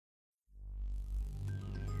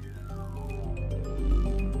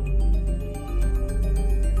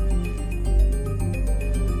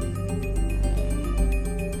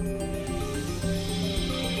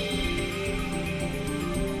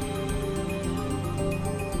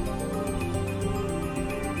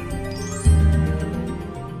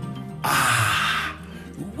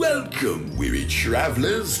Welcome, weary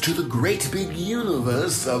travelers, to the great big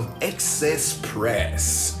universe of Excess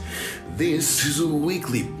Press. This is a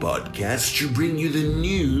weekly podcast to bring you the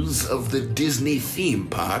news of the Disney theme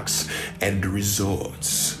parks and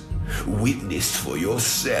resorts. Witness for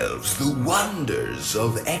yourselves the wonders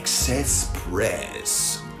of Excess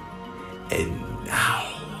Press. And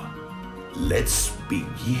now, let's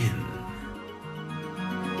begin.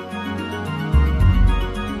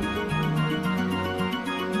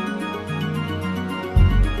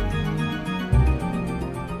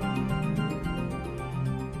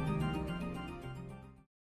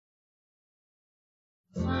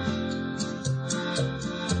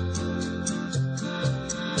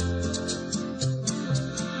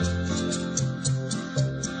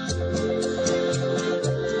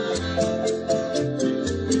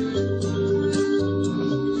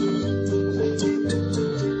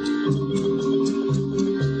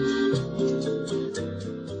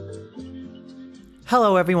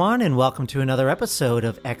 Hello everyone, and welcome to another episode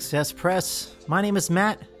of Excess Press. My name is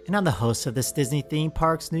Matt, and I'm the host of this Disney Theme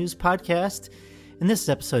Parks News Podcast. And this is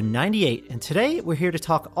episode 98, and today we're here to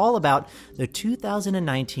talk all about the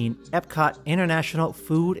 2019 Epcot International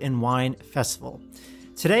Food and Wine Festival.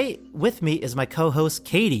 Today, with me is my co-host,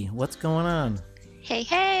 Katie. What's going on?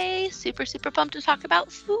 Hey, super pumped to talk about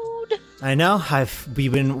food. I know,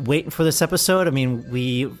 we've been waiting for this episode. I mean,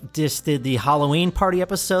 we just did the Halloween party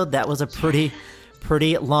episode. That was a pretty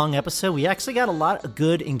long episode. We actually got a lot of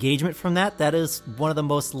good engagement from that. That is one of the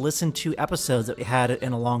most listened to episodes that we had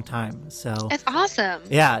in a long time. So it's awesome.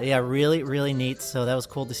 Yeah, really neat. So that was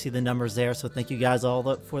cool to see the numbers there. So thank you guys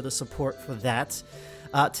all for the support for that.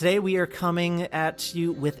 Today we are coming at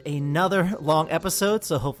you with another long episode.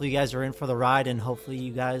 So hopefully you guys are in for the ride, and hopefully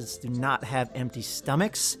you guys do not have empty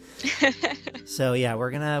stomachs. So yeah,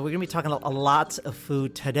 we're gonna be talking a lot of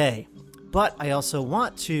food today. But I also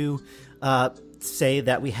want to say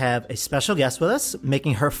that we have a special guest with us,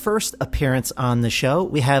 making her first appearance on the show.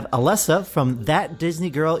 We have Alessa from That Disney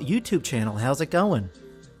Girl YouTube channel. How's it going?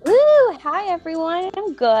 Woo! Hi, everyone.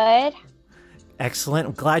 I'm good. Excellent.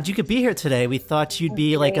 I'm glad you could be here today. We thought you'd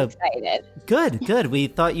be excited. Good. We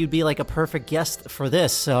thought you'd be like a perfect guest for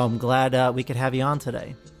this, so I'm glad we could have you on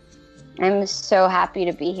today. I'm so happy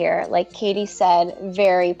to be here. Like Katie said,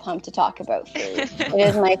 very pumped to talk about food.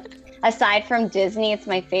 It is aside from Disney, it's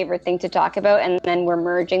my favorite thing to talk about, and then we're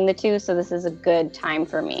merging the two, so this is a good time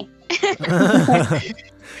for me.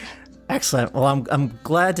 Excellent. Well, I'm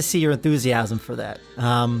glad to see your enthusiasm for that.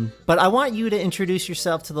 But I want you to introduce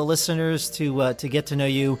yourself to the listeners to get to know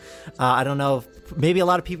you. I don't know if maybe a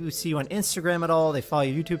lot of people see you on Instagram at all. They follow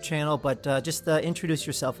your YouTube channel, but just introduce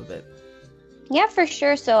yourself a bit. Yeah, for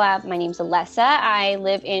sure. So my name's Alessa. I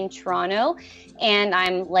live in Toronto, and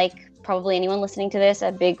I'm, like probably anyone listening to this,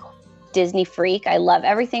 a big Disney freak. I love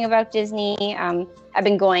everything about Disney. I've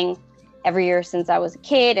been going every year since I was a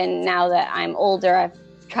kid, and now that I'm older, I've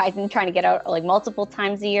trying to get out like multiple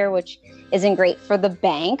times a year, which isn't great for the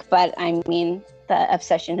bank, but I mean, the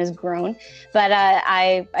obsession has grown. But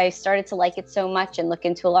I started to like it so much and look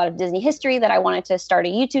into a lot of Disney history that I wanted to start a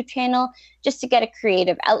YouTube channel just to get a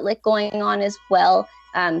creative outlet going on as well,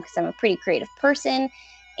 because I'm a pretty creative person.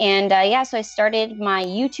 And so I started my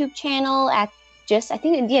YouTube channel at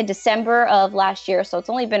December of last year. So it's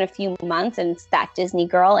only been a few months, and it's That Disney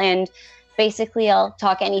Girl. And basically I'll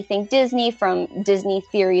talk anything Disney, from Disney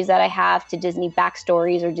theories that I have to Disney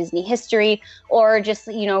backstories or Disney history, or just,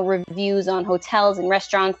 reviews on hotels and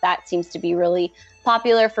restaurants. That seems to be really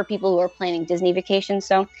popular for people who are planning Disney vacations.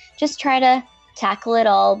 So just try to tackle it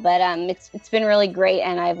all. But it's been really great,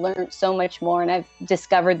 and I've learned so much more, and I've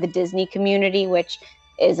discovered the Disney community, which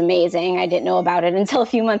is amazing. I didn't know about it until a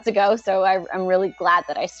few months ago, so I'm really glad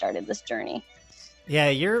that I started this journey. Yeah,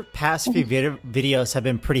 your past few videos have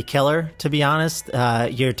been pretty killer, to be honest.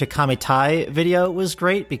 Your Takami Tai video was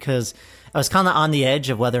great because I was kind of on the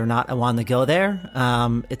edge of whether or not I wanted to go there.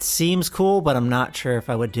 It seems cool, but I'm not sure if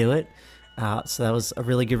I would do it. So that was a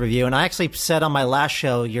really good review. And I actually said on my last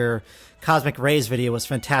show, your Cosmic Rays video was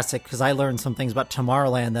fantastic because I learned some things about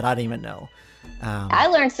Tomorrowland that I didn't even know. I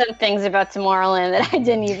learned some things about Tomorrowland that I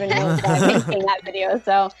didn't even know about making that video.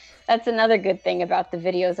 So that's another good thing about the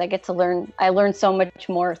videos. I get to learn. I learned so much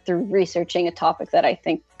more through researching a topic that I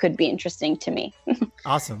think could be interesting to me.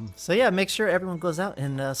 Awesome. So yeah, make sure everyone goes out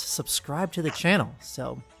and subscribe to the channel.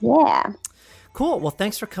 So yeah. Cool. Well,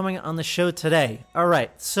 thanks for coming on the show today. All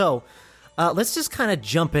right. So Let's just kind of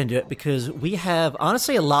jump into it because we have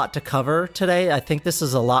honestly a lot to cover today. I think this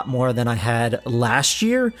is a lot more than I had last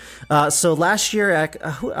year. So last year,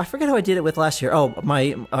 I forget who I did it with last year. Oh,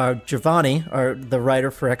 my Giovanni, the writer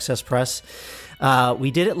for Excess Press. We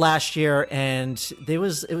did it last year, and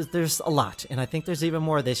there's a lot, and I think there's even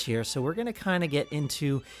more this year. So we're going to kind of get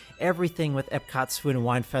into everything with Epcot's Food and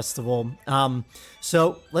Wine Festival.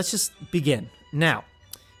 So let's just begin now.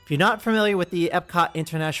 If you're not familiar with the Epcot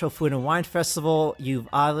International Food and Wine Festival, you've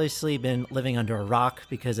obviously been living under a rock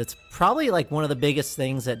because it's probably like one of the biggest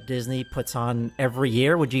things that Disney puts on every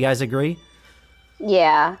year. Would you guys agree?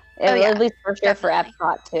 Yeah, Oh, yeah, at least for sure definitely. for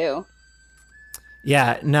Epcot too.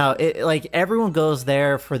 Yeah, no, like everyone goes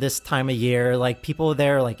there for this time of year. Like people are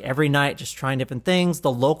there like every night just trying different things.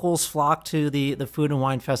 The locals flock to the Food and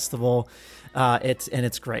Wine Festival.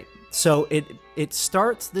 It's great. So it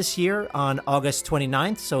starts this year on August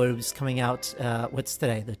 29th. So it was coming out, what's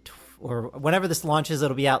today? Or whenever this launches,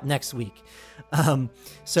 it'll be out next week. And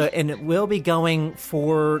it will be going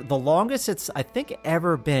for the longest it's, I think,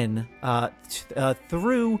 ever been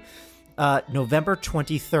through November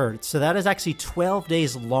 23rd. So that is actually 12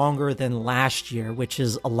 days longer than last year, which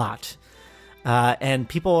is a lot. And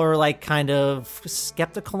people are like kind of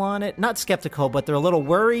skeptical on it. Not skeptical, but they're a little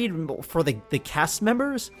worried for the cast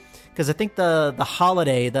members. Because I think the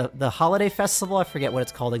holiday, the holiday festival, I forget what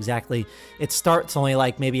it's called exactly. It starts only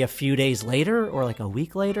like maybe a few days later or like a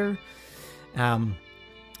week later. So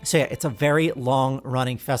yeah, it's a very long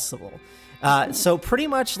running festival. So pretty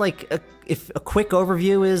much like if a quick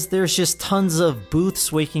overview is there's just tons of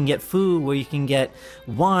booths where you can get food, where you can get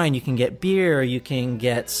wine, you can get beer, you can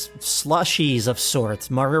get slushies of sorts,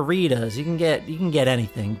 margaritas, you can get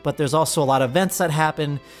anything. But there's also a lot of events that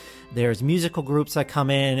happen. There's musical groups that come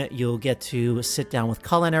in. You'll get to sit down with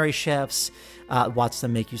culinary chefs, watch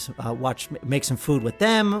them make some food with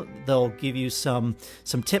them. They'll give you some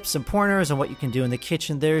tips and pointers on what you can do in the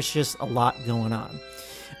kitchen. There's just a lot going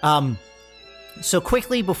on. So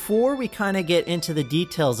quickly, before we kind of get into the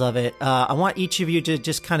details of it, I want each of you to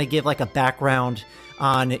just kind of give like a background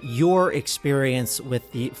on your experience with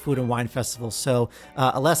the Food and Wine Festival. So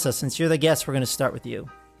Alessa, since you're the guest, we're going to start with you.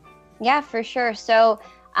 Yeah, for sure. So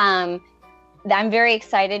I'm very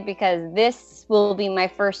excited because this will be my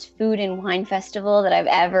first Food and Wine Festival that I've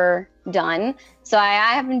ever done. So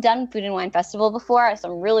I haven't done Food and Wine Festival before,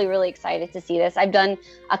 so I'm really, really excited to see this. I've done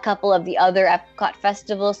a couple of the other Epcot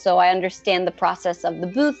festivals, so I understand the process of the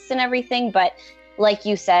booths and everything. But like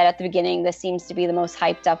you said at the beginning, this seems to be the most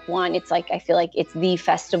hyped up one. It's like, I feel like it's the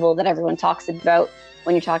festival that everyone talks about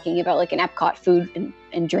when you're talking about like an Epcot food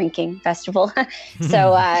and drinking festival.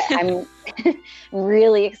 So I'm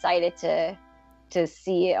really excited to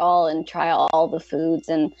see it all and try all the foods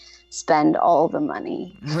and spend all the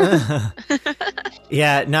money.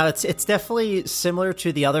 Yeah, no, it's definitely similar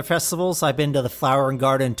to the other festivals. I've been to the Flower and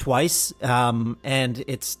Garden twice, and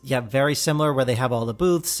it's very similar where they have all the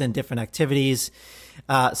booths and different activities.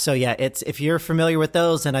 So yeah, it's if you're familiar with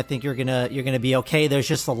those, then I think you're gonna be okay. There's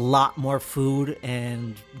just a lot more food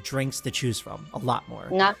and drinks to choose from, a lot more.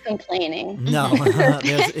 Not complaining. No,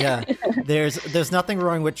 there's nothing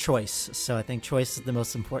wrong with choice. So I think choice is the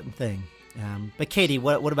most important thing. But Katie,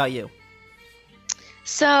 what about you?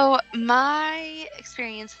 So my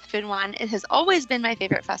experience with Food and Wine, it has always been my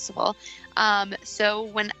favorite festival. So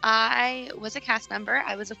when I was a cast member,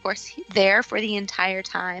 I was of course there for the entire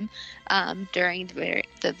time, during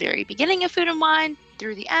the very beginning of Food and Wine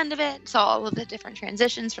through the end of it. Saw all of the different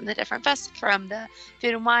transitions from the different from the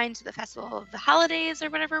Food and Wine to the Festival of the Holidays or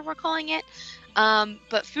whatever we're calling it.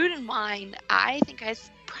 But Food and Wine, I think I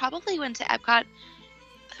probably went to Epcot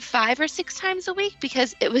 5 or 6 times a week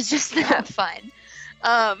because it was just that fun.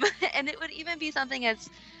 And it would even be something as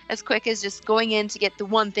quick as just going in to get the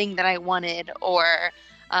one thing that I wanted, or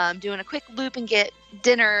doing a quick loop and get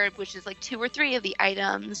dinner, which is like 2 or 3 of the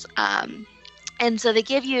items. And so they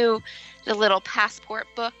give you the little passport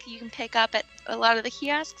book you can pick up at a lot of the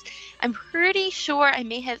kiosks. I'm pretty sure I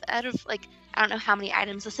may have, out of like, I don't know how many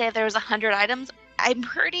items, let's say if there was 100 items, I'm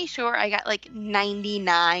pretty sure I got like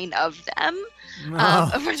 99 of them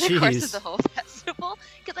over the course of the whole festival,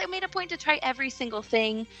 because I made a point to try every single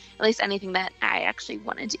thing, at least anything that I actually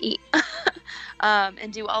wanted to eat,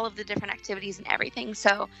 and do all of the different activities and everything.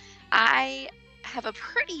 So I have a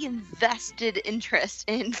pretty invested interest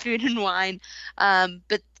in Food and Wine,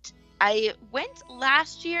 but I went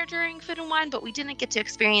last year during Food and Wine, but we didn't get to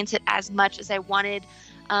experience it as much as I wanted,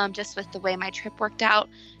 just with the way my trip worked out.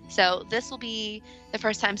 So this will be the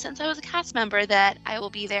first time since I was a cast member that I will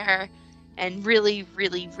be there and really,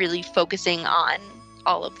 really, really focusing on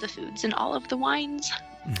all of the foods and all of the wines.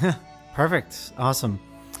 Perfect. Awesome.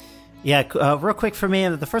 Yeah, real quick for me,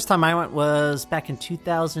 the first time I went was back in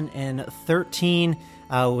 2013.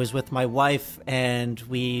 I was with my wife, and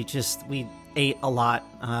we ate a lot.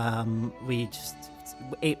 We just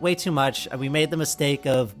ate way too much. We made the mistake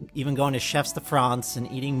of even going to Chefs de France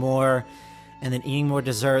and eating more, and then eating more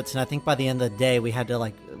desserts. And I think by the end of the day, we had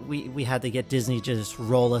to we had to get Disney to just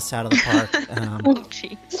roll us out of the park. Oh,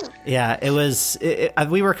 jeez. Yeah, it was.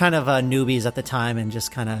 We were kind of newbies at the time, and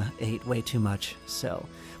just kind of ate way too much. So,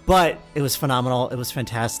 but it was phenomenal. It was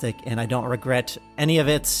fantastic, and I don't regret any of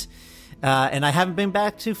it. And I haven't been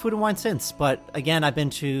back to Food and Wine since. But again, I've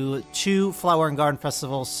been to 2 Flower and Garden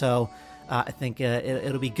festivals, so I think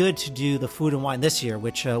it'll be good to do the Food and Wine this year,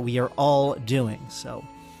 which we are all doing. So,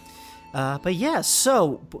 but yeah,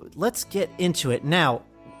 so let's get into it now.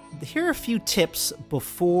 Here are a few tips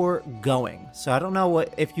before going. So I don't know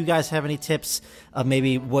if you guys have any tips of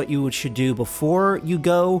maybe what you should do before you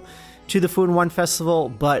go to the Food and Wine Festival,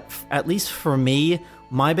 but at least for me,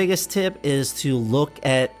 my biggest tip is to look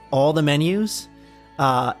at all the menus,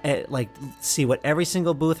 see what every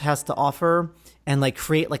single booth has to offer, and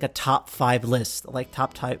create a top 5 list,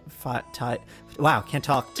 top 5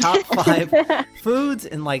 foods,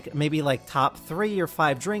 and maybe top 3 or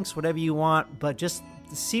 5 drinks, whatever you want, but just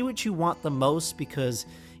see what you want the most, because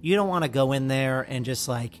you don't want to go in there and just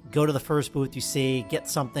go to the first booth you see, get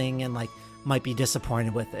something, and might be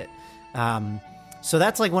disappointed with it. So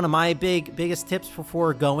that's one of my biggest tips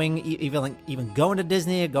before going, even going to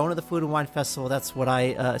Disney, going to the Food and Wine Festival. That's what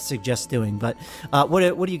I suggest doing. But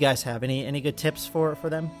what do you guys have? Any good tips for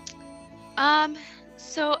them?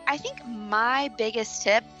 So I think my biggest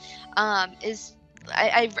tip is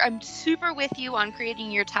I'm super with you on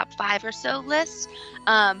creating your top 5 or so list,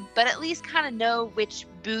 but at least kind of know which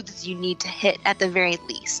booths you need to hit at the very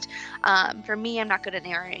least. For me, I'm not good at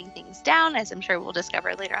narrowing things down, as I'm sure we'll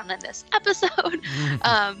discover later on in this episode.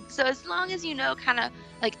 So as long as you know kind of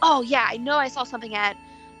oh yeah, I know I saw something at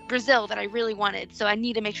Brazil that I really wanted, so I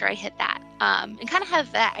need to make sure I hit that, and kind of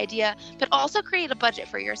have that idea, but also create a budget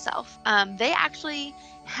for yourself. They actually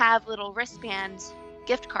have little wristband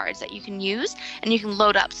gift cards that you can use and you can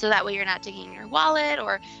load up, so that way you're not digging in your wallet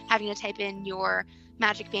or having to type in your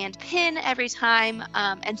Magic Band pin every time,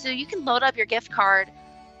 and so you can load up your gift card.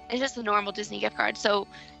 It's just a normal Disney gift card. So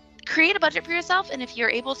create a budget for yourself, and if you're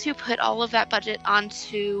able to put all of that budget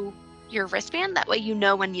onto your wristband, that way you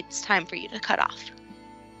know when it's time for you to cut off.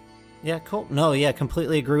 Yeah, cool. No, yeah,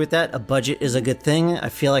 completely agree with that. A budget is a good thing. I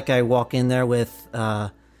feel like I walk in there with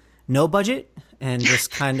no budget and just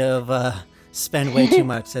kind of spend way too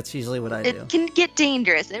much. That's usually what I do. It can get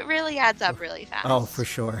dangerous. It really adds up really fast. Oh, for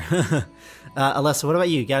sure. Alessa, what about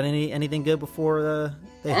you? Got anything good before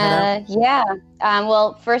they head out? Yeah.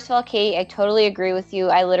 Well, first of all, Kate, I totally agree with you.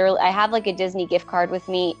 I have a Disney gift card with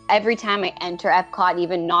me every time I enter Epcot,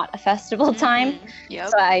 even not a festival time. Yep.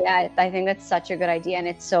 So I think that's such a good idea, and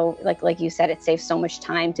it's so like you said, it saves so much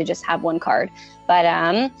time to just have one card. But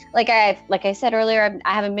like I said earlier,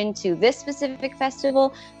 I haven't been to this specific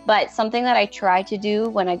festival, but something that I try to do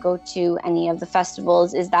when I go to any of the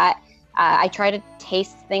festivals is that I try to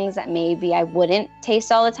taste things that maybe I wouldn't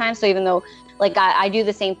taste all the time. So even though I do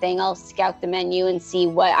the same thing, I'll scout the menu and see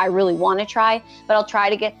what I really want to try, but I'll try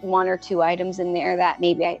to get 1 or 2 items in there that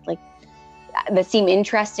maybe I that seem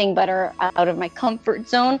interesting but are out of my comfort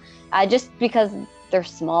zone, just because they're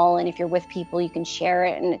small, and if you're with people you can share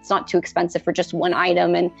it, and it's not too expensive for just 1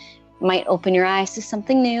 item and might open your eyes to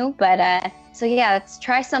something new. But so yeah, let's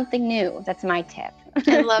try something new. That's my tip.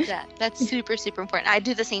 I love that. That's super, super important. I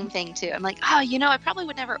do the same thing too. I'm I probably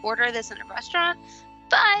would never order this in a restaurant,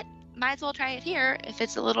 but might as well try it here if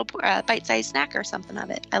it's a little bite-sized snack or something of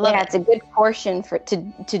it. I love it. Yeah, it's a good portion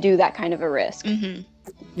to do that kind of a risk. Mm-hmm.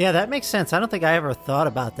 Yeah, that makes sense. I don't think I ever thought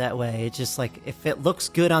about that way. It's just if it looks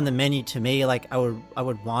good on the menu to me, I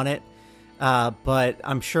would want it. But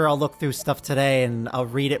I'm sure I'll look through stuff today and I'll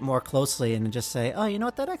read it more closely and just say, oh, you know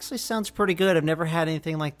what? That actually sounds pretty good. I've never had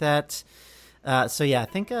anything like that. So yeah, I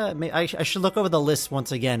think I should look over the list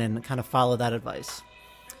once again and kind of follow that advice.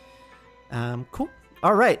 Cool.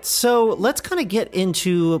 All right, so let's kind of get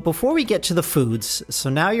into, before we get to the foods, so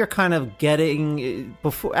now you're kind of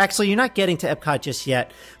actually you're not getting to Epcot just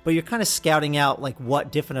yet, but you're kind of scouting out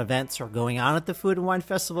what different events are going on at the Food and Wine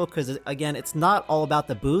Festival, because again, it's not all about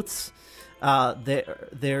the booths.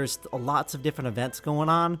 There's lots of different events going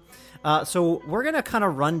on. So we're going to kind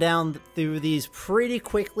of run down through these pretty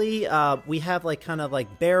quickly. We have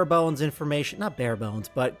bare bones information, not bare bones,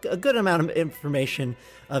 but a good amount of information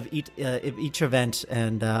of each event.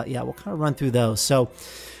 And we'll kind of run through those. So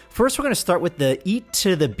first, we're going to start with the Eat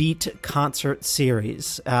to the Beat concert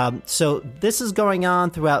series. So this is going on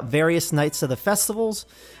throughout various nights of the festivals.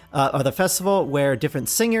 or the festival, where different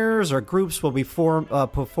singers or groups will be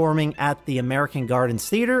performing at the American Gardens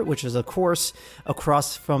Theater, which is, of course,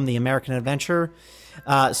 across from the American Adventure.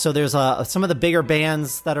 So there's some of the bigger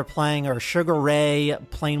bands that are playing are Sugar Ray,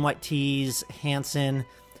 Plain White T's, Hanson,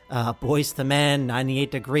 Boyz II Men,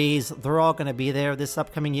 98 Degrees. They're all going to be there this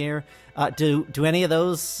upcoming year. Do any of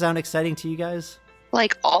those sound exciting to you guys?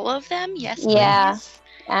 Like all of them? Yes. Yeah. Please.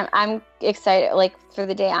 I'm excited. Like for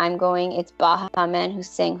the day I'm going, it's Baha Men who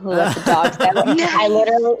sing "Who Let the Dogs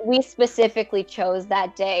Out." We specifically chose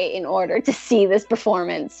that day in order to see this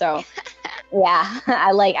performance. So, yeah,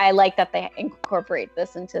 I like that they incorporate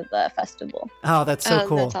this into the festival. Oh, that's so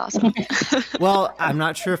cool. That's awesome. Well, I'm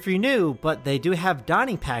not sure if you knew, but they do have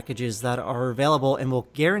dining packages that are available and will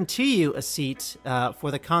guarantee you a seat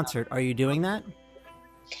for the concert. Are you doing that?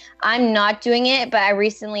 I'm not doing it, but I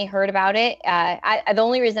recently heard about it. The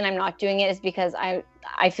only reason I'm not doing it is because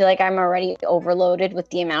I feel like I'm already overloaded with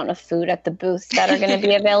the amount of food at the booths that are going to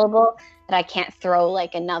be available that I can't throw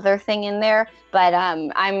like another thing in there. But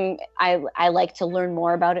I like to learn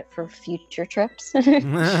more about it for future trips.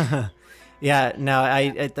 Yeah, no,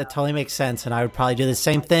 that totally makes sense, and I would probably do the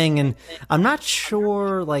same thing. And I'm not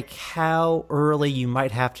sure like how early you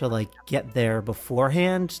might have to like get there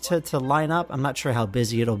beforehand to line up. I'm not sure how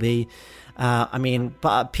busy it'll be. I mean,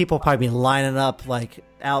 but people probably be lining up like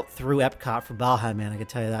out through Epcot for Baha Man. I can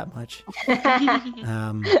tell you that much.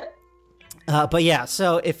 But yeah,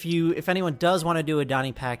 so if anyone does want to do a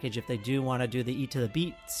dining package, if they do want to do the Eat to the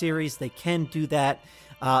Beat series, they can do that.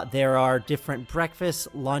 There are different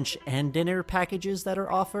breakfast, lunch, and dinner packages that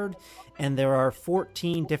are offered, and there are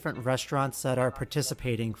 14 different restaurants that are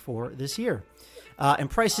participating for this year.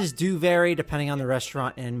 And prices do vary depending on the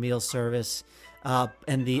restaurant and meal service.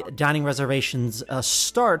 And the dining reservations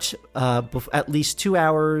start at least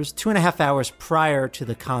 2.5 hours prior to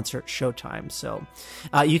the concert showtime. So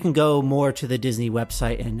you can go more to the Disney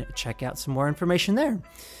website and check out some more information there.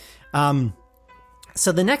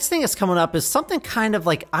 So the next thing that's coming up is something kind of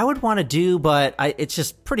like I would want to do, but it's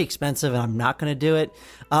just pretty expensive and I'm not going to do it.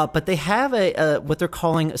 But they have what they're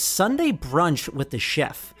calling a Sunday brunch with the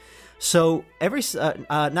chef. So not every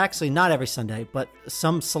Sunday, but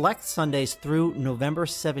some select Sundays through November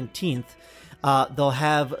 17th, they'll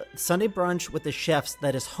have Sunday brunch with the chefs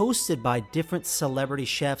that is hosted by different celebrity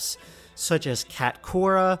chefs, such as Kat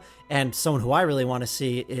Cora, and someone who I really want to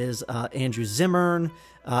see is Andrew Zimmern.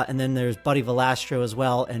 And then there's Buddy Valastro as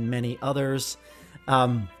well, and many others.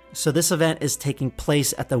 So this event is taking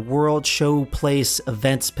place at the World Showplace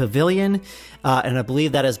Events Pavilion, and I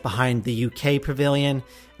believe that is behind the UK Pavilion,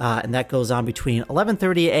 and that goes on between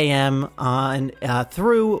 11:30 a.m. on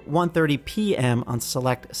through 1:30 p.m. on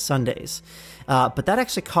select Sundays. But that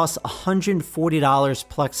actually costs $140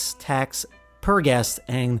 plus tax per guest,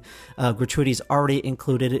 and gratuities already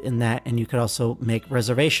included in that, and you could also make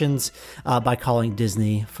reservations by calling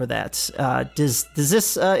Disney for that. Does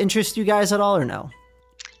this interest you guys at all or no?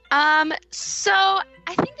 So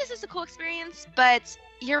I think this is a cool experience, but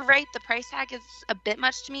you're right, the price tag is a bit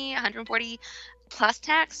much to me, $140 plus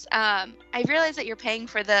tax. I realize that you're paying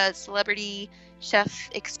for the celebrity chef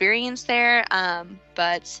experience there,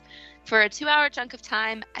 but for a 2-hour chunk of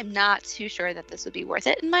time, I'm not too sure that this would be worth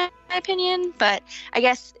it in my opinion. But I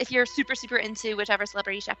guess if you're super, super into whichever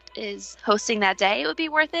celebrity chef is hosting that day, it would be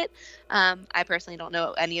worth it. I personally don't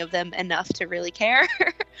know any of them enough to really care.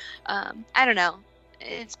 I don't know.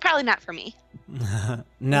 It's probably not for me.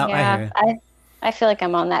 No, yeah, I feel like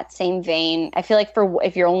I'm on that same vein. I feel like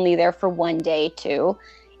if you're only there for one day too,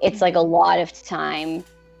 it's like a lot of time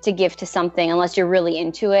to give to something unless you're really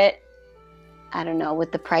into it. I don't know,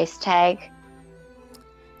 with the price tag.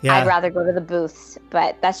 Yeah. I'd rather go to the booths,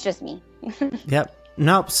 but that's just me. Yep.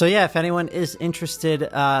 Nope. So yeah, if anyone is interested,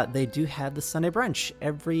 they do have the Sunday brunch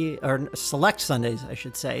select Sundays, I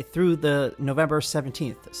should say, through the November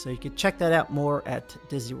 17th. So you can check that out more at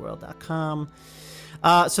DisneyWorld.com.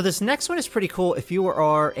 So this next one is pretty cool if you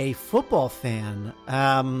are a football fan.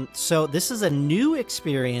 So this is a new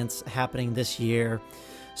experience happening this year.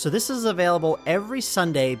 So this is available every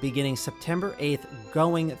Sunday beginning September 8th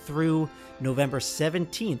going through November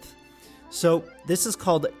 17th. So this is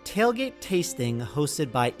called Tailgate Tasting, hosted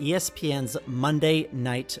by ESPN's Monday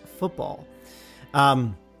Night Football.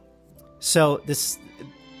 So this,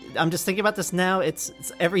 I'm just thinking about this now. It's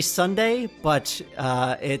every Sunday, but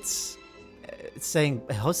it's saying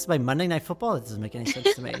hosted by Monday Night Football. It doesn't make any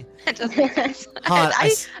sense to me. It doesn't make sense.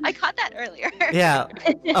 I caught that earlier. Yeah.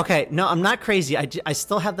 Okay. No, I'm not crazy. I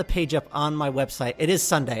still have the page up on my website. It is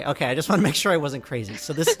Sunday. Okay. I just want to make sure I wasn't crazy.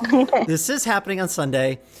 So this is happening on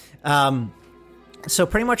Sunday. So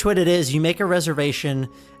pretty much what it is, you make a reservation,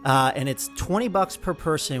 and it's $20 per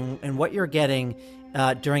person. And what you're getting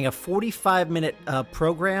during a 45-minute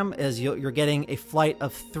program is you're getting a flight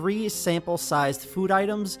of 3 sample-sized food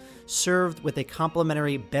items served with a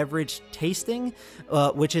complimentary beverage tasting,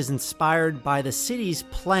 which is inspired by the cities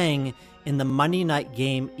playing in the Monday night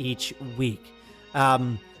game each week.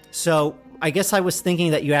 So I guess I was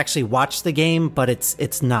thinking that you actually watch the game, but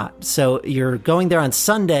it's not. So you're going there on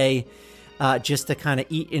Sunday just to kind of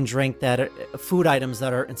eat and drink food items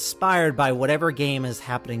that are inspired by whatever game is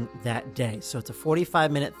happening that day. So it's a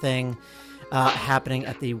 45-minute thing happening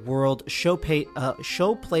at the World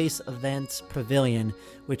Showplace Events Pavilion,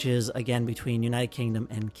 which is, again, between United Kingdom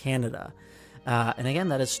and Canada. And again,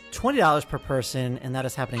 that is $20 per person, and that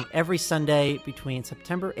is happening every Sunday between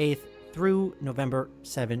September 8th through November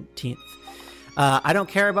 17th. I don't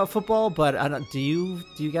care about football, but do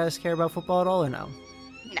you guys care about football at all or no?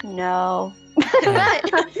 No.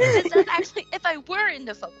 This is actually, if I were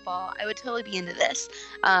into football, I would totally be into this.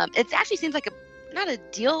 It actually seems like not a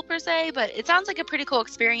deal per se, but it sounds like a pretty cool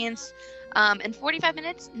experience. And 45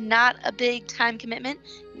 minutes, not a big time commitment.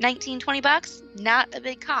 $19-20, not a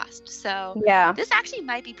big cost. So yeah, this actually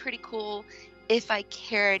might be pretty cool if I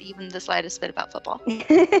cared even the slightest bit about football.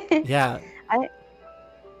 Yeah.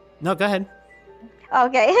 No, go ahead.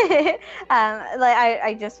 Okay.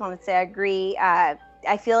 I just want to say I agree.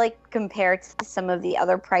 I feel like compared to some of the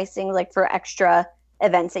other pricing, like for extra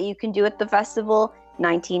events that you can do at the festival,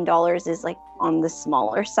 $19 is like on the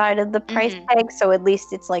smaller side of the price tag. So at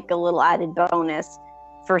least it's like a little added bonus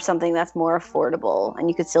for something that's more affordable, and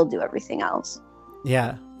you could still do everything else.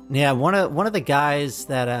 Yeah. Yeah, one of the guys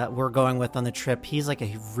that we're going with on the trip, he's like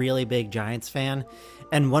a really big Giants fan.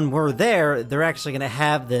 And when we're there, they're actually going to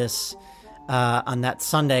have this on that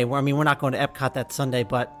Sunday. We're not going to Epcot that Sunday,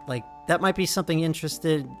 but like that might be something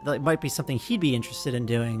he'd be interested in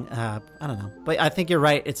doing. I don't know. But I think you're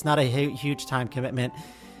right. It's not a huge time commitment,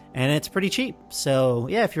 and it's pretty cheap. So,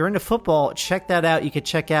 yeah, if you're into football, check that out. You could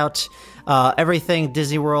check out everything.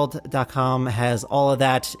 DisneyWorld.com has all of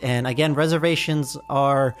that. And, again, reservations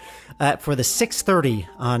are for the 6:30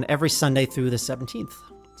 on every Sunday through the 17th.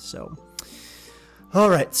 So... all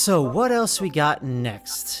right, so what else we got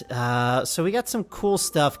next? So we got some cool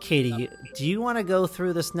stuff. Katie, do you want to go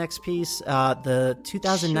through this next piece, the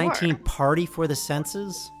 2019 Party for the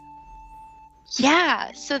Senses?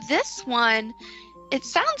 Yeah, so this one, it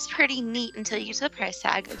sounds pretty neat until you get to the price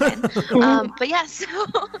tag again. But yeah, so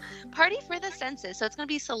Party for the Senses. So it's going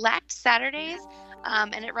to be select Saturdays,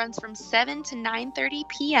 and it runs from 7 to 9:30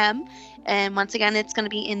 p.m. And once again, it's going to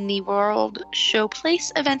be in the World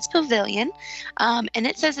Showplace Events Pavilion. And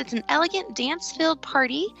it says it's an elegant dance-filled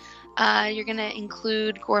party. You're going to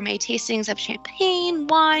include gourmet tastings of champagne,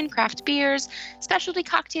 wine, craft beers, specialty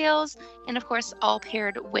cocktails, and of course, all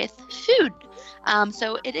paired with food.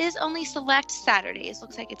 So it is only select Saturdays.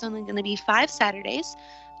 Looks like it's only going to be 5 Saturdays.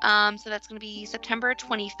 So that's going to be September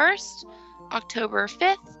 21st, October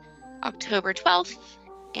 5th, October 12th,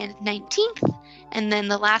 and 19th, and then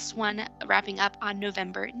the last one wrapping up on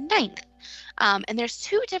November 9th. And there's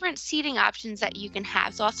 2 different seating options that you can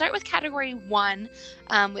have. So I'll start with category 1,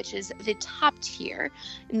 which is the top tier,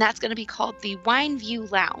 and that's going to be called the Wine View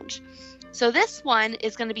Lounge. So this one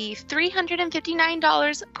is going to be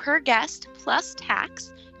 $359 per guest plus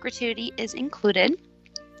tax. Gratuity is included.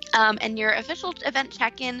 And your official event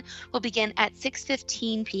check-in will begin at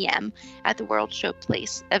 6:15 p.m. at the World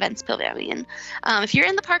Showplace Events Pavilion. If you're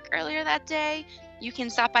in the park earlier that day, you can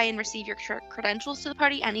stop by and receive your credentials to the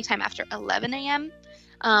party anytime after 11 a.m.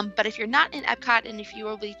 But if you're not in Epcot and if you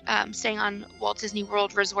will be staying on Walt Disney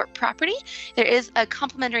World Resort property, there is a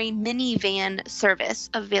complimentary minivan service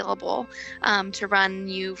available to run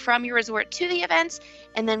you from your resort to the events,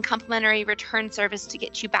 and then complimentary return service to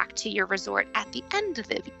get you back to your resort at the end of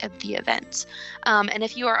the event. And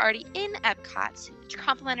if you are already in Epcot,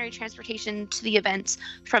 complimentary transportation to the event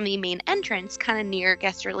from the main entrance, kind of near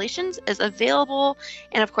guest relations, is available.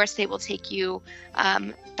 And of course, they will take you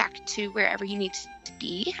back to wherever you need to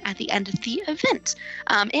be at the end of the event.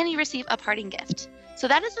 And you receive a parting gift. So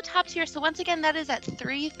that is the top tier. So once again, that is at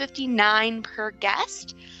 $359 per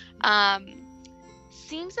guest.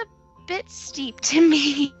 Seems a bit steep to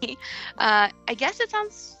me. I guess it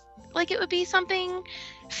sounds like it would be something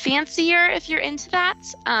fancier if you're into that.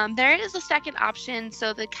 There is a second option.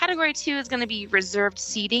 So the category 2 is going to be reserved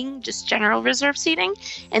seating, just general reserved seating.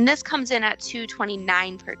 And this comes in at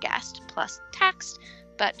 $229 per guest plus tax,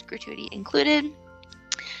 but gratuity included.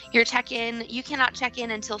 Your check-in, you cannot check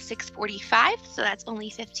in until 6:45, so that's only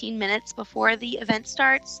 15 minutes before the event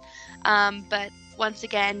starts. But once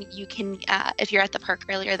again, you can, if you're at the park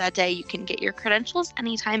earlier that day, you can get your credentials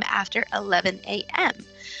anytime after 11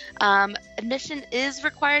 a.m. Admission is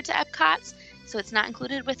required to Epcot, so it's not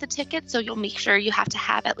included with the ticket. So you'll make sure you have to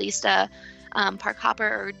have at least a park hopper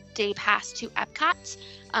or day pass to Epcot.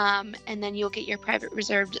 And then you'll get your private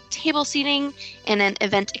reserved table seating and an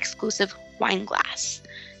event exclusive wine glass.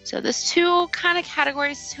 So there's two kind of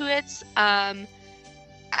categories to it.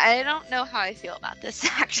 I don't know how I feel about this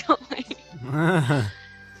actually.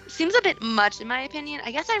 Seems a bit much in my opinion.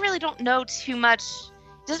 I guess I really don't know too much.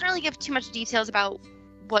 It doesn't really give too much details about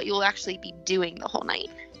what you'll actually be doing the whole night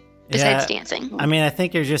besides dancing. I mean, I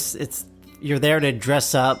think you're there to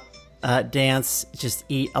dress up, dance, just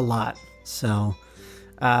eat a lot. So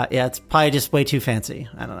it's probably just way too fancy.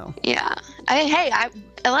 I don't know. Yeah.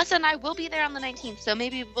 Alyssa and I will be there on the 19th, so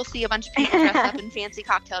maybe we'll see a bunch of people dressed up in fancy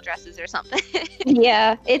cocktail dresses or something.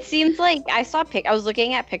 Yeah, it seems like I was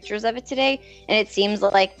looking at pictures of it today, and it seems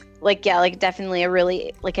like definitely a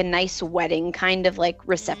really like a nice wedding kind of like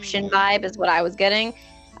reception vibe is what I was getting.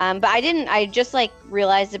 But I just like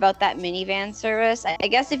realized about that minivan service. I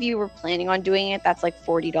guess if you were planning on doing it, that's like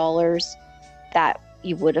 $40 that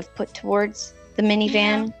you would have put towards the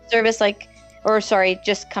minivan service,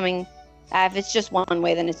 just coming. If it's just one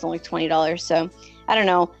way, then it's only $20. So I don't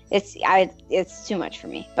know. It's too much for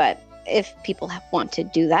me. But if people want to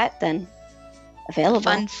do that, then available.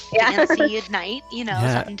 Fun, fancy night,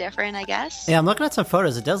 something different, I guess. Yeah, I'm looking at some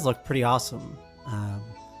photos. It does look pretty awesome.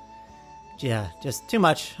 Just too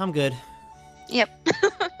much. I'm good. Yep.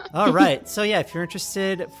 All right. So yeah, if you're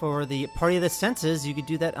interested for the Party of the Senses, you could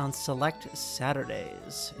do that on select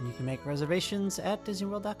Saturdays, and you can make reservations at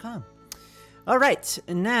DisneyWorld.com. All right,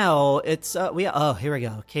 and now it's here we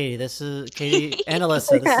go. Katie and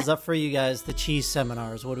Alyssa. This is up for you guys. The cheese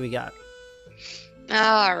seminars. What do we got?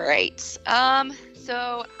 All right.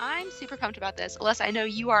 So I'm super pumped about this. Alyssa, I know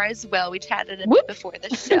you are as well. We chatted a bit before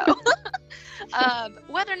the show.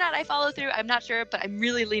 Whether or not I follow through, I'm not sure, but I'm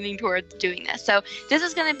really leaning towards doing this. So this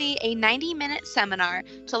is going to be a 90-minute seminar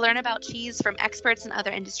to learn about cheese from experts and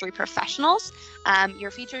other industry professionals.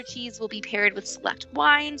 Your featured cheese will be paired with select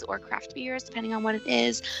wines or craft beers, depending on what it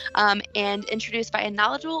is, and introduced by a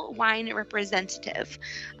knowledgeable wine representative.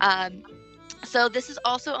 So this is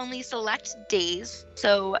also only select days.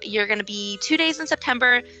 So you're going to be 2 days in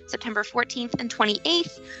September 14th and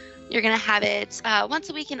 28th. You're going to have it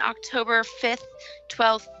once a week in October 5th,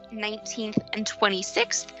 12th, 19th, and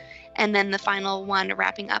 26th. And then the final one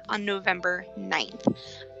wrapping up on November 9th.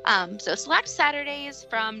 So select Saturdays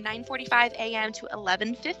from 9:45 a.m. to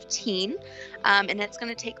 11:15, and it's going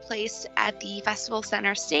to take place at the Festival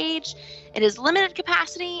Center stage. It is limited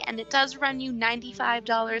capacity, and it does run you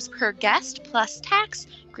 $95 per guest plus tax,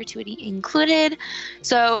 gratuity included.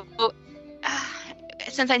 So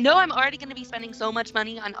since I know I'm already going to be spending so much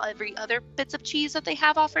money on every other bits of cheese that they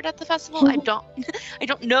have offered at the festival, I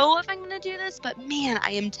don't know if I'm going to do this, but man,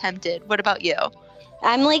 I am tempted. What about you?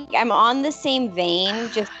 I'm on the same vein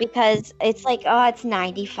just because it's like, it's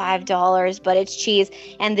 $95, but it's cheese.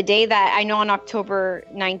 And the day that I know on October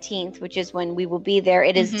 19th, which is when we will be there,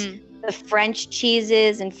 it is the French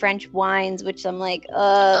cheeses and French wines, which I'm like,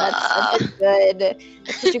 that's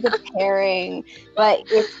such a good pairing. But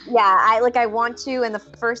I want to. And the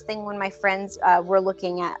first thing when my friends were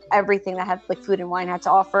looking at everything that had like food and wine had to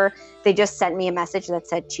offer, they just sent me a message that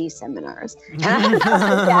said cheese seminars.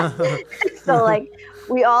 So like,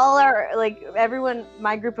 we all are like everyone,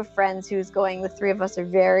 my group of friends who's going, the three of us are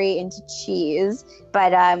very into cheese,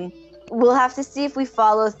 but we'll have to see if we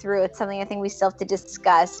follow through. It's something I think we still have to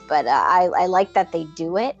discuss, but I like that they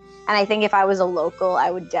do it. And I think if I was a local, I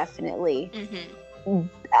would definitely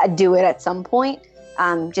do it at some point.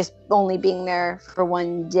 Just only being there for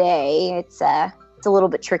one day, it's a little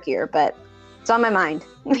bit trickier, but it's on my mind.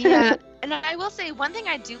 Yeah. And I will say one thing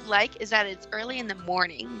I do like is that it's early in the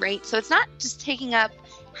morning, right? So it's not just taking up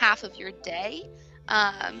half of your day,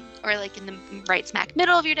 or like in the right smack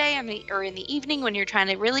middle of your day, or in the evening when you're trying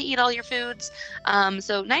to really eat all your foods.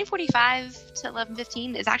 So 9:45 to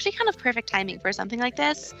 11:15 is actually kind of perfect timing for something like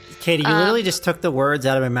this. Katie, you literally just took the words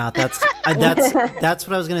out of my mouth. That's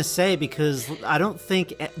what I was going to say, because I don't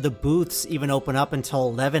think the booths even open up until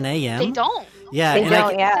 11 a.m. They don't. Yeah,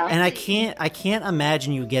 and I can't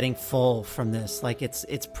imagine you getting full from this. Like it's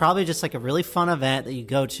probably just like a really fun event that you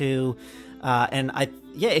go to, and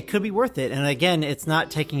it could be worth it. And again, it's not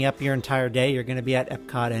taking up your entire day. You're going to be at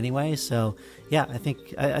Epcot anyway, so yeah, I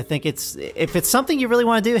think if it's something you really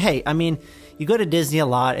want to do. Hey, I mean, you go to Disney a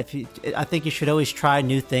lot. I think you should always try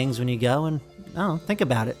new things when you go, and think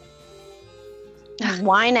about it.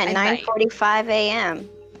 Wine at 9:45 a.m.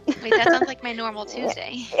 Wait, that sounds like my normal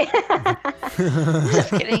Tuesday. Just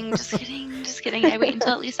kidding, just kidding, just kidding. I wait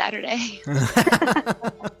until at least Saturday.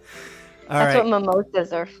 That's what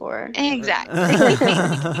mimosas are for.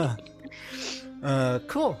 Exactly.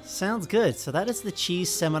 Cool. Sounds good. So that is the cheese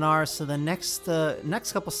seminar. So the next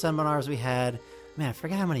couple seminars we had, man, I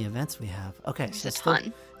forget how many events we have. Okay, There's so a still,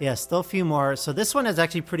 ton. yeah, still a few more. So this one is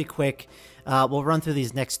actually pretty quick. We'll run through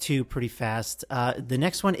these next two pretty fast. The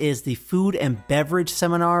next one is the food and beverage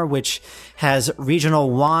seminar, which has regional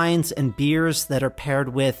wines and beers that are paired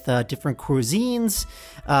with different cuisines.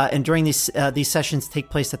 And during these sessions take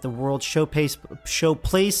place at the World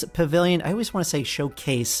Showplace Pavilion. I always want to say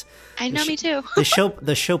showcase. I know, me too. The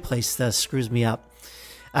showplace screws me up.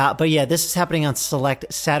 But yeah, this is happening on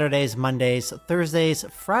select Saturdays, Mondays, Thursdays,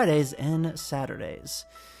 Fridays, and Saturdays.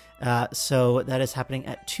 So that is happening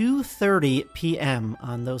at 2:30 p.m.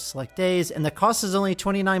 on those select days, and the cost is only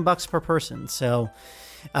 $29 per person. So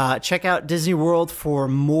check out Disney World for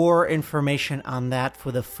more information on that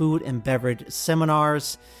for the food and beverage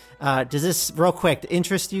seminars. Does this, real quick,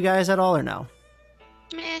 interest you guys at all or no?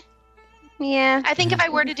 Meh. Yeah. I think if I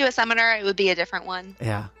were to do a seminar, it would be a different one.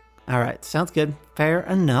 Yeah. All right. Sounds good. Fair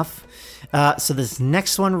enough. So this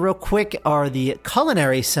next one real quick are the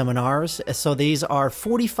culinary seminars. So these are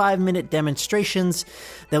 45-minute demonstrations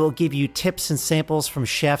that will give you tips and samples from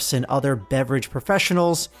chefs and other beverage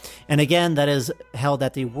professionals. And again, that is held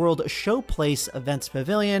at the World Showplace Events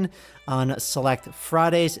Pavilion on select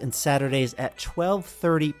Fridays and Saturdays at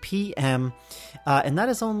 12:30 p.m. And that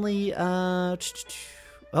is only, I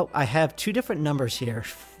have two different numbers here.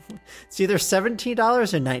 It's either $17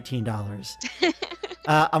 or $19.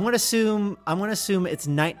 I'm gonna assume it's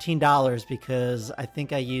 $19 because I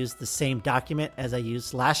think I used the same document as I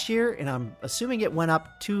used last year, and I'm assuming it went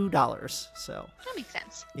up $2. So That makes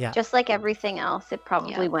sense. yeah, Just like everything else, it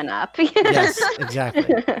probably went up. yes,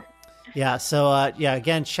 exactly. Yeah. So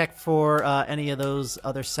again, check for any of those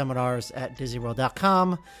other seminars at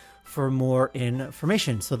DisneyWorld.com for more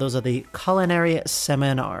information. So those are the culinary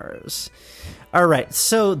seminars. All right,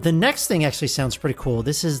 so the next thing actually sounds pretty cool.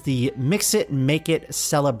 This is the Mix It, Make It,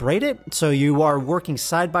 Celebrate It. So you are working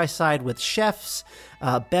side by side with chefs,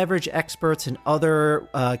 beverage experts, and other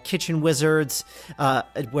kitchen wizards,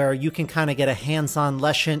 where you can kind of get a hands-on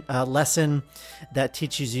lesson that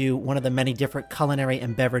teaches you one of the many different culinary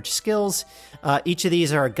and beverage skills. Each of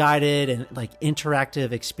these are a guided and like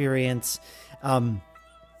interactive experience.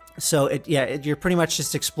 So you're pretty much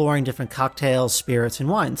just exploring different cocktails, spirits, and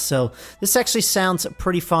wines. So this actually sounds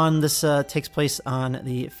pretty fun. This takes place on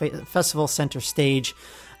the Festival Center stage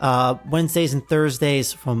Wednesdays and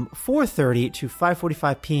Thursdays from 4:30 to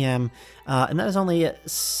 5:45 p.m. And that is only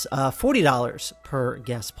 $40 per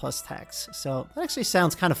guest plus tax. So that actually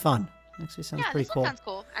sounds kind of fun. Actually sounds pretty cool. Sounds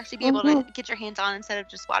cool. Actually be able to get your hands on instead of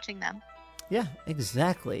just watching them. Yeah,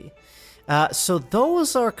 exactly. So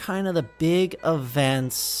those are kind of the big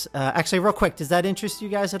events. Actually, real quick, does that interest you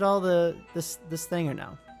guys at all? This thing or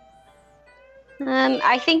no?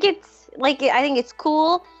 I think it's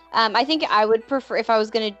cool. I think I would prefer, if I was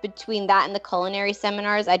going to, between that and the culinary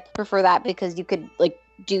seminars, I'd prefer that because you could like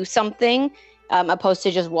do something opposed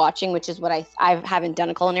to just watching, which is what I haven't done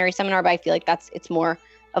a culinary seminar, but I feel like it's more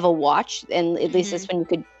of a watch, and at least this one you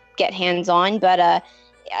could get hands on. But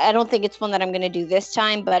I don't think it's one that I'm going to do this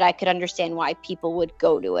time, but I could understand why people would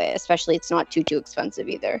go to it, especially it's not too expensive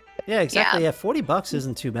either. Yeah, exactly. Yeah, $40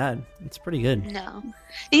 isn't too bad. It's pretty good. No.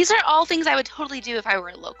 These are all things I would totally do if I were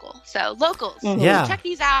a local. So locals, Yeah. check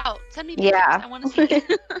these out. Send me pictures. Yeah. I want to see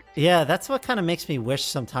it. Yeah, that's what kind of makes me wish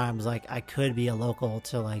sometimes like I could be a local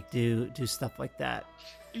to like do stuff like that.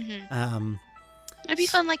 It'd be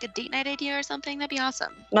fun, like a date night idea or something. That'd be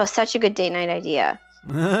awesome. No, such a good date night idea.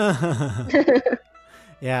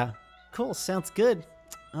 Yeah, cool. Sounds good.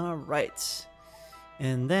 All right.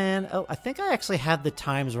 And then, I think I actually had the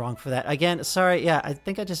times wrong for that. Again, sorry. Yeah, I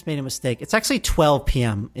think I just made a mistake. It's actually 12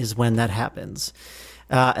 p.m. is when that happens.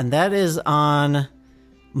 And that is on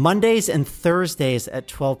Mondays and Thursdays at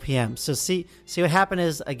 12 p.m. So see what happened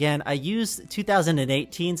is, again, I used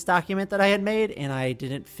 2018's document that I had made, and I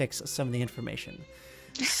didn't fix some of the information.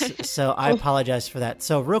 So I apologize for that.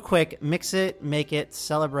 So real quick, Mix It, Make It,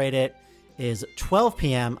 Celebrate It is 12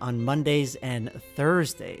 p.m. on Mondays and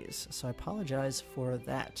Thursdays. So I apologize for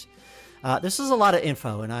that. This is a lot of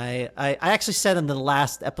info, and I actually said in the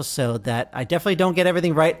last episode that I definitely don't get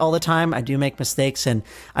everything right all the time. I do make mistakes, and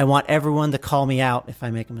I want everyone to call me out if I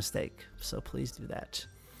make a mistake. So please do that.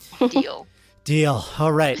 Deal.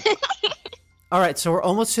 All right. All right, so we're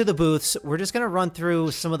almost to the booths. We're just going to run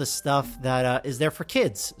through some of the stuff that is there for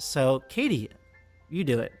kids. So, Katie, You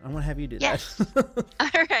do it. I want to have you do Yes. that.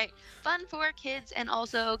 All right. Fun for kids and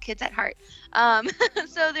also kids at heart.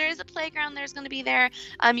 So there is a playground. There's going to be there.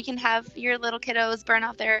 You can have your little kiddos burn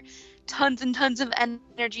off their tons and tons of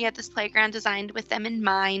energy at this playground designed with them in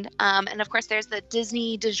mind. And of course, there's the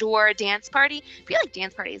Disney du jour dance party. I feel like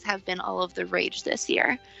dance parties have been all of the rage this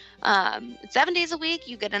year. 7 days a week,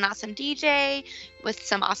 you get an awesome DJ with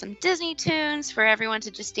some awesome Disney tunes for everyone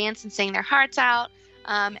to just dance and sing their hearts out.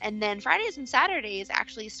 And then Fridays and Saturdays,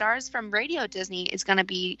 actually, stars from Radio Disney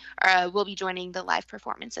will be joining the live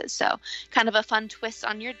performances. So kind of a fun twist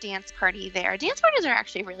on your dance party there. Dance parties are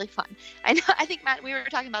actually really fun. I think, Matt, we were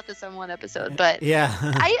talking about this on one episode, but yeah.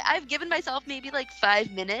 I've given myself maybe like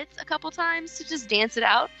 5 minutes a couple times to just dance it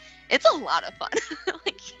out. It's a lot of fun.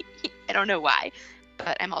 Like, I don't know why,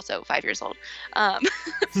 but I'm also 5 years old.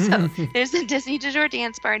 So there's the Disney du jour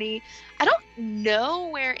dance party. I don't know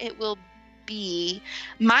where it will be.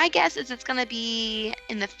 My guess is it's going to be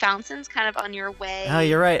in the fountains, kind of on your way. Oh,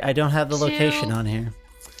 you're right. I don't have the location on here.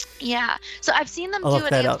 Yeah. So I've seen them I'll do look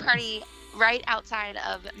a that dance up. party right outside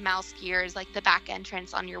of Mouse Gears, like the back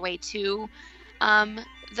entrance on your way to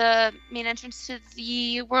the main entrance to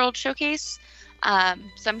the World Showcase. So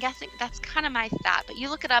I'm guessing that's kind of my thought. But you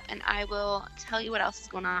look it up and I will tell you what else is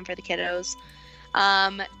going on for the kiddos.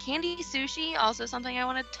 Candy sushi, also something I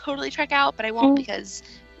want to totally check out, but I won't because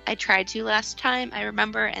I tried to last time, I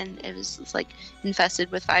remember, and it was like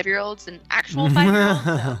infested with 5-year-olds and actual 5-year-olds.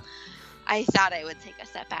 So I thought I would take a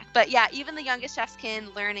step back. But yeah, even the youngest chefs can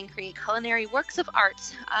learn and create culinary works of art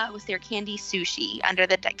with their candy sushi under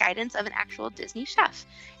the guidance of an actual Disney chef.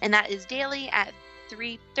 And that is daily at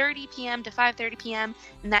 3:30 p.m. to 5:30 p.m.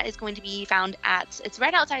 And that is going to be found it's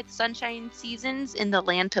right outside Sunshine Seasons in the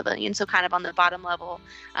Land Pavilion. So kind of on the bottom level,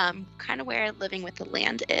 kind of where Living with the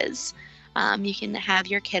Land is. You can have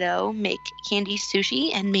your kiddo make candy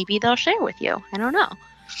sushi and maybe they'll share with you. I don't know.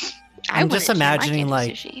 I'm just imagining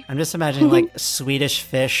like Swedish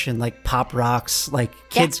fish and like Pop Rocks. Like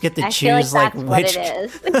kids get to choose like which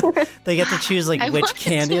they get to choose like which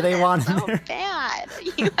candy they want. So bad.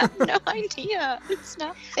 You have no idea. It's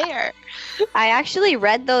not fair. I actually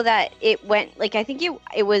read though that it went like I think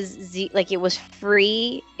it was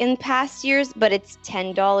free in past years, but it's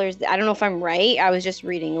 $10. I don't know if I'm right. I was just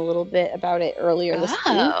reading a little bit about it earlier this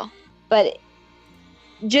week, but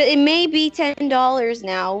it may be $10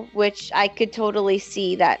 now, which I could totally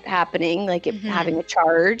see that happening, like it having a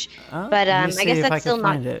charge. But I guess that's still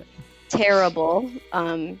not terrible.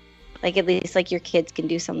 Like at least like your kids can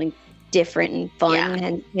do something different and fun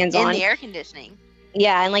and hands-on. In the air conditioning.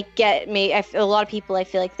 Yeah, and like a lot of people I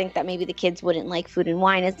feel like think that maybe the kids wouldn't like food and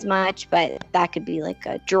wine as much, but that could be like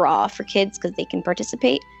a draw for kids because they can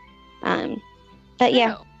participate. But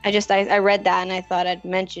yeah, I read that and I thought I'd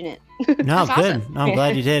mention it. No, That's good. awesome. No, I'm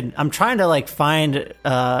glad you did. I'm trying to like find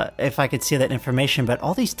if I could see that information, but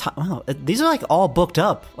all these these are like all booked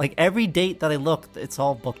up. Like every date that I looked, it's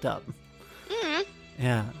all booked up. Mm-hmm.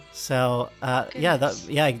 Yeah. So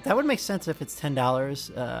that would make sense if it's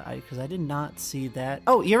 $10. Because I did not see that.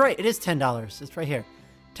 Oh, you're right. It is $10. It's right here.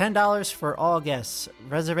 $10 for all guests.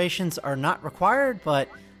 Reservations are not required, but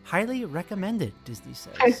highly recommended. Disney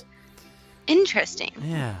says. Interesting.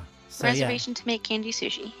 Yeah. So, Reservation to make candy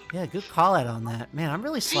sushi. Yeah, good call out on that. Man, I'm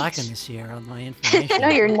really slacking this year on my information. No,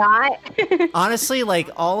 you're not. Honestly, like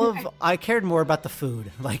I cared more about the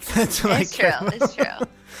food. Like that's what It's true. It's true.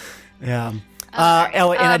 Yeah. Okay.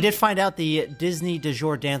 And I did find out the Disney du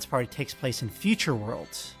jour dance party takes place in Future World.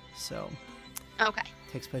 So Okay.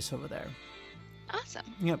 takes place over there. Awesome.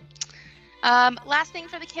 Yep. Last thing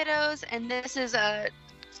for the kiddos, and this is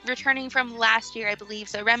returning from last year, I believe.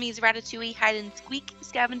 So Remy's Ratatouille Hide and Squeak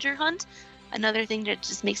Scavenger Hunt. Another thing that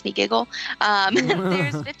just makes me giggle.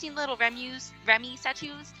 There's 15 little Remy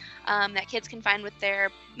statues that kids can find with their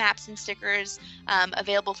maps and stickers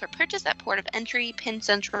available for purchase at Port of Entry, Penn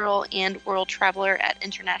Central, and World Traveler at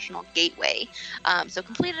International Gateway. So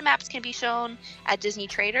completed maps can be shown at Disney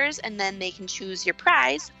Traders, and then they can choose your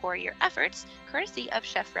prize for your efforts, courtesy of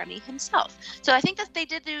Chef Remy himself. So I think that they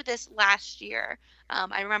did do this last year.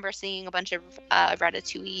 I remember seeing a bunch of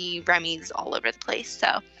Ratatouille Remy's all over the place.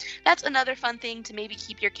 So that's another fun thing to maybe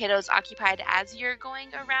keep your kiddos occupied as you're going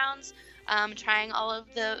around, trying all of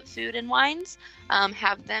the food and wines.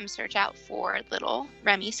 Have them search out for little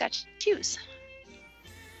Remy statues.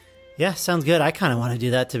 Yeah, sounds good. I kind of want to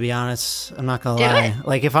do that, to be honest. I'm not going to lie.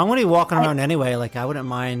 Like, if I'm going to be walking around anyway, like, I wouldn't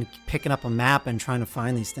mind picking up a map and trying to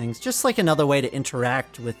find these things. Just like another way to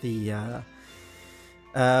interact with the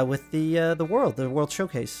world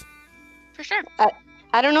Showcase. For sure.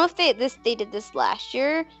 I don't know if they did this last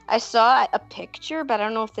year. I saw a picture, but I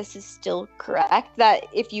don't know if this is still correct. That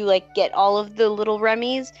if you like get all of the little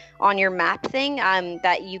Remy's on your map thing,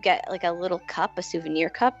 that you get like a little cup, a souvenir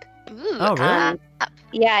cup. Ooh, Oh, really?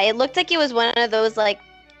 Yeah, it looked like it was one of those like.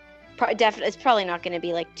 It's probably not going to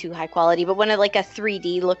be like too high quality, but one of like a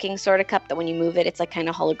 3D looking sort of cup that when you move it, it's like kind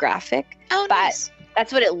of holographic. Oh, But nice.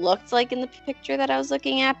 that's what it looked like in the picture that I was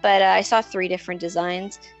looking at. But I saw 3 different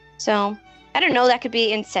designs, so I don't know. That could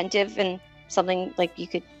be incentive and something like you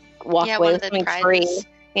could walk Yeah, away one with of the something free. prizes.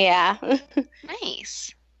 Yeah.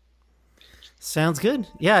 Nice. Sounds good.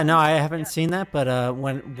 Yeah, no, I haven't seen that, but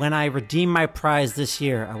when I redeem my prize this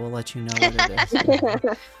year, I will let you know what it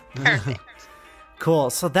is. Perfect. Cool.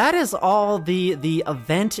 So that is all the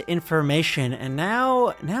event information, and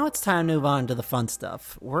now it's time to move on to the fun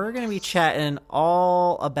stuff. We're going to be chatting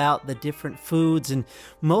all about the different foods and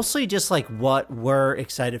mostly just like what we're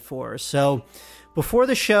excited for. So before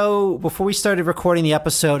the show, before we started recording the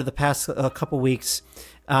episode of the past couple weeks,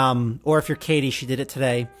 or if you're Katie, she did it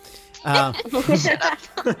today. Shut up.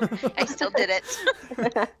 I still did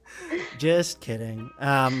it. Just kidding.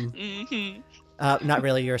 Mm-hmm. Not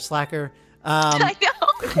really. You're a slacker. I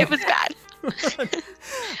know. It was bad.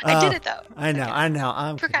 I did it though. I know.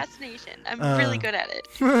 I'm kidding. Procrastination. I'm really good at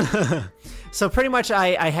it. So pretty much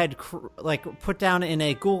I had put down in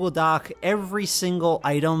a Google Doc every single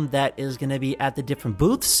item that is going to be at the different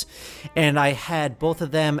booths, and I had both of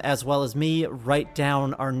them as well as me write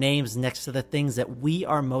down our names next to the things that we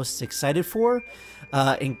are most excited for.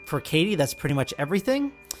 And for Katie, that's pretty much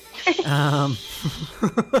everything. I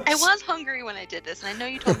was hungry when I did this, and I know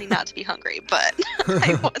you told me not to be hungry, but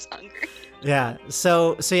I was hungry. Yeah.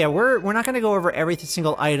 So yeah, we're not going to go over every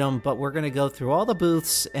single item, but we're going to go through all the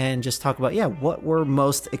booths and just talk about what we're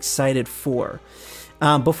most excited for.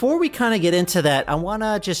 Before we kind of get into that, I want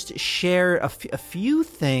to just share a few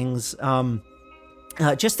things.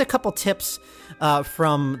 Just a couple tips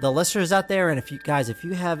from the listeners out there, and if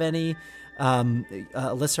you have any.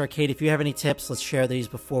 Alyssa or Kate, if you have any tips, let's share these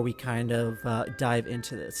before we kind of dive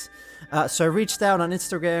into this. So I reached out on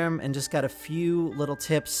Instagram and just got a few little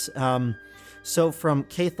tips. So from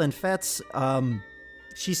Caitlin Fetz,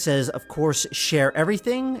 she says, of course, share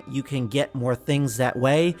everything. You can get more things that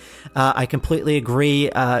way. I completely agree.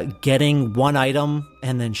 Getting one item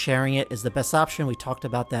and then sharing it is the best option. We talked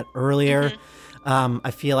about that earlier. Mm-hmm. I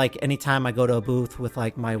feel like anytime I go to a booth with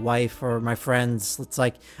like my wife or my friends, it's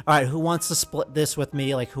like, all right, who wants to split this with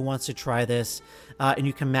me? Like, who wants to try this? And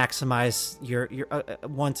you can maximize your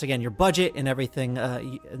once again, your budget and everything,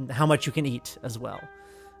 and how much you can eat as well.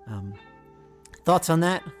 Thoughts on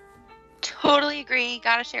that? Totally agree.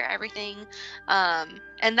 Gotta share everything.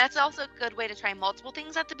 And that's also a good way to try multiple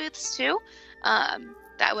things at the booths too.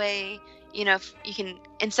 That way, if you can,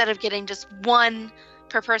 instead of getting just one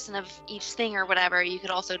per person of each thing or whatever, you could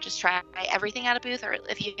also just try everything at a booth, or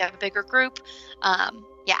if you have a bigger group,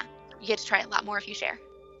 you get to try a lot more if you share.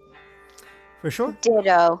 For sure.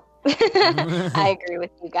 Ditto. I agree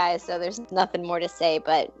with you guys, so there's nothing more to say,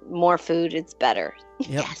 but more food, it's better.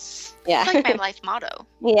 Yep. Yes. Yeah. It's like my life motto.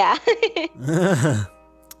 Yeah.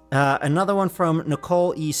 Another one from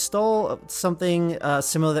Nicole E. Stoll, something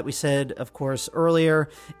similar that we said, of course, earlier,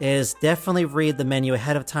 is definitely read the menu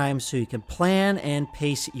ahead of time so you can plan and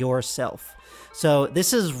pace yourself. So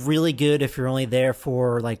this is really good if you're only there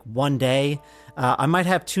for like one day. I might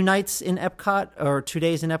have 2 nights in Epcot or 2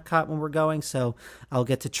 days in Epcot when we're going, so I'll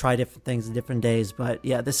get to try different things in different days. But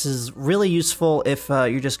yeah, this is really useful if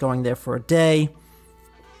you're just going there for a day.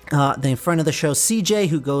 The friend of the show, CJ,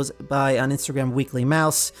 who goes by on Instagram Weekly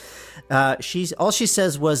Mouse, all she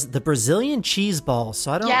says was the Brazilian cheese ball.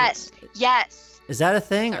 So I don't. Yes. Is that a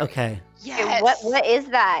thing? Sorry. Okay. Yes. What is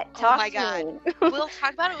that? Oh my God. We'll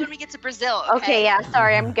talk about it when we get to Brazil. Okay, yeah.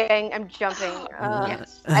 Sorry, I'm jumping.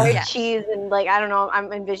 Yes. I heard Yes. cheese and I don't know.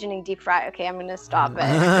 I'm envisioning deep fry. Okay, I'm gonna stop it.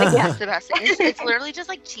 Yes, the best thing. It's literally just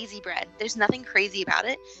like cheesy bread. There's nothing crazy about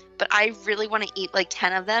it, but I really want to eat like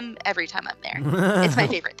 10 of them every time I'm there. It's my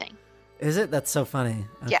favorite thing. Is it? That's so funny.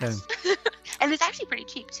 Okay. Yes. And it's actually pretty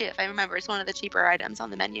cheap too, if I remember. It's one of the cheaper items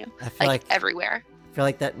on the menu. I feel like everywhere. I feel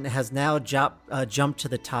like that has now jumped to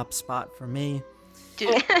the top spot for me.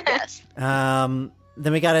 Dude, yes. Then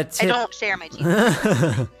we got a tip. I don't share my cheese.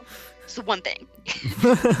 It's the one thing.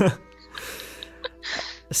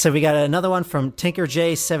 So we got another one from Tinker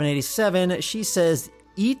J787. She says,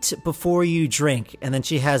 eat before you drink. And then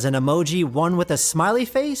she has an emoji, one with a smiley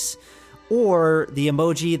face, or the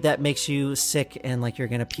emoji that makes you sick and like you're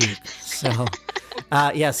going to puke. So,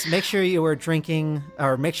 yes, make sure you are drinking,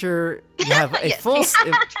 or make sure you have a full...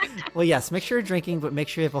 Well, yes, make sure you're drinking, but make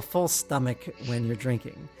sure you have a full stomach when you're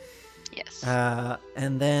drinking. Yes.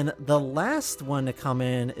 And then the last one to come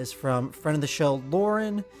in is from friend of the show,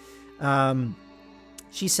 Lauren.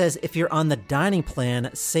 She says, if you're on the dining plan,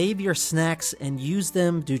 save your snacks and use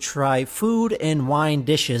them to try food and wine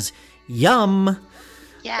dishes. Yum!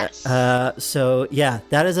 Yes. So yeah,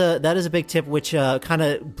 that is a big tip, which kind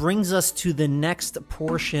of brings us to the next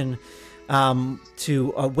portion,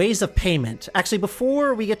 to ways of payment. Actually,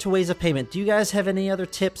 before we get to ways of payment, do you guys have any other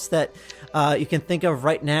tips that you can think of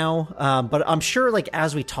right now? But I'm sure, like,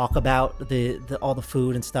 as we talk about the all the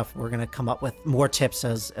food and stuff, we're gonna come up with more tips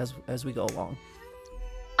as we go along.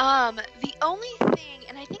 The only thing,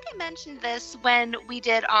 and I think I mentioned this when we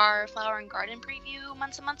did our flower and garden preview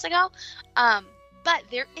months and months ago, but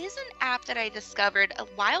there is an app that I discovered a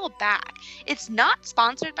while back. It's not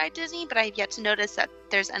sponsored by Disney, but I've yet to notice that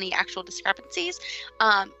there's any actual discrepancies.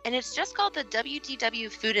 And it's just called the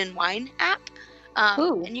WDW Food and Wine app.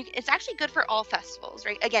 And it's actually good for all festivals,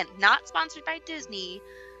 right? Again, not sponsored by Disney.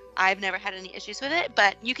 I've never had any issues with it,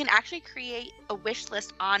 but you can actually create a wish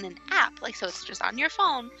list on an app. Like, so it's just on your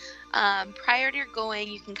phone. Prior to your going,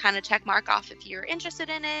 you can kind of check mark off if you're interested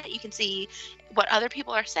in it. You can see what other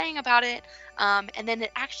people are saying about it. And then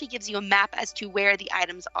it actually gives you a map as to where the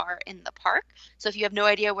items are in the park. So if you have no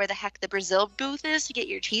idea where the heck the Brazil booth is to get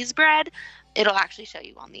your cheese bread, it'll actually show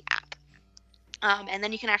you on the app. And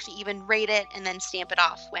then you can actually even rate it and then stamp it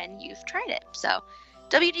off when you've tried it. So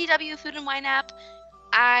WDW Food and Wine app.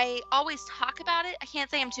 I always talk about it. I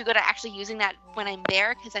can't say I'm too good at actually using that when I'm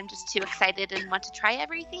there because I'm just too excited and want to try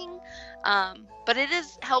everything. But it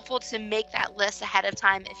is helpful to make that list ahead of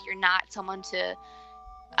time if you're not someone to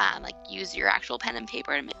use your actual pen and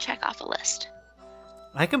paper to check off a list.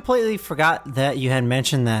 I completely forgot that you had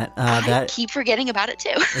mentioned that. I keep forgetting about it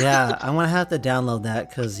too. Yeah, I'm gonna have to download that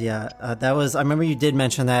because that was. I remember you did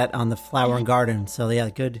mention that on the flower and garden. So yeah,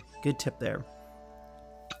 good tip there.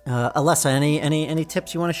 Alessa, any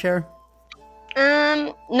tips you want to share?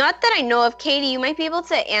 Not that I know of. Katie, you might be able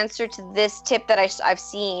to answer to this tip that I've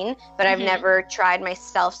seen, but I've never tried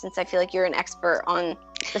myself since I feel like you're an expert on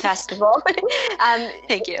the festival.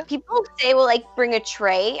 Thank you. People say, well, like, bring a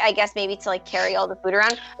tray, I guess maybe to, like, carry all the food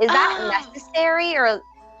around. Is that necessary, or,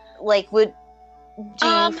 like,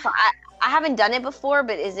 I haven't done it before,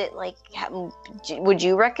 but is it, like, would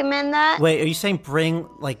you recommend that? Wait, are you saying bring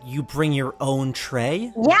your own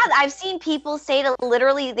tray? Yeah, I've seen people say to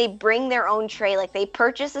literally they bring their own tray. Like, they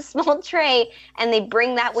purchase a small tray and they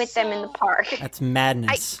bring that with them in the park. That's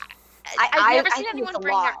madness. I've never seen anyone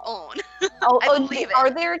bring their own. I believe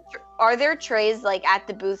it. Are there trays, like, at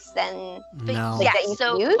the booths then? No. Yeah, that you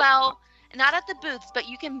can use? Well, not at the booths, but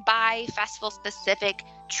you can buy festival-specific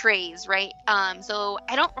trays, right? So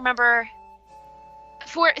I don't remember.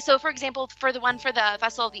 For example, for the one for the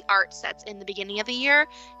Festival of the Arts that's in the beginning of the year,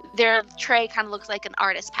 their tray kind of looks like an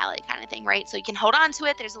artist palette kind of thing, right? So you can hold on to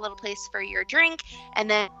it. There's a little place for your drink,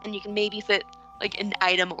 and you can maybe fit like an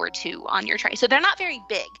item or two on your tray. So they're not very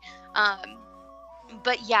big.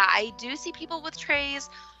 But yeah, I do see people with trays.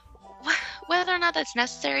 Whether or not that's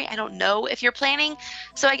necessary, I don't know if you're planning.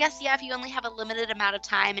 So I guess, yeah, if you only have a limited amount of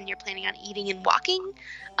time and you're planning on eating and walking,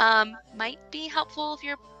 might be helpful if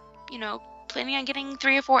you're, planning on getting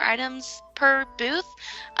 3 or 4 items per booth.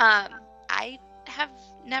 I have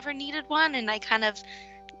never needed one, and I kind of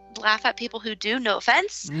laugh at people who do, no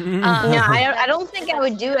offense. No, I don't think I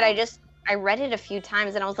would do it. I read it a few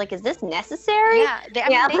times and I was like, is this necessary? Yeah,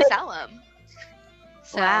 they sell them.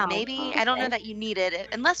 So wow. Maybe, okay. I don't know that you need it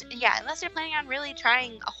unless you're planning on really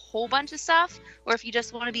trying a whole bunch of stuff, or if you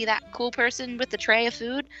just want to be that cool person with the tray of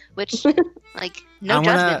food, which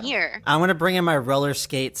judgment here. I want to bring in my roller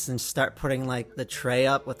skates and start putting like the tray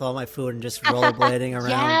up with all my food and just rollerblading around.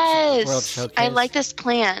 Yes, World Showcase. I like this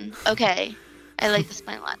plan. Okay. I like this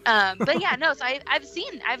plan a lot. But yeah, no, so I've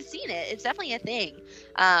seen it. It's definitely a thing.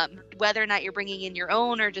 Whether or not you're bringing in your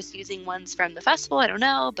own or just using ones from the festival, I don't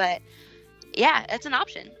know, but yeah, it's an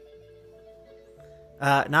option.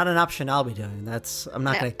 Not an option I'll be doing. I'm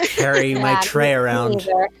not going to carry my tray around.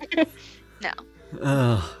 No.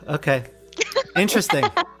 Oh, okay. Interesting.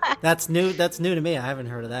 That's new to me. I haven't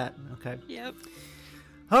heard of that. Okay. Yep.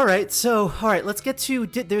 All right, let's get to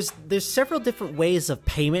there's several different ways of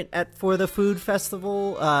payment for the food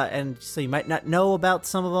festival, and so you might not know about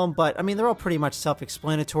some of them, but I mean they're all pretty much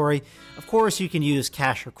self-explanatory. Of course, you can use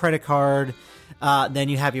cash or credit card. Then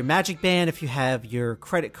you have your Magic Band if you have your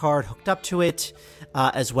credit card hooked up to it,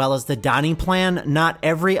 as well as the dining plan. Not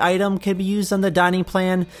every item can be used on the dining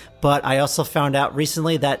plan, but I also found out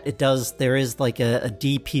recently that there is like a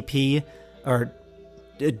DPP or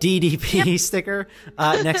a DDP sticker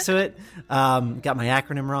next to it. Got my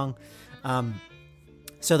acronym wrong.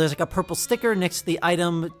 So there's like a purple sticker next to the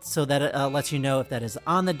item so that it lets you know if that is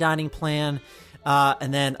on the dining plan.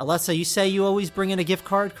 And then, Alessa, you say you always bring in a gift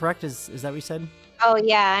card, correct? Is that what you said? Oh,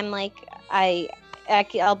 yeah. I'm like,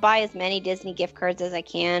 I'll buy as many Disney gift cards as I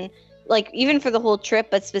can, like even for the whole trip,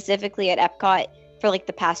 but specifically at Epcot for like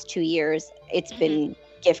the past 2 years, it's been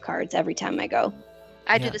gift cards every time I go.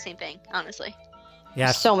 I do the same thing, honestly.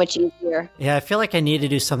 Yeah. So much easier. Yeah, I feel like I need to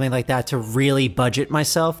do something like that to really budget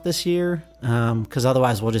myself this year, because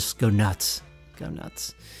otherwise we'll just go nuts.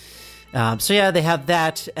 So yeah, they have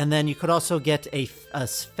that, and then you could also get a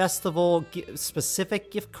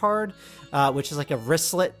festival-specific gift card, which is like a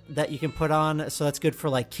wristlet that you can put on. So that's good for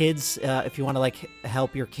like kids if you want to like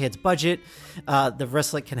help your kids budget. The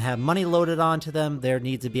wristlet can have money loaded onto them. There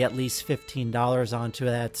needs to be at least $15 onto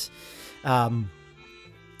that.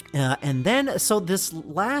 And then, so this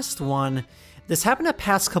last one, this happened the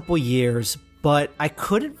past couple years, but I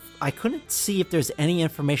couldn't see if there's any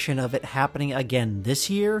information of it happening again this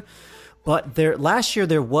year. But last year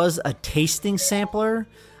there was a tasting sampler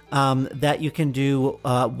that you can do.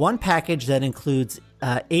 One package that includes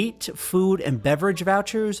 8 food and beverage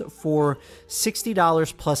vouchers for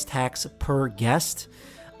 $60 plus tax per guest.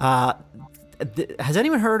 Has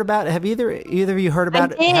anyone heard about it? Have either of you heard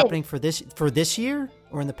about it happening for this year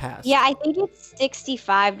or in the past? Yeah, I think it's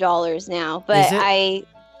 $65 now, but I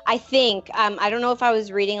think I don't know if I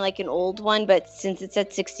was reading like an old one, but since it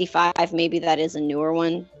said 65, maybe that is a newer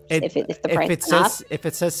one. If the price if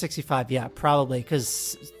it says 65, yeah, probably,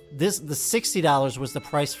 because the $60 was the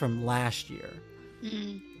price from last year.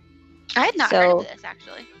 I had not heard of this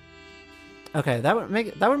actually. Okay, that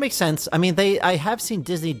would make sense. I mean, I have seen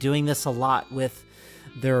Disney doing this a lot with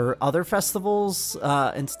their other festivals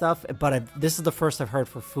and stuff, but this is the first I've heard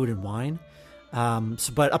for Food and Wine.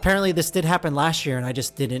 But apparently this did happen last year, and I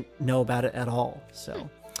just didn't know about it at all. So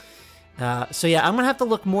yeah, I'm gonna have to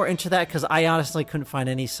look more into that because I honestly couldn't find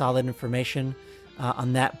any solid information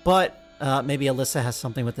on that. But maybe Alessa has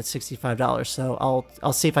something with the $65, so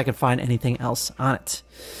I'll see if I can find anything else on it.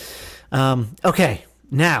 Okay,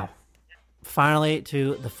 now. Finally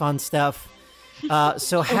to the fun stuff.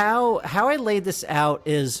 So how I laid this out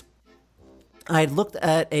is I looked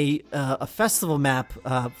at a festival map.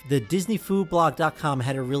 The DisneyFoodBlog.com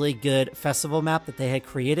had a really good festival map that they had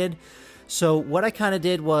created. So what I kind of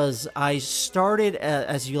did was I started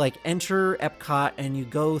as you like enter Epcot and you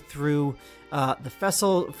go through the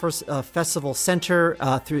festival center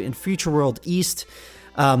through in Future World East.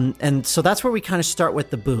 And so that's where we kind of start with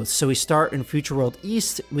the booths. So we start in Future World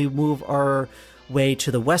East. We move our way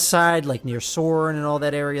to the west side, like near Soarin' and all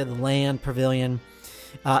that area, the Land Pavilion.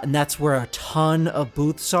 And that's where a ton of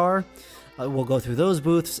booths are. We'll go through those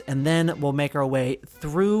booths, and then we'll make our way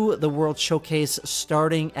through the World Showcase,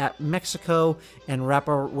 starting at Mexico, and wrap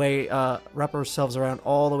ourselves around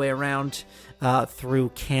all the way around through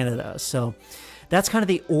Canada. So that's kind of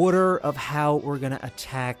the order of how we're going to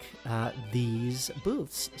attack these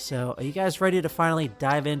booths. So are you guys ready to finally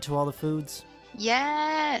dive into all the foods?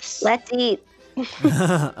 Yes. Let's eat.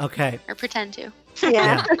 Okay. Or pretend to.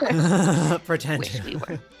 Yeah. Pretend Wish to. we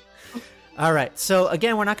were. All right. So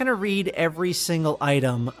again, we're not going to read every single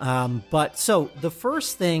item. But so the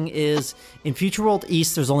first thing is in Future World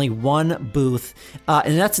East, there's only one booth.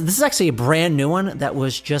 And this is actually a brand new one that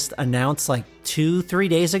was just announced like 2-3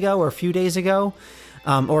 days ago or a few days ago.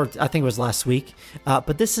 Or I think it was last week.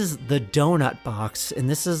 But this is the Donut Box, and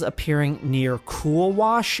this is appearing near Cool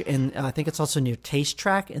Wash, and I think it's also near Taste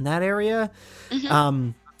Track in that area.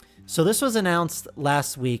 Mm-hmm. So this was announced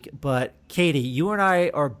last week, but Katie, you and I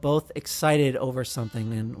are both excited over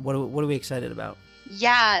something, and what are we excited about?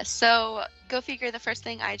 Yeah, so go figure, the first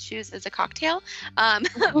thing I choose is a cocktail.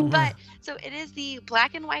 But so it is the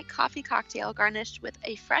black and white coffee cocktail garnished with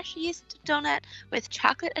a fresh yeast donut with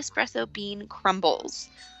chocolate espresso bean crumbles.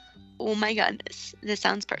 Oh my goodness, this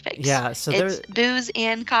sounds perfect. Yeah, so it's booze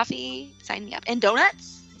and coffee. Sign me up. And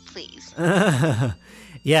donuts, please.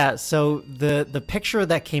 Yeah, so the picture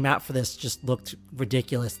that came out for this just looked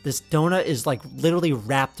ridiculous. This donut is like literally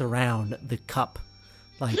wrapped around the cup.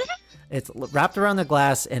 Like it's wrapped around the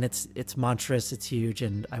glass, and it's monstrous, it's huge,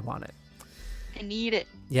 and I want it. I need it.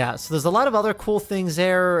 Yeah, so there's a lot of other cool things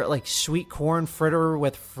there, like sweet corn fritter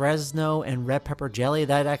with Fresno and red pepper jelly.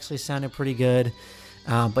 That actually sounded pretty good.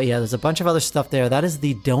 But yeah, there's a bunch of other stuff there. That is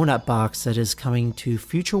the Donut Box that is coming to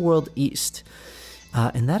Future World East.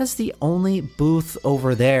 And that is the only booth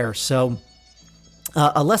over there. So,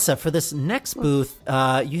 Alessa, for this next booth,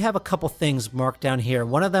 you have a couple things marked down here.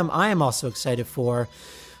 One of them I am also excited for.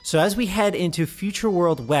 So as we head into Future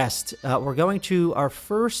World West, we're going to our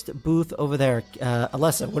first booth over there.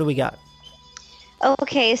 Alessa, what do we got?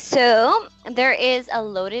 Okay, so there is a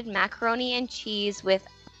loaded macaroni and cheese with,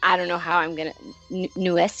 I don't know how I'm gonna,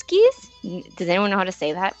 Nueski's? Does anyone know how to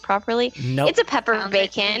say that properly? Nope. It's a pepper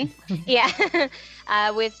bacon. Yeah.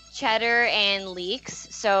 With cheddar and leeks.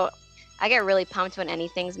 So I get really pumped when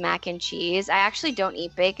anything's mac and cheese. I actually don't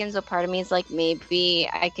eat bacon, so part of me is like, maybe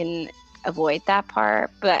I can avoid that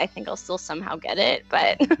part, but I think I'll still somehow get it.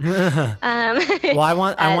 But well, I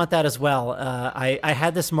want that as well. I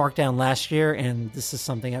had this marked down last year, and this is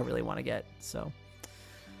something I really want to get. So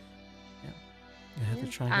yeah, I have to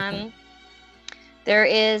try and get that. There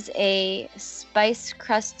is a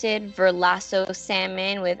spice-crusted Verlasso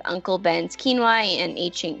salmon with Uncle Ben's quinoa and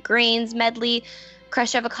ancient grains medley,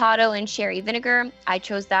 crushed avocado and sherry vinegar. I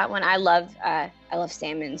chose that one. I love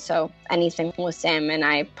salmon, so anything with salmon,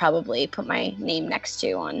 I probably put my name next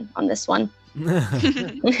to on this one.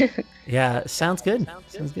 Yeah, sounds good.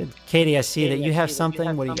 Sounds good. Katie, I see that you have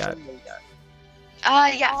something. What do you got?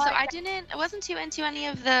 Yeah. So I wasn't too into any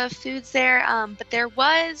of the foods there, but there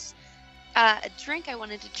was a drink I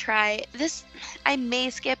wanted to try. This, I may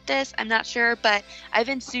skip this, I'm not sure, but I've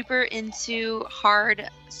been super into hard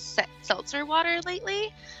seltzer water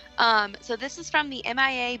lately. So this is from the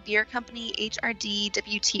MIA Beer Company HRD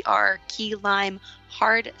WTR Key Lime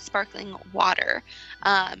Hard Sparkling Water.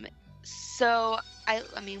 So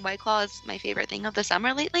I mean, White Claw is my favorite thing of the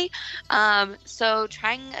summer lately. So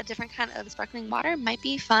trying a different kind of sparkling water might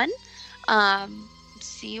be fun.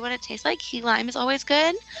 See what it tastes like. Key lime is always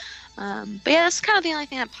good. But yeah, that's kind of the only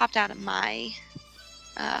thing that popped out of my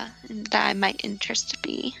that I might interest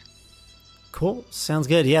be. Cool. Sounds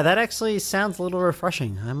good. Yeah, that actually sounds a little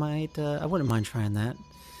refreshing. I wouldn't mind trying that.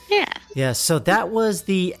 Yeah. Yeah, so that was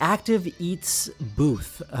the Active Eats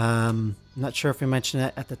booth. I'm not sure if we mentioned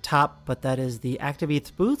it at the top, but that is the Active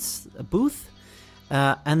Eats booth.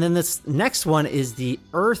 And then this next one is the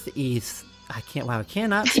Earth Eats. I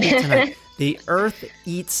cannot speak tonight. The Earth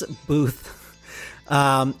Eats booth.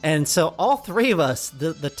 And so all three of us,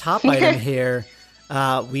 the top item here,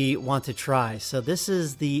 we want to try. So this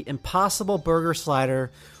is the Impossible Burger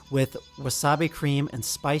Slider with wasabi cream and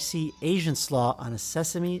spicy Asian slaw on a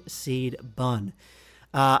sesame seed bun.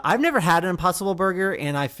 I've never had an Impossible Burger,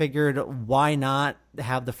 and I figured why not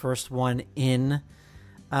have the first one in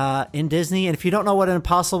Disney. And if you don't know what an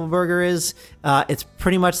Impossible Burger is, it's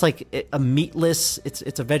pretty much like a meatless.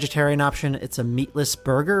 It's a vegetarian option. It's a meatless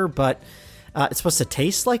burger, but it's supposed to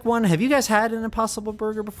taste like one. Have you guys had an Impossible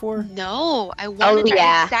Burger before? No, I want to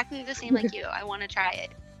try it. Exactly the same like you. I want to try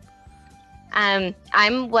it.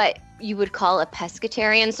 I'm what you would call a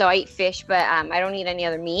pescatarian, so I eat fish, but I don't eat any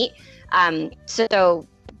other meat. So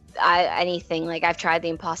anything, like I've tried the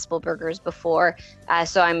Impossible Burgers before,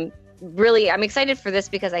 so I'm excited for this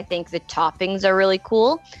because I think the toppings are really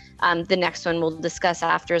cool. The next one we'll discuss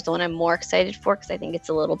after is the one I'm more excited for because I think it's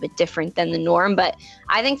a little bit different than the norm. But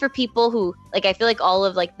I think for people who, like, I feel like all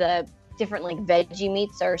of like the different like veggie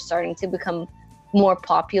meats are starting to become more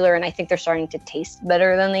popular, and I think they're starting to taste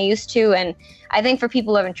better than they used to. And I think for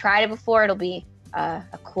people who haven't tried it before, it'll be a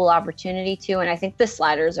cool opportunity to. And I think the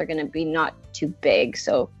sliders are going to be not too big,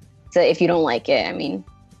 so if you don't like it, I mean,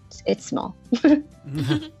 it's small.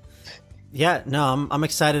 Yeah, no, I'm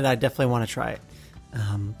excited. I definitely want to try it.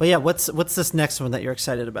 But yeah, what's this next one that you're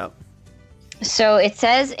excited about? So it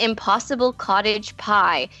says Impossible Cottage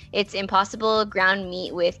Pie. It's Impossible ground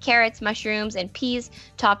meat with carrots, mushrooms, and peas,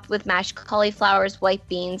 topped with mashed cauliflowers, white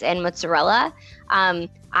beans, and mozzarella.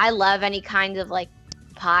 I love any kind of like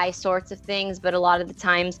pie sorts of things, but a lot of the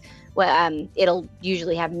times it'll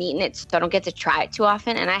usually have meat in it, so I don't get to try it too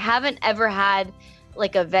often. And I haven't ever had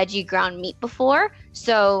like a veggie ground meat before,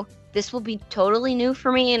 so this will be totally new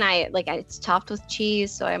for me, and it's topped with cheese,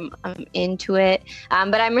 so I'm into it.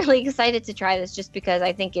 But I'm really excited to try this just because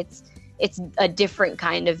I think it's a different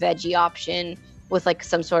kind of veggie option with like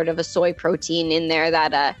some sort of a soy protein in there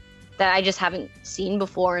that I just haven't seen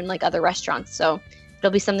before in like other restaurants. So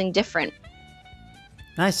it'll be something different.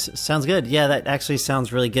 Nice, sounds good. Yeah, that actually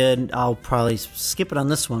sounds really good. I'll probably skip it on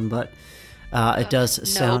this one, but it does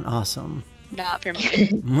sound awesome. Not for me.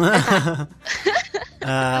 The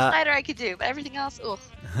slider I could do, but everything else,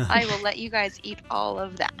 I will let you guys eat all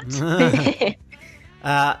of that.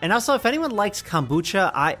 And also, if anyone likes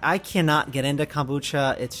kombucha, I cannot get into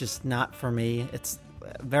kombucha. It's just not for me. It's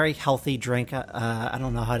a very healthy drink. I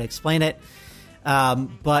don't know how to explain it.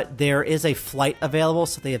 But there is a flight available,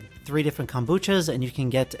 so they have 3 different kombuchas, and you can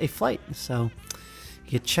get a flight. So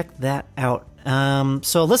you check that out.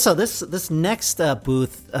 So Alyssa, this next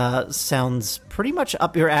booth sounds pretty much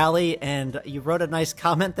up your alley, and you wrote a nice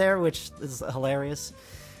comment there, which is hilarious.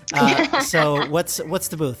 So what's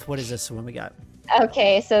the booth? What is this one we got?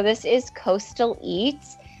 Okay, so this is Coastal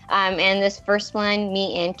Eats. And this first one,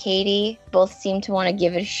 me and Katie both seem to want to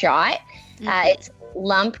give it a shot. It's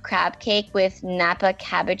lump crab cake with Napa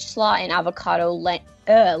cabbage slaw and avocado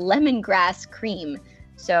lemongrass cream.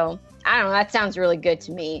 So, I don't know, that sounds really good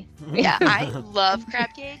to me. Yeah, I love crab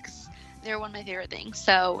cakes. They're one of my favorite things.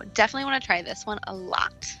 So definitely want to try this one a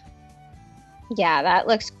lot. Yeah, that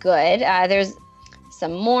looks good. There's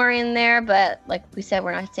some more in there, but like we said,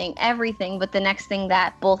 we're not saying everything. But the next thing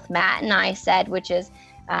that both Matt and I said, which is,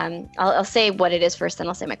 I'll say what it is first, then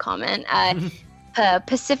I'll say my comment.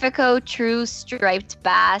 Pacifico True Striped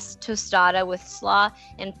Bass Tostada with slaw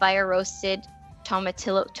and fire roasted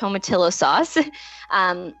tomatillo sauce.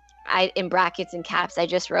 I in brackets and caps I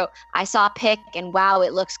just wrote, I saw a pic and wow,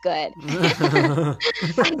 it looks good. I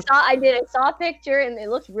saw a picture and it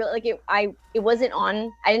looked really like it wasn't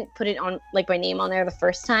on, I didn't put it on like my name on there the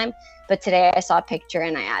first time, but today I saw a picture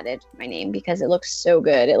and I added my name because it looks so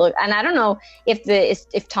good. And I don't know if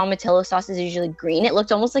tomatillo sauce is usually green. It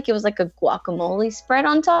looked almost like it was like a guacamole spread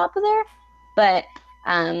on top of there, but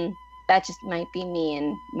that just might be me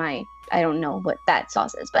and I don't know what that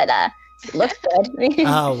sauce is, but it looks good.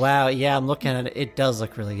 Oh, wow. Yeah, I'm looking at it. It does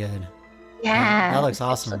look really good. Yeah. That looks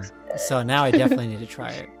awesome. So now I definitely need to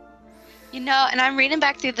try it. You know, and I'm reading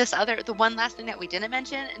back through the one last thing that we didn't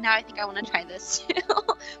mention, and now I think I want to try this too.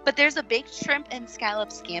 But there's a baked shrimp and scallop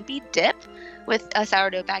scampi dip with a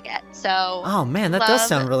sourdough baguette. So, oh man, that does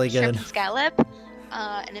sound really good. Shrimp and scallop,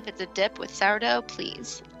 and if it's a dip with sourdough,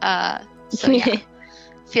 please. So yeah.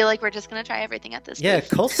 Feel like we're just gonna try everything at this. Yeah,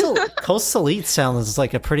 booth. Coastal Eats sounds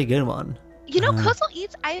like a pretty good one. You know, Coastal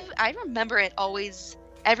Eats, I remember it always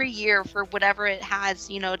every year for whatever it has.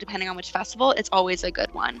 You know, depending on which festival, it's always a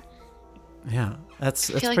good one. Yeah, that's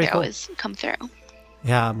I feel like pretty they cool. always come through.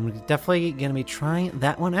 Yeah, I'm definitely gonna be trying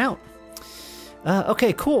that one out.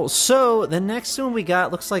 Okay, cool. So the next one we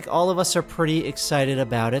got looks like all of us are pretty excited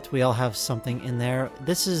about it. We all have something in there.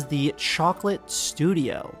 This is the Chocolate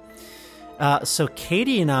Studio. So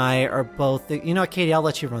Katie and I are both, you know, Katie, I'll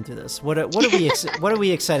let you run through this. What are we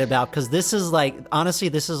excited about? Because this is like, honestly,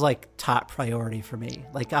 this is like top priority for me.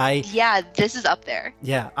 Like yeah, this is up there.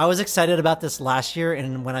 Yeah, I was excited about this last year,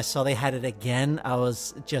 and when I saw they had it again, I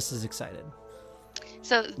was just as excited.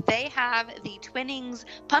 So they have the Twinings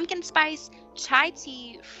pumpkin spice chai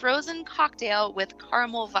tea frozen cocktail with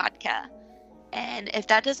caramel vodka. And if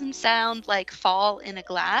that doesn't sound like fall in a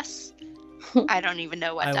glass, I don't even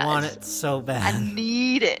know what does. I want it so bad. I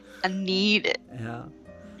need it.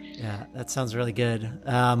 Yeah, that sounds really good.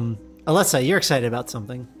 Alyssa, you're excited about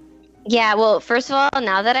something. Yeah, well, first of all,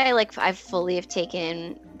 now that I fully have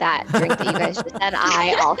taken that drink that you guys just said,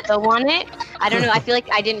 I also want it. I don't know, I feel like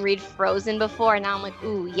I didn't read Frozen before, and now I'm like,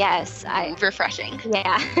 ooh, yes. Refreshing.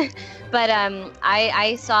 Yeah. But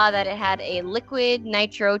I saw that it had a liquid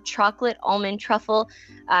nitro chocolate almond truffle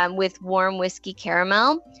with warm whiskey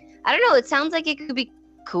caramel. I don't know, it sounds like it could be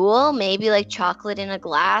cool, maybe like chocolate in a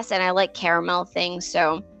glass, and I like caramel things,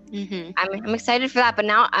 so I'm excited for that. But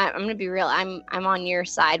now I'm gonna be real, I'm on your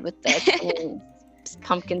side with this.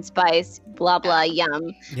 Pumpkin spice, blah blah,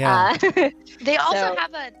 yum. Yeah. They also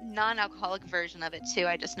have a non-alcoholic version of it too,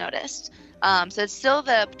 I just noticed. So it's still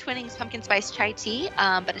the Twinings pumpkin spice chai tea,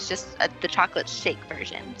 but it's just the chocolate shake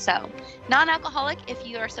version. So non-alcoholic if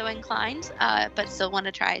you are so inclined, but still want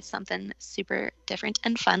to try something super different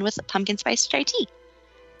and fun with pumpkin spice chai tea.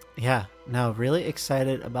 Yeah, no, really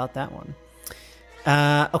excited about that one.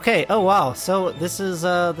 Okay. Oh wow. So this is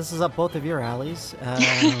up both of your alleys.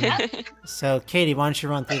 So Katie, why don't you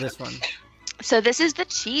run through this one? So this is the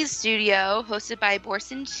Cheese Studio, hosted by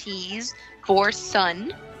Borson Cheese.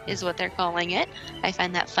 Borson is what they're calling it. I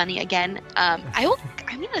find that funny. Again, I'm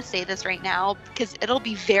going to say this right now because it'll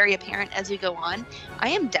be very apparent as we go on. I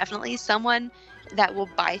am definitely someone that will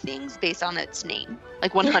buy things based on its name,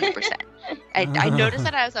 like 100%. I noticed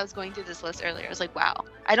that as I was going through this list earlier. I was like, wow,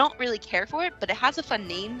 I don't really care for it, but it has a fun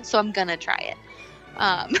name, so I'm going to try it.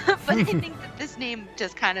 But I think that this name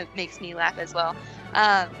just kind of makes me laugh as well.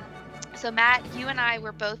 So Matt, you and I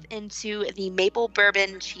were both into the maple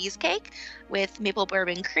bourbon cheesecake with maple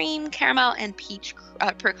bourbon cream, caramel, and peach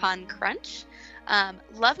pecan crunch.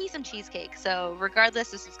 Love me some cheesecake. So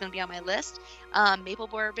regardless, this is going to be on my list. Maple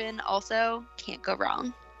bourbon also can't go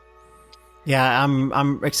wrong. Yeah,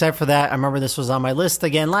 I'm excited for that. I remember this was on my list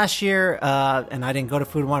again last year, and I didn't go to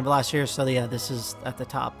Food One last year, so yeah, this is at the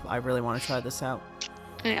top. I really want to try this out.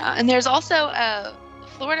 Yeah, and there's also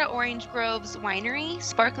Florida Orange Grove's Winery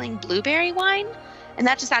sparkling blueberry wine, and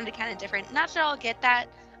that just sounded kind of different. Not sure I'll get that,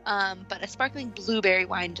 but a sparkling blueberry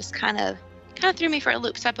wine just kind of threw me for a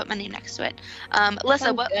loop, so I put my name next to it.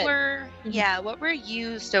 Alyssa, what were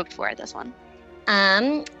you stoked for at this one?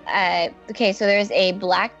 Okay, so there's a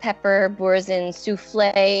black pepper boursin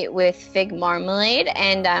souffle with fig marmalade,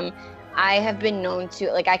 and I have been known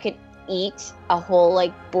to, like, I could eat a whole,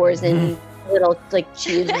 like, boursin little, like,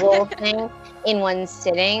 cheese roll thing in one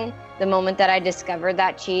sitting. The moment that I discovered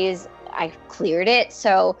that cheese, I cleared it.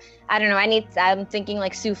 So I don't know, I'm thinking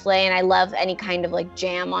like souffle, and I love any kind of like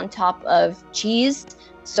jam on top of cheese.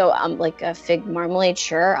 So like a fig marmalade,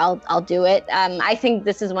 sure, I'll do it. I think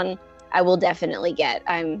this is one I will definitely get.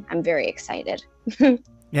 I'm very excited.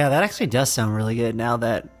 Yeah, that actually does sound really good. Now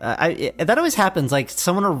that that always happens, like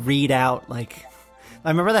someone will read out, like I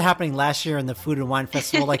remember that happening last year in the Food and Wine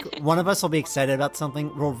Festival. Like one of us will be excited about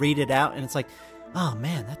something, we'll read it out, and it's like, oh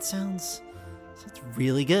man, that sounds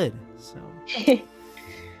really good. So,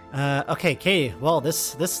 okay, Katie. Well,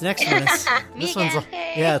 this next one is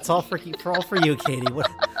it's all for you, Katie. What?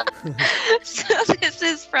 So this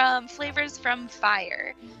is from Flavors from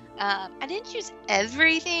Fire. I didn't choose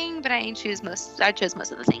everything, but I chose most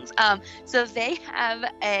of the things. So they have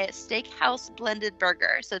a steakhouse blended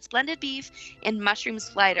burger. So it's blended beef and mushroom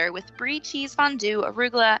slider with brie cheese fondue,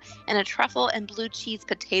 arugula, and a truffle and blue cheese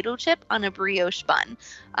potato chip on a brioche bun.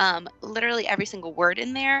 Literally every single word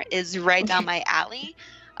in there is right down my alley.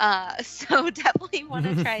 So definitely want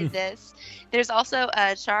to try this. There's also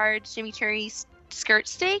a charred chimichurri skirt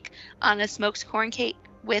steak on a smoked corn cake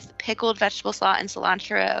with pickled vegetable slaw and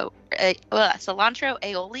cilantro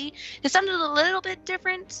aioli. It sounded a little bit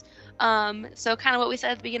different. So kind of what we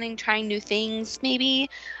said at the beginning, trying new things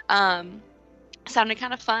maybe. Sounded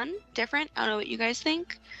kind of fun, different. I don't know what you guys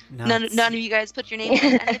think. None of you guys put your name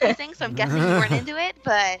in any of these things, so I'm guessing you weren't into it.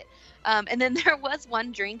 But and then there was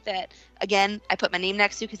one drink that, again, I put my name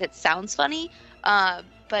next to because it sounds funny.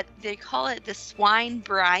 But they call it the Swine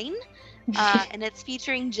Brine, and it's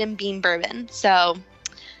featuring Jim Beam bourbon. So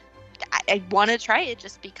I want to try it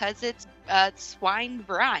just because it's swine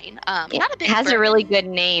brine. It has a really good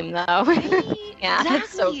name, though. Yeah, exactly. It's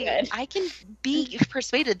so good. I can be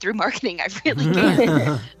persuaded through marketing. I really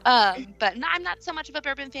can. But I'm not so much of a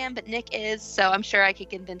bourbon fan, but Nick is, so I'm sure I could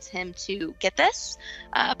convince him to get this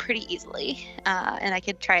pretty easily. And I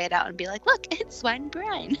could try it out and be like, look, it's swine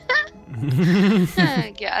brine.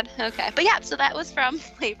 Oh, God. Okay. But yeah, so that was from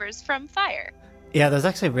Flavors from Fire. Yeah, those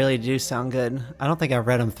actually really do sound good. I don't think I've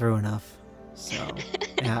read them through enough. So,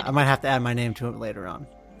 yeah, I might have to add my name to it later on.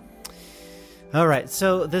 All right,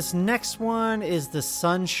 so this next one is the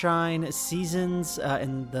Sunshine Seasons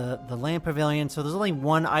in the Land Pavilion. So there's only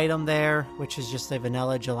one item there, which is just a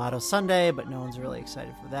vanilla gelato sundae, but no one's really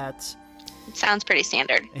excited for that. It sounds pretty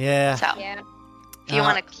standard. Yeah. So, if you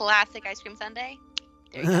want a classic ice cream sundae,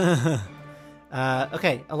 there you go.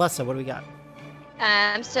 Okay, Alessa, what do we got?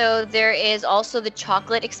 So there is also the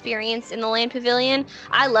chocolate experience in the Land Pavilion.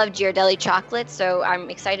 I love Ghirardelli chocolate, so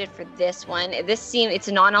I'm excited for this one. It's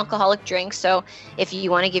a non-alcoholic drink, so if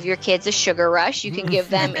you want to give your kids a sugar rush, you can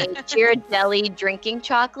give them a Ghirardelli drinking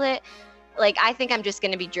chocolate. Like, I think I'm just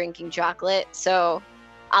going to be drinking chocolate, so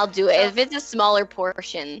I'll do it. If it's a smaller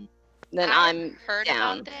portion, then I'm heard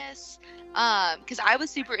down. About this. Because I was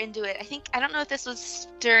super into it. I don't know if this was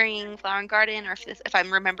during Flower and Garden or if I'm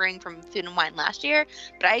remembering from Food and Wine last year,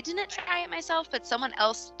 but I didn't try it myself, but someone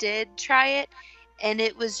else did try it, and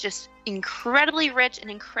it was just incredibly rich and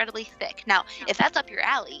incredibly thick. Now, if that's up your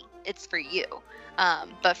alley, it's for you.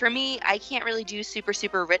 But for me, I can't really do super,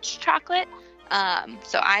 super rich chocolate,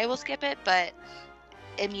 so I will skip it, but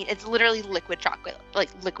I mean, it's literally liquid chocolate.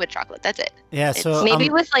 That's it. Yeah, so maybe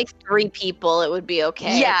with like 3 people, it would be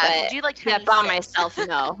okay. Yeah, do like by myself,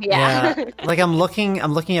 no. Yeah. Like I'm looking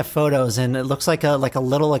at photos, and it looks like a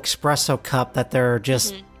little espresso cup that they're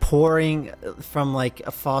just pouring from like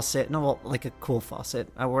a faucet. No, well, like a cool faucet,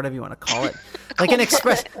 or whatever you want to call it, like an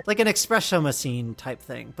espresso machine type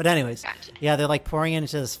thing. But anyways, Gotcha. Yeah, they're like pouring it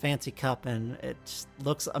into this fancy cup, and it just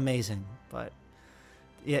looks amazing. But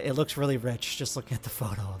yeah, it looks really rich just looking at the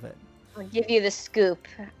photo of it. I'll give you the scoop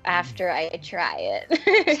after I try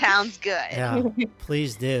it. Sounds good. Yeah,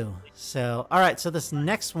 please do. So, all right. So this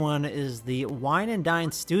next one is the Wine and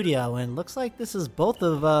Dine Studio, and looks like this is both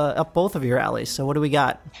of your alleys. So what do we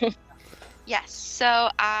got? Yes. So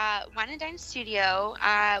Wine and Dine Studio.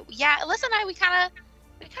 Alyssa and I we kind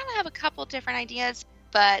of have a couple different ideas,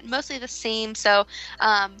 but mostly the same. So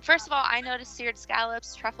first of all, I noticed seared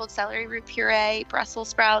scallops, truffled celery root puree, Brussels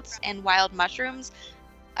sprouts, and wild mushrooms.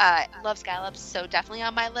 Love scallops, so definitely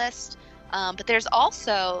on my list. But there's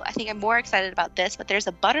also, I think I'm more excited about this, but there's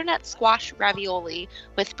a butternut squash ravioli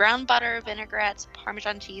with brown butter, vinaigrette,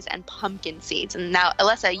 Parmesan cheese, and pumpkin seeds. And now,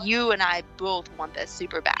 Alessa, you and I both want this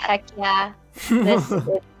super bad. Heck yeah. This is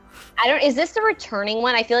Is this the returning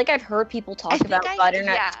one? I feel like I've heard people talk about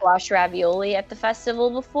butternut squash ravioli at the festival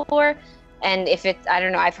before. And I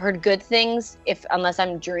don't know, I've heard good things unless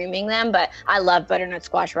I'm dreaming them, but I love butternut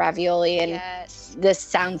squash ravioli and this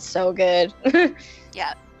sounds so good.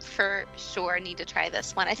 Yeah, for sure need to try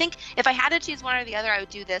this one. I think if I had to choose one or the other, I would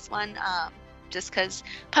do this one, just because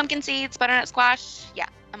pumpkin seeds, butternut squash, yeah,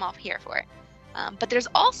 I'm all here for it. But there's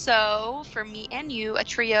also, for me and you, a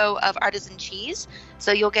trio of artisan cheese.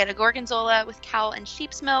 So you'll get a gorgonzola with cow and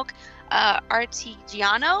sheep's milk,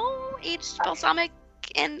 Artigiano aged balsamic,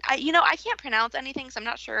 and I can't pronounce anything, so I'm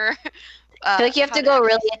not sure. I feel like you have to go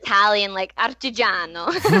really Italian, like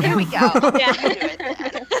Artigiano. There we go. Yeah.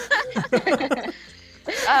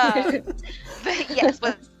 But yes,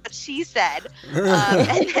 what she said,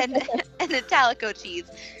 and then an Italico cheese,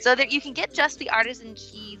 so that you can get just the artisan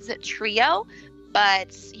cheese trio,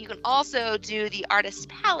 but you can also do the artist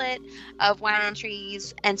palette of wine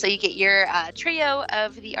trees, and so you get your trio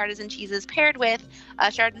of the artisan cheeses paired with a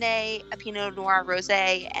Chardonnay, a Pinot Noir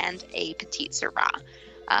Rosé, and a Petite Syrah.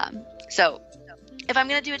 So if I'm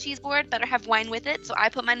going to do a cheese board, better have wine with it, so I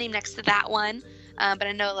put my name next to that one, but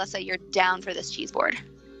I know, Alyssa, you're down for this cheese board.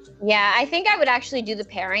 Yeah, I think I would actually do the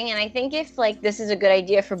pairing, and I think if this is a good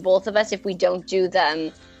idea for both of us if we don't do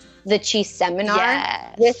the cheese seminar.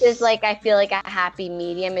 Yes. This is I feel like a happy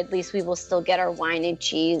medium. At least we will still get our wine and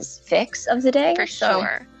cheese fix of the day. For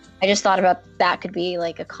sure. I just thought about that could be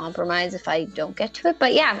a compromise if I don't get to it.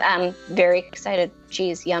 But yeah, I'm very excited.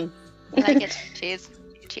 Cheese, yum. I like it. Cheese.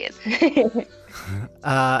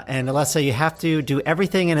 And Alyssa, you have to do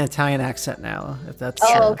everything in an Italian accent now. If that's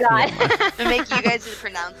God. To make you guys do the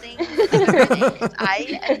pronouncing.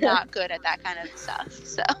 I am not good at that kind of stuff.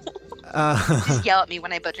 So just yell at me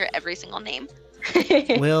when I butcher every single name.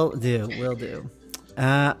 Will do.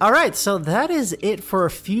 All right, so that is it for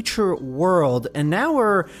Future World, and now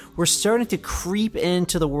we're starting to creep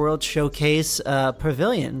into the World Showcase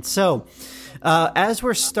Pavilion. So. As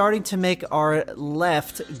we're starting to make our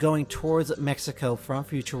left going towards Mexico from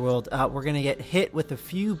Future World, we're going to get hit with a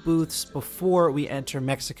few booths before we enter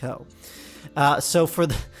Mexico. So for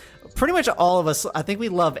pretty much all of us, I think we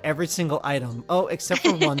love every single item. Oh, except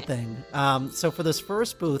for one thing. So for this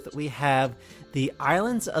first booth, we have the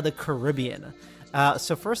Islands of the Caribbean.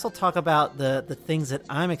 So first I'll talk about the things that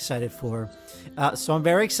I'm excited for. So I'm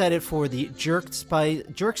very excited for the jerk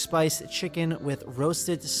spice chicken with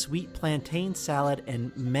roasted sweet plantain salad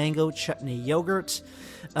and mango chutney yogurt.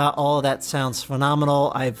 All of that sounds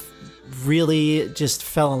phenomenal. I've really just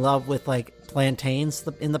fell in love with plantains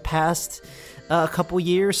in the past couple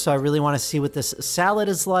years, so I really want to see what this salad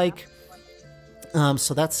is like.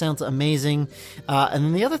 So that sounds amazing. And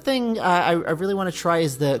then the other thing I really want to try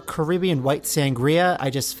is the Caribbean white sangria. I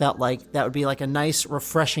just felt like that would be a nice,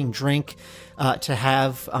 refreshing drink to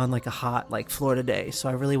have on a hot Florida day. So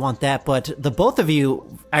I really want that. But the both of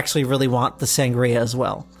you actually really want the sangria as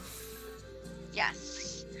well.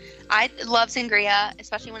 Yes. I love sangria,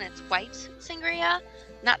 especially when it's white sangria.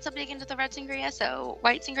 Not so big into the red sangria, so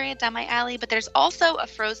white sangria down my alley. But there's also a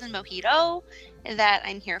frozen mojito that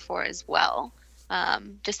I'm here for as well.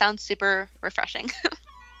 Just sounds super refreshing.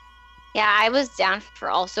 Yeah, I was down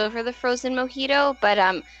for the frozen mojito, but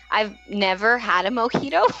I've never had a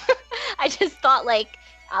mojito. I just thought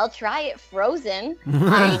I'll try it frozen.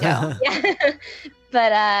 There you go. Yeah.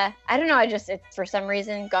 But I don't know. It for some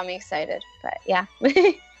reason got me excited. But yeah.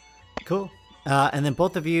 Cool. And then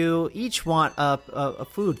both of you each want a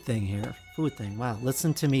food thing here. Food thing. Wow.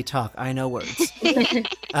 Listen to me talk. I know words.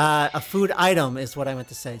 A food item is what I meant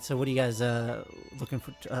to say. So what are you guys looking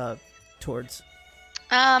for towards?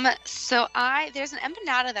 So there's an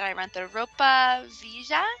empanada that I rent, the Ropa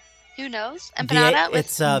Vieja. Who knows? Empanada.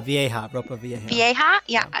 It's Vieja. Ropa Vieja. Vieja.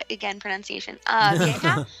 Yeah. Again, pronunciation.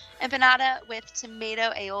 Vieja. Empanada with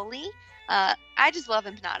tomato aioli. I just love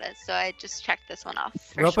empanadas, so I just checked this one off.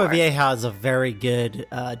 Ropa Vieja is a very good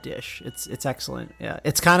dish. It's excellent. Yeah,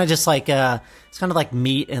 it's kind of just it's kind of like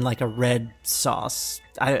meat and a red sauce.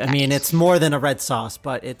 I mean, it's more than a red sauce,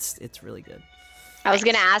 but it's really good. I was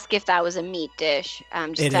gonna ask if that was a meat dish.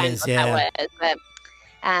 It is, yeah. That was, but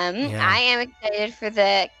I am excited for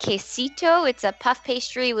the quesito. It's a puff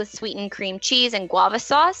pastry with sweetened cream cheese and guava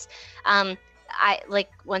sauce.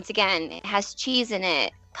 Once again, it has cheese in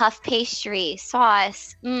it. Puff pastry,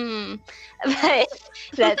 sauce, but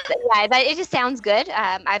it just sounds good.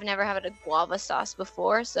 I've never had a guava sauce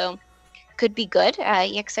before, so could be good.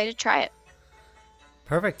 You excited to try it?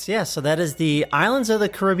 Perfect. Yeah, so that is the Islands of the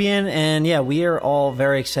Caribbean, and yeah, we are all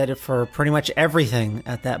very excited for pretty much everything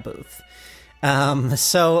at that booth.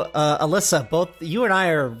 So, Alyssa, both you and I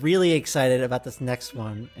are really excited about this next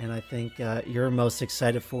one, and I think you're most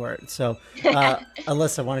excited for it. So,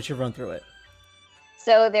 Alyssa, why don't you run through it?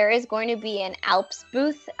 So there is going to be an Alps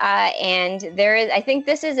booth, and I think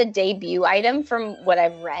this is a debut item from what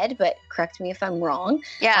I've read, but correct me if I'm wrong.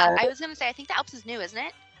 Yeah, I was going to say, I think the Alps is new, isn't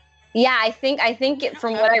it? Yeah, I think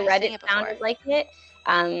from what I read, it sounded like it.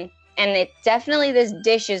 And it definitely, this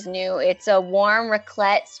dish is new. It's a warm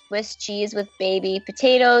raclette Swiss cheese with baby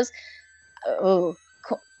potatoes. Oh,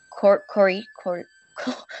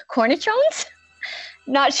 cornichons?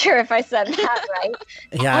 Not sure if I said that right.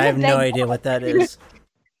 Yeah, I have no idea what that is.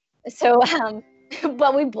 So,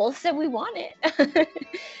 but we both said we want it.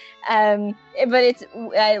 But it's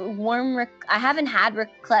warm. I haven't had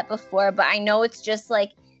raclette before, but I know it's just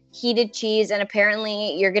like heated cheese, and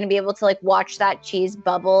apparently you're going to be able to like watch that cheese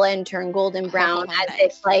bubble and turn golden brown as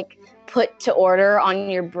it's like put to order on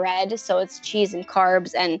your bread. So it's cheese and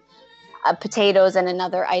carbs and potatoes and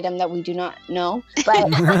another item that we do not know,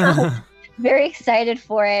 but very excited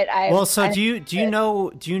for it. Do you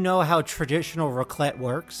know how traditional raclette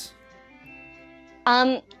works?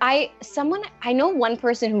 I know one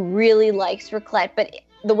person who really likes raclette, but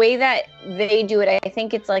the way that they do it, I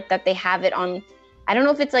think it's like that they have it on, I don't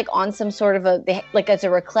know if it's like on some sort of it's a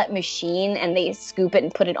raclette machine, and they scoop it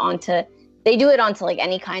and put it onto, they do it onto like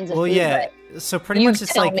any kinds of food. Yeah. So pretty much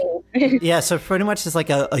it's like, so pretty much it's like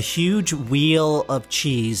a huge wheel of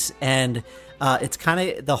cheese, and it's kind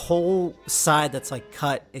of the whole side that's like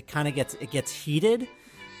cut. It kind of gets heated.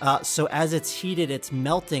 So as it's heated, it's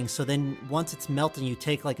melting. So then once it's melting, you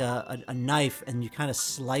take like a knife and you kind of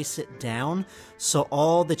slice it down. So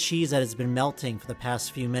all the cheese that has been melting for the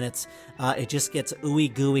past few minutes, it just gets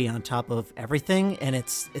ooey gooey on top of everything. And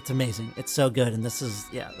it's amazing. It's so good. And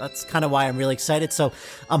that's kind of why I'm really excited. So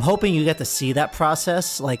I'm hoping you get to see that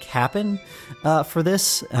process like happen for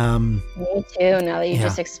this. Me too. Now that you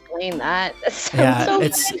just explained that.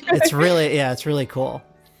 It's really cool.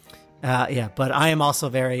 But I am also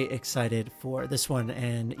very excited for this one,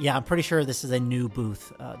 and I'm pretty sure this is a new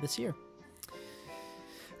booth this year.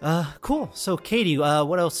 Cool. So, Katie,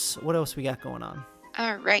 what else we got going on?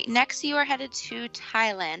 All right. Next, you are headed to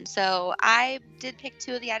Thailand. So I did pick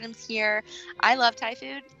two of the items here. I love Thai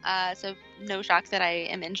food, so no shock that I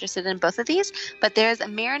am interested in both of these. But there's a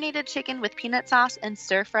marinated chicken with peanut sauce and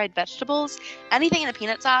stir-fried vegetables. Anything in a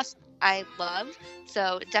peanut sauce, I love.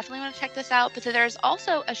 So definitely want to check this out. But there's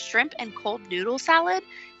also a shrimp and cold noodle salad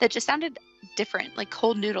that just sounded different. Like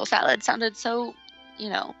cold noodle salad sounded so,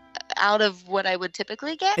 out of what I would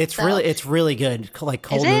typically get. It's really good. Like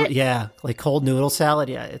cold noodle, like cold noodle salad.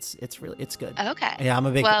 Yeah, it's good. Okay. Yeah, I'm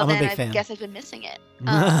a big fan. I guess I've been missing it.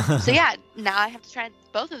 So now I have to try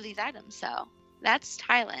both of these items. So that's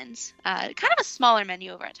Thailand. Kind of a smaller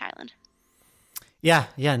menu over at Thailand. Yeah,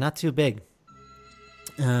 not too big.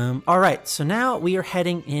 All right, so now we are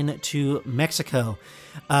heading into Mexico.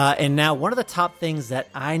 And now one of the top things that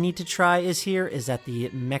I need to try is at the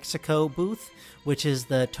Mexico booth, which is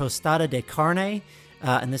the tostada de carne.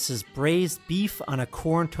 And this is braised beef on a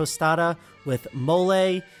corn tostada with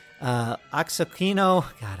mole, oaxaquino.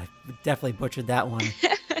 God, I definitely butchered that one.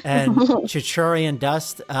 And chicharron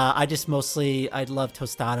dust. I love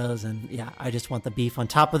tostadas, and I just want the beef on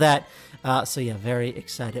top of that. Very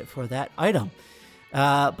excited for that item.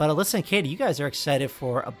 But Alyssa and Katie, you guys are excited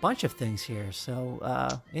for a bunch of things here. So,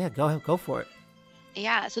 go for it.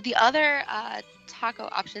 Yeah, so the other taco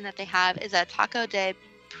option that they have is a taco de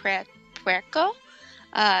puerco,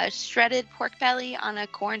 shredded pork belly on a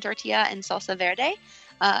corn tortilla and salsa verde.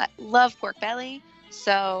 Love pork belly,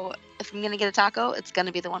 so if I'm going to get a taco, it's going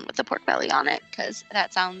to be the one with the pork belly on it, because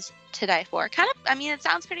that sounds to die for. It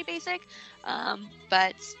sounds pretty basic,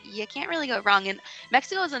 but you can't really go wrong. And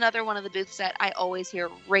Mexico is another one of the booths that I always hear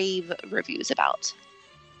rave reviews about.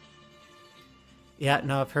 Yeah,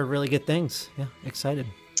 no, I've heard really good things. Yeah, excited.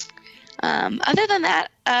 Other than that,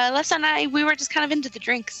 Les and I, we were just kind of into the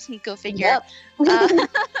drinks. Go figure. Yep.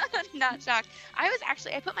 Not shocked. I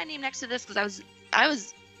put my name next to this because I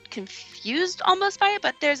was confused almost by it,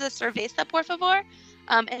 but there's a Cerveza Por Favor,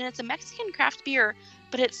 and it's a Mexican craft beer,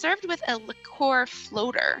 but it's served with a liqueur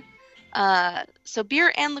floater. So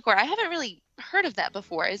beer and liqueur. I haven't really heard of that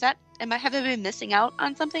before. Have I been missing out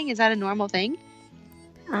on something? Is that a normal thing?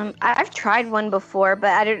 I've tried one before, but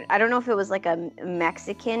I don't know if it was like a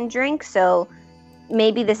Mexican drink, so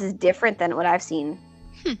maybe this is different than what I've seen.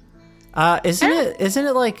 Isn't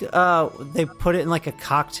it like they put it in like a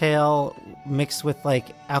cocktail mixed with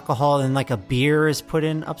like alcohol, and like a beer is put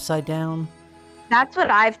in upside down? That's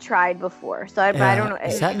what I've tried before. So I don't know.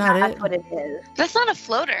 Is that not that's it? what it is. That's not a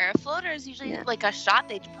floater. A floater is usually like a shot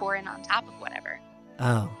they pour in on top of whatever.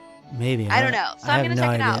 Oh, maybe. I don't know. So I'm gonna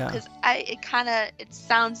check it out idea. because it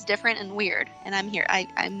sounds different and weird, and I'm here.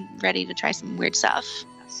 I'm ready to try some weird stuff.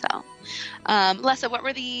 So, Lessa, what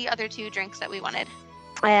were the other 2 drinks that we wanted?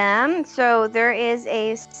 So there is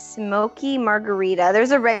a smoky margarita.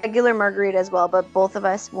 There's a regular margarita as well, but both of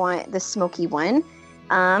us want the smoky one.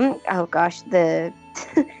 Oh gosh, the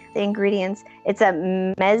the ingredients. It's a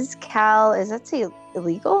mezcal. Is that say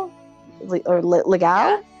illegal or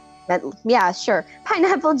legal? Yeah, sure.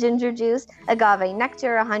 Pineapple ginger juice, agave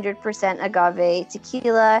nectar, 100% agave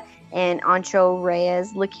tequila, and Ancho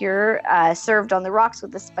Reyes liqueur, served on the rocks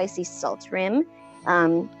with a spicy salt rim.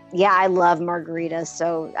 Yeah, I love margaritas,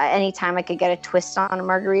 so anytime I could get a twist on a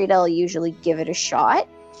margarita, I'll usually give it a shot.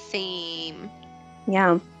 Same.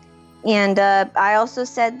 Yeah. And I also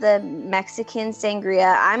said the Mexican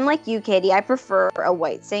sangria. I'm like you, Katie. I prefer a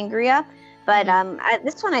white sangria. But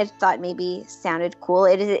this one I thought maybe sounded cool.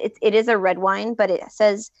 It is a red wine, but it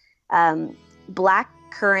says black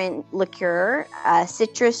currant liqueur,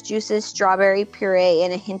 citrus juices, strawberry puree,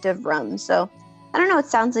 and a hint of rum. So I don't know. It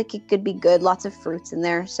sounds like it could be good. Lots of fruits in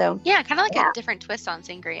there. So yeah, kind of like a different twist on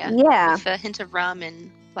sangria. Yeah, with a hint of rum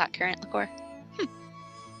and black currant liqueur.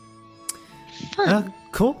 Fun.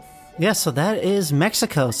 Cool. Yeah, so that is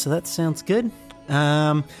Mexico. So that sounds good.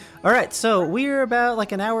 All right, so we're about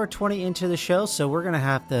like an hour 20 into the show, so we're going to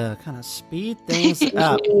have to kind of speed things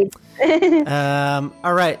up.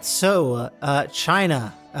 All right, so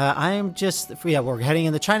China. We're heading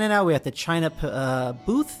into China now. We have the China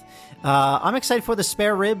booth. I'm excited for the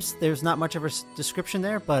spare ribs. There's not much of a description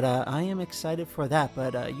there, but I am excited for that.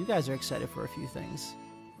 But you guys are excited for a few things.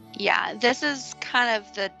 Yeah, this is kind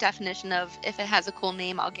of the definition of if it has a cool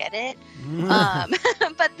name, I'll get it.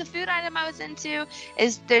 But the food item I was into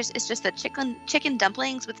is it's just the chicken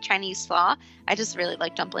dumplings with Chinese slaw. I just really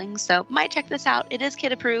like dumplings, so might check this out. It is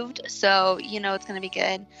kid approved, so it's going to be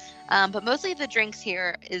good. But mostly the drinks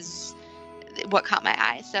here is what caught my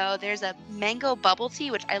eye. So there's a mango bubble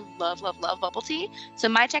tea, which I love bubble tea. So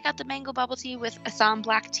might check out the mango bubble tea with Assam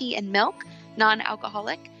black tea and milk,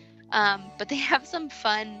 non-alcoholic. But they have some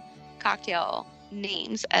fun cocktail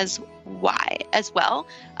names as well.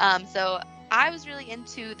 So I was really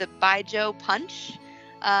into the Baijiu Punch,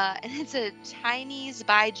 and it's a Chinese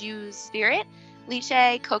Baijiu spirit,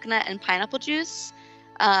 lychee, coconut, and pineapple juice.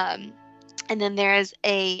 And then there's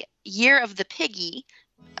a Year of the Piggy,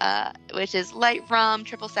 which is light rum,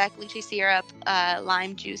 triple sec, lychee syrup,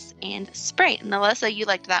 lime juice, and Sprite. And Alyssa, you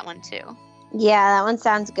liked that one too. Yeah, that one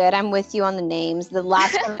sounds good. I'm with you on the names. The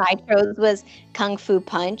last one I chose was Kung Fu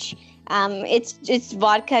Punch. It's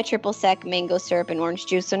vodka, triple sec, mango syrup, and orange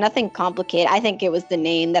juice, so nothing complicated. I think it was the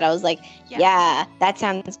name that I was like, yeah that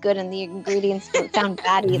sounds good, and the ingredients don't sound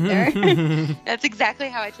bad either. That's exactly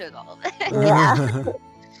how I chose all of it. Yeah.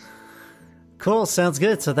 Cool, sounds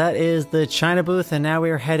good. So that is the China booth, and now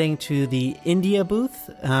we're heading to the India booth.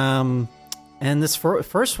 And this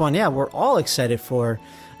first one, we're all excited for.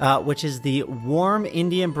 Which is the warm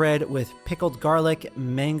Indian bread with pickled garlic,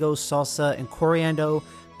 mango salsa, and coriander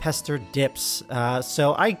pesto dips.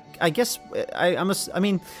 So I guess I'm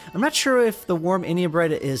not sure if the warm Indian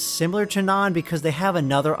bread is similar to naan because they have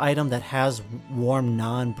another item that has warm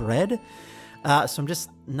naan bread. So I'm just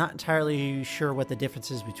not entirely sure what the difference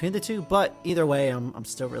is between the two. But either way, I'm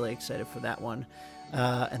still really excited for that one.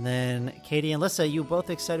 And then Katie and Lissa, you both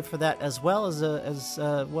excited for that as well as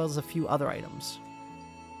a few other items.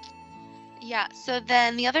 Yeah, so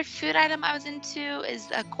then the other food item I was into is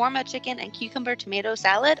a korma chicken and cucumber tomato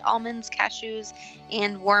salad, almonds, cashews,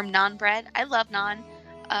 and warm naan bread. I love naan,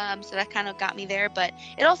 so that kind of got me there, but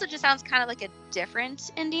it also just sounds kind of like a different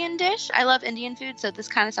Indian dish. I love Indian food, so this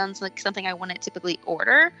kind of sounds like something I wouldn't typically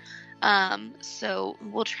order. So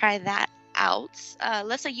we'll try that out.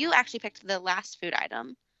 Lissa, you actually picked the last food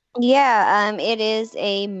item. Yeah, it is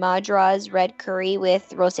a Madras red curry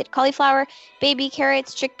with roasted cauliflower, baby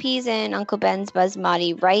carrots, chickpeas, and Uncle Ben's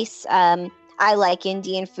basmati rice. I like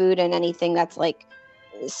Indian food and anything that's like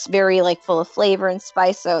very like full of flavor and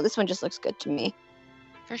spice. So this one just looks good to me.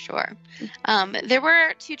 For sure. There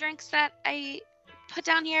were 2 drinks that I put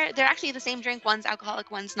down here. They're actually the same drink. One's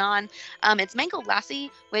alcoholic, one's non. It's mango lassi,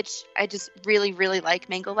 which I just really, really like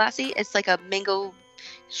mango lassi. It's like a mango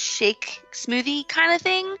shake smoothie kind of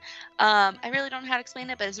thing. I really don't know how to explain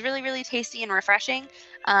it, but it's really, really tasty and refreshing.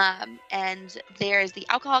 And there's the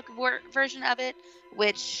alcoholic version of it,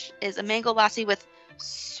 which is a mango lassi with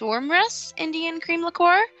Sourmras Indian cream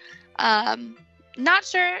liqueur. Not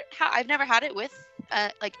sure how. I've never had it with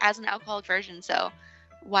like as an alcoholic version, so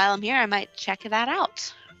while I'm here, I might check that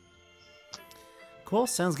out. Cool.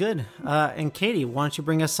 Sounds good. And Katie, why don't you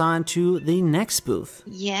bring us on to the next booth?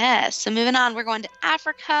 Yes. So moving on, we're going to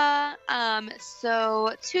Africa.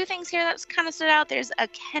 So two things here that's kind of stood out. There's a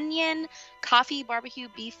Kenyan coffee barbecue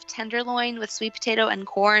beef tenderloin with sweet potato and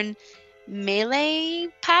corn, Malay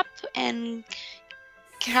pap, and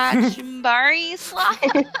kachumbari slaw.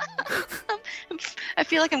 I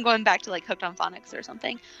feel like I'm going back to like Hooked on Phonics or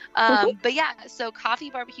something. But yeah, so coffee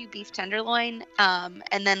barbecue beef tenderloin,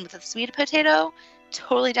 and then with a sweet potato,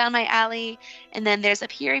 totally down my alley. And then there's a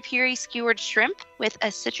piri piri skewered shrimp with a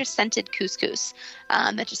citrus scented couscous.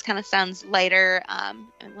 That just kind of sounds lighter, and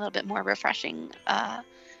a little bit more refreshing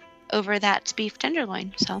over that beef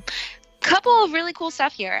tenderloin. So couple of really cool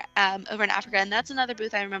stuff here over in Africa, and that's another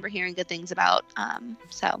booth I remember hearing good things about.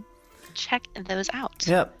 So check those out.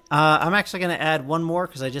 Yep. I'm actually going to add one more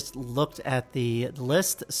because I just looked at the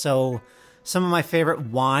list. So some of my favorite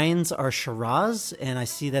wines are Shiraz, and I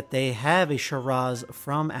see that they have a Shiraz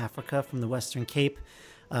from Africa, from the Western Cape,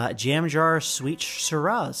 Jam Jar Sweet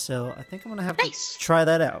Shiraz. So I think I'm going to have to try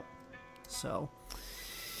that out. So,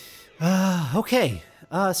 okay.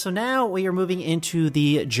 So now we are moving into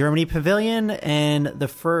the Germany Pavilion, and the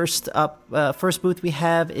first booth we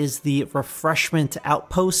have is the Refreshment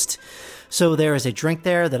Outpost. So there is a drink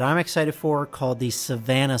there that I'm excited for called the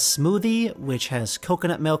Savannah Smoothie, which has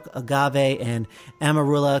coconut milk, agave, and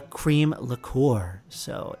amarula cream liqueur.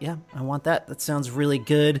 So yeah, I want that. That sounds really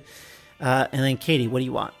good. And then Katie, what do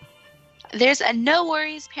you want? There's a No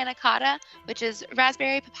Worries Panna Cotta, which is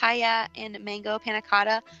raspberry, papaya, and mango panna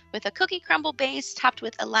cotta with a cookie crumble base topped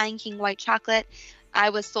with a Lion King white chocolate. I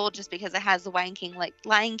was sold just because it has the Lion King white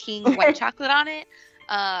chocolate on it.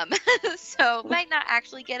 So might not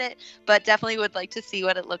actually get it, but definitely would like to see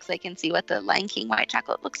what it looks like and see what the Lion King white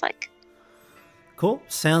chocolate looks like. Cool.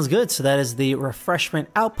 Sounds good. So that is the Refreshment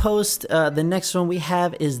Outpost. The next one we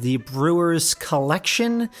have is the Brewers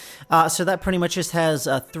Collection. So that pretty much just has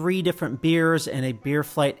 3 different beers, and a beer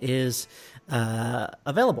flight is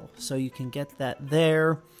available. So you can get that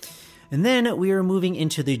there. And then we are moving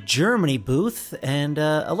into the Germany booth. And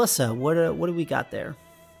Alyssa, what do we got there?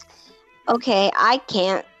 Okay, I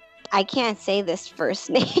can't say this first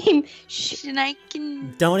name.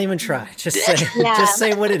 Don't even try. Just say just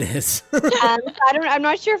say what it is. I'm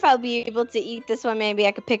not sure if I'll be able to eat this one. Maybe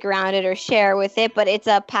I could pick around it or share with it. But it's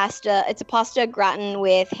a pasta gratin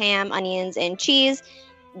with ham, onions, and cheese.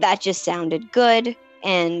 That just sounded good.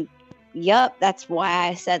 And yep, that's why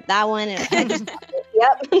I said that one. And I just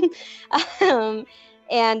yep.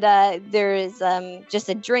 And there is just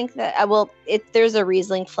a drink that there's a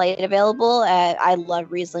Riesling flight available. I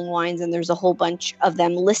love Riesling wines, and there's a whole bunch of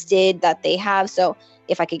them listed that they have. So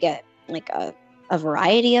if I could get like a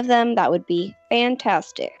variety of them, that would be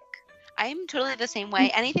fantastic. I'm totally the same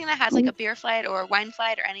way. Anything that has like a beer flight or a wine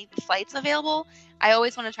flight or any flights available, I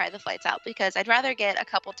always want to try the flights out because I'd rather get a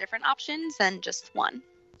couple different options than just one.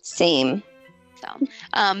 Same. So,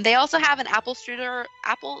 they also have an apple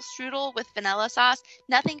strudel with vanilla sauce.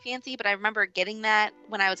 Nothing fancy, but I remember getting that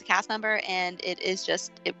when I was a cast member, and it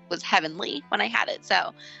was heavenly when I had it.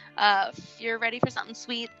 So, if you're ready for something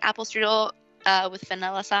sweet, apple strudel with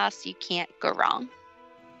vanilla sauce, you can't go wrong.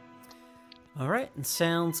 All right,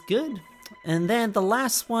 sounds good. And then the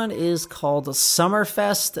last one is called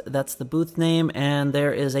Summerfest. That's the booth name, and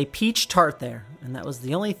there is a peach tart there, and that was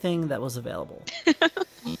the only thing that was available.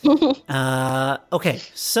 Okay,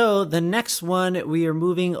 so the next one, we are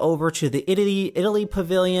moving over to the Italy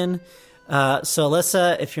Pavilion. So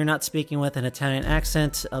Alyssa, if you're not speaking with an Italian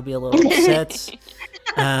accent, I'll be a little upset.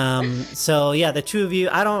 So yeah, the two of you,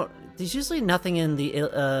 there's usually nothing in the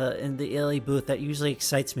Italy booth that usually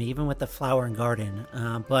excites me, even with the flower and garden.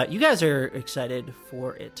 But you guys are excited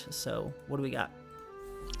for it. So what do we got?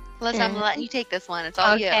 I'm letting you take this one. It's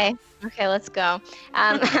all you. Okay, let's go.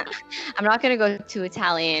 I'm not going to go too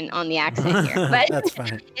Italian on the accent here, but that's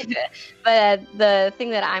fine. But the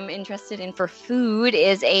thing that I'm interested in for food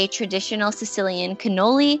is a traditional Sicilian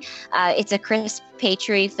cannoli. It's a crisp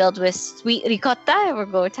pastry filled with sweet ricotta. We'll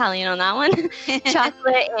go Italian on that one.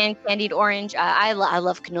 Chocolate and candied orange. I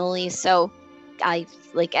love cannolis, so I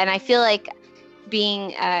feel like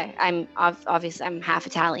being I'm half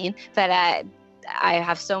Italian, but I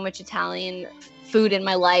have so much Italian food in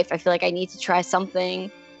my life. I feel like I need to try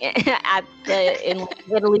something at in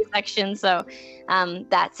Italy section. So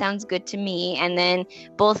that sounds good to me. And then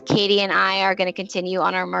both Katie and I are going to continue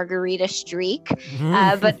on our margarita streak.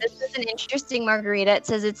 But this is an interesting margarita. It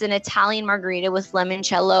says it's an Italian margarita with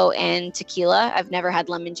limoncello and tequila. I've never had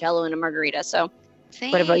limoncello in a margarita, so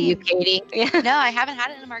Same. What about you, Katie? Yeah. No, I haven't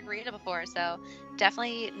had it in a margarita before, so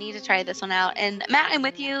definitely need to try this one out. And Matt, I'm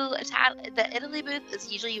with you. The Italy booth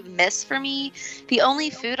is usually a miss for me. The only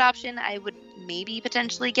food option I would maybe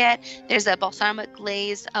potentially get, there's a balsamic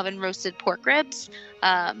glazed oven roasted pork ribs.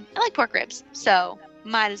 I like pork ribs, so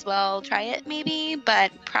might as well try it maybe,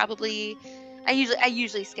 but probably I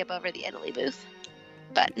usually skip over the Italy booth,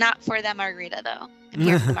 but not for that margarita though. I'm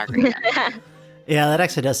here for the margarita. Yeah, that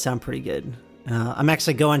actually does sound pretty good. I'm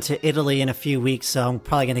actually going to Italy in a few weeks, so I'm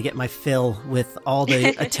probably going to get my fill with all the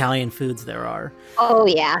Italian foods there are. Oh,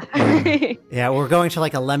 yeah. Yeah, we're going to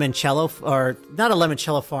like a limoncello, or not a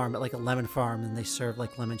limoncello farm, but like a lemon farm, and they serve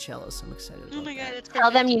like limoncello, so I'm excited about Oh my god, that. it's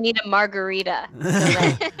Tell them you need a margarita. So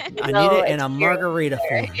that I need it in a margarita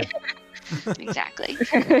form. exactly.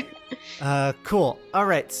 Cool. All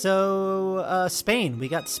right, so Spain. We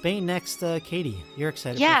got Spain next. Katie, you're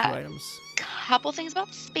excited for a few items. Couple things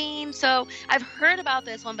about Spain. So I've heard about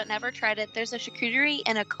this one but never tried it. There's a charcuterie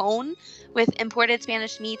in a cone with imported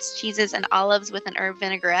Spanish meats, cheeses, and olives with an herb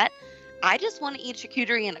vinaigrette. I just want to eat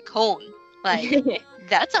charcuterie in a cone. Like,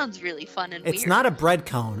 that sounds really fun and weird. It's not a bread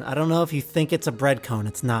cone. I don't know if you think it's a bread cone.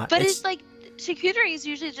 It's not. But it's like, charcuterie is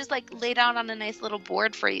usually just like laid out on a nice little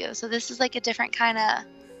board for you. So this is like a different kind of,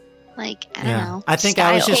 like, I don't know. I think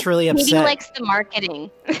I was just really upset. Katie likes the marketing.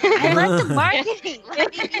 I like the marketing.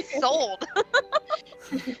 Let me be sold.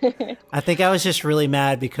 I think I was just really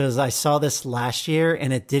mad because I saw this last year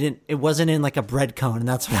and it wasn't in like a bread cone, and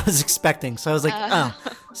that's what I was expecting. So I was like,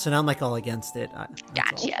 so now I'm like all against it.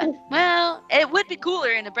 Gotcha. Well, it would be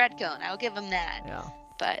cooler in a bread cone. I'll give them that. Yeah.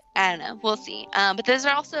 But I don't know. We'll see. But there's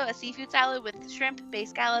also a seafood salad with shrimp, bay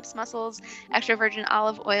scallops, mussels, extra virgin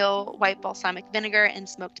olive oil, white balsamic vinegar, and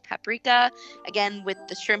smoked paprika. Again, with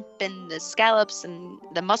the shrimp and the scallops and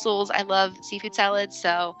the mussels, I love seafood salads.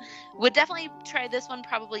 So would definitely try this one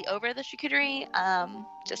probably over the charcuterie,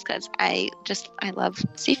 just because I love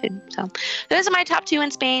seafood. So those are my top two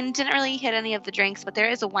in Spain. Didn't really hit any of the drinks, but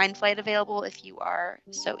there is a wine flight available if you are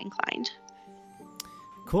so inclined.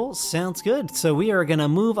 Cool. Sounds good. So we are going to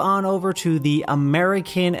move on over to the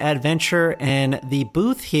American Adventure, and the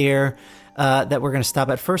booth here that we're going to stop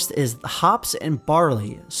at first is Hops and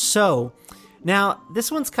Barley. So now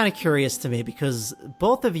this one's kind of curious to me because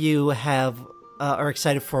both of you are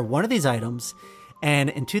excited for one of these items. And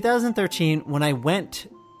in 2013, when I went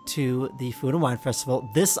to the Food and Wine Festival,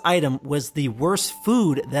 this item was the worst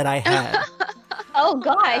food that I had. Oh,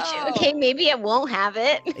 gosh. Okay, maybe I won't have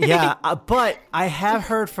it. Yeah, but I have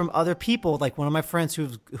heard from other people, like one of my friends who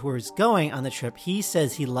was going on the trip, he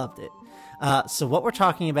says he loved it. So what we're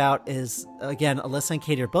talking about is, again, Alyssa and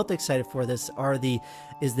Katie are both excited for this,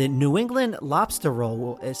 is the New England lobster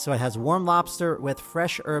roll. So it has warm lobster with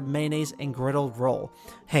fresh herb mayonnaise and griddled roll.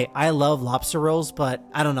 Hey, I love lobster rolls, but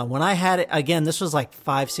I don't know. When I had it, again, this was like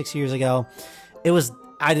 5-6 years ago,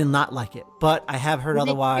 I did not like it, but I have heard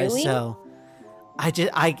otherwise, so...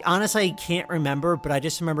 I honestly can't remember, but I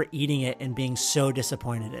just remember eating it and being so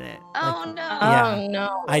disappointed in it. Oh, like, no. Yeah, oh,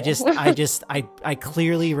 no. I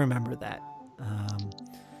clearly remember that.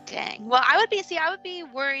 Dang. Well, I would be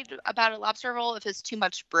worried about a lobster roll if it's too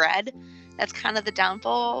much bread. That's kind of the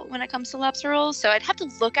downfall when it comes to lobster rolls. So I'd have to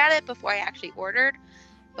look at it before I actually ordered.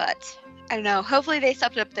 But I don't know. Hopefully they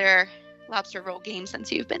stepped up their lobster roll game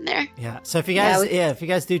since you've been there. Yeah. So if you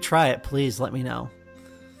guys do try it, please let me know.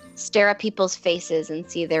 Stare at people's faces and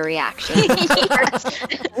see their reaction.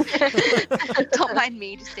 Don't mind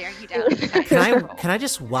me just staring you down. Can I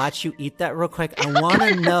just watch you eat that real quick? I want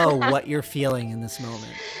to know what you're feeling in this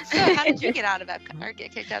moment. So how did you get out of Epcot or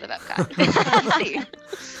get kicked out of Epcot?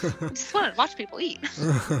 I just want to watch people eat.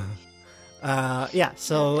 There are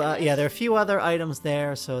a few other items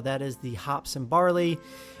there. So that is the Hops and Barley.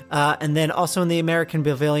 And then also in the American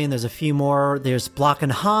Pavilion, there's a few more. There's Block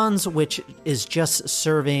and Hans, which is just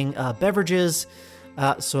serving beverages.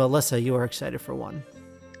 So Alyssa, you are excited for one.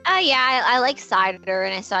 I like cider,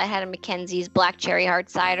 and I saw I had a Mackenzie's Black Cherry Hard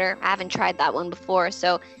Cider. I haven't tried that one before,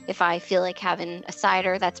 so if I feel like having a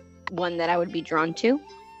cider, that's one that I would be drawn to.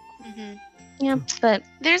 Mm-hmm. Yeah, but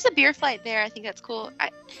there's a beer flight there. I think that's cool.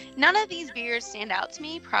 None of these beers stand out to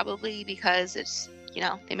me, probably because it's,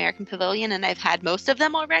 the American Pavilion, and I've had most of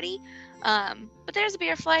them already. But there's a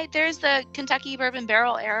beer flight. There's the Kentucky Bourbon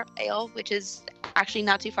Barrel Ale, which is actually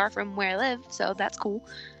not too far from where I live, so that's cool.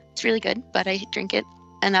 It's really good, but I drink it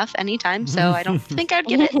enough anytime, so I don't think I'd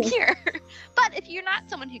get it here. But if you're not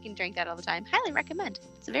someone who can drink that all the time, highly recommend.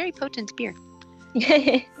 It's a very potent beer.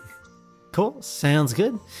 Cool. Sounds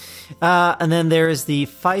good. And then there's the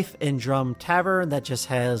Fife and Drum Tavern that just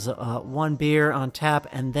has one beer on tap.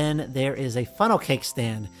 And then there is a funnel cake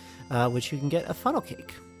stand, which you can get a funnel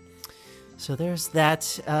cake. So there's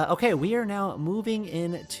that. Okay, we are now moving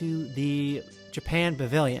into the Japan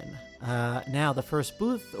Pavilion. Now the first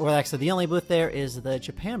booth, or actually the only booth there, is the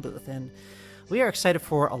Japan booth, and we are excited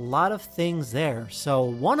for a lot of things there. So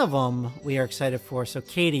one of them we are excited for. So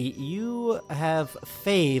Katie, you have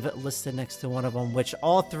Fave listed next to one of them, which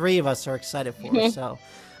all three of us are excited for. So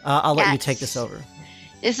I'll let you take this over.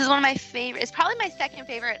 This is one of my favorite. It's probably my second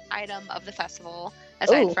favorite item of the festival,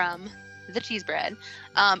 aside from the cheese bread.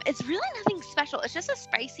 It's really nothing special. It's just a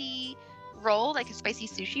spicy roll, like a spicy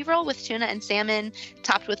sushi roll with tuna and salmon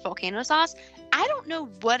topped with volcano sauce. I don't know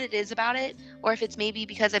what it is about it, or if it's maybe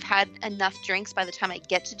because I've had enough drinks by the time I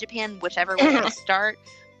get to Japan, whichever way I start.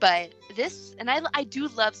 But this, and I do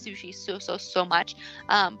love sushi so much.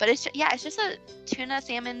 But it's just a tuna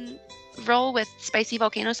salmon roll with spicy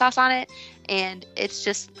volcano sauce on it, and it's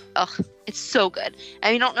just it's so good.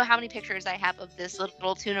 I don't know how many pictures I have of this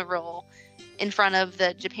little tuna roll in front of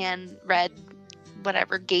the Japan Red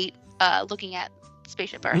whatever gate, looking at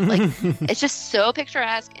Spaceship Earth. Like, it's just so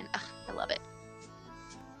picturesque, and I love it.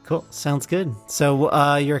 Cool, sounds good.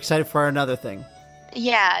 So you're excited for another thing?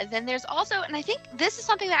 Yeah. Then there's also, and I think this is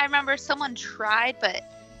something that I remember someone tried, but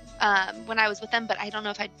when I was with them, but I don't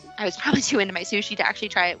know if I was probably too into my sushi to actually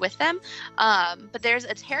try it with them. But there's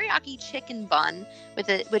a teriyaki chicken bun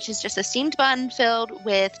which is just a steamed bun filled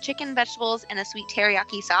with chicken, vegetables, and a sweet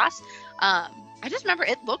teriyaki sauce. I just remember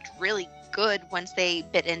it looked really good once they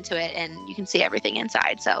bit into it, and you can see everything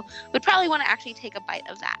inside. So we'd probably want to actually take a bite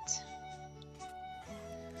of that.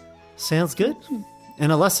 Sounds good.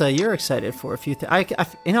 And Alessa, you're excited for a few things.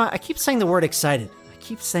 I keep saying the word excited. I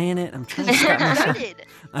keep saying it. I'm trying to stop myself.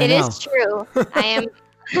 It is true. I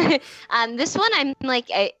am. This one, I'm like,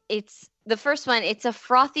 it's the first one. It's a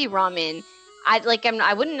frothy ramen.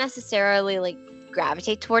 I wouldn't necessarily like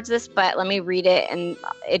gravitate towards this, but let me read it, and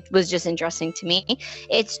it was just interesting to me.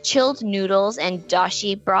 It's chilled noodles and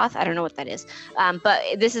dashi broth. I don't know what that is, but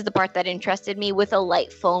this is the part that interested me, with a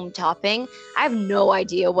light foam topping. I have no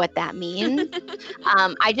idea what that means.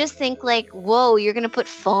 I just think like, whoa, you're gonna put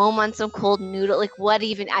foam on some cold noodle? Like, what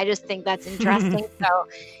even? I just think that's interesting. So,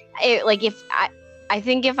 I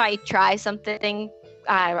think if I try something,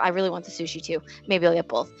 I really want the sushi too. Maybe I'll get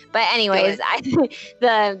both. But anyways,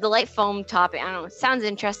 the light foam topping, I don't know, it sounds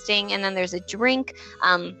interesting. And then there's a drink.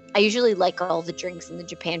 I usually like all the drinks in the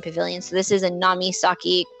Japan Pavilion. So this is a Nami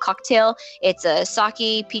Sake cocktail. It's a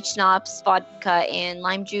sake, peach schnapps, vodka, and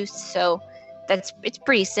lime juice. So it's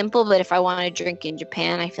pretty simple. But if I want to drink in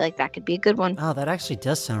Japan, I feel like that could be a good one. Oh, that actually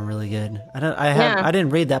does sound really good. I didn't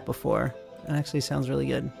read that before. It actually sounds really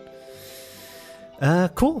good.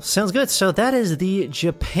 Cool. Sounds good. So that is the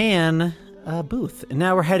Japan booth. And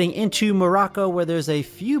now we're heading into Morocco, where there's a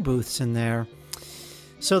few booths in there.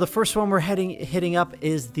 So the first one we're hitting up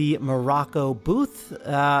is the Morocco booth.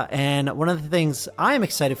 And one of the things I'm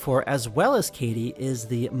excited for, as well as Katie, is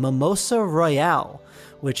the Mimosa Royale,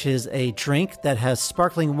 which is a drink that has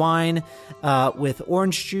sparkling wine with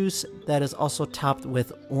orange juice that is also topped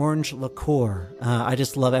with orange liqueur. I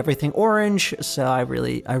just love everything orange, so I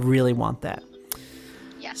really want that.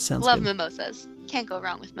 Yeah, sounds love good. Mimosas. Can't go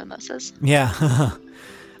wrong with mimosas. Yeah.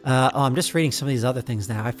 I'm just reading some of these other things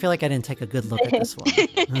now. I feel like I didn't take a good look at this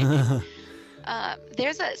one.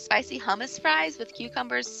 There's a spicy hummus fries with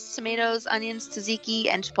cucumbers, tomatoes, onions, tzatziki,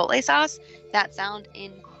 and chipotle sauce. That sound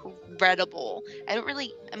incredible.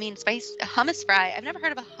 Hummus fry. I've never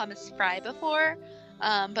heard of a hummus fry before,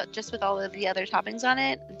 but just with all of the other toppings on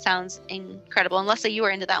it, it sounds incredible. And Leslie, you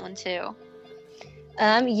were into that one too.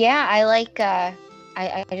 Yeah, I like.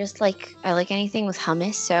 I like anything with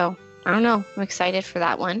hummus, so I don't know. I'm excited for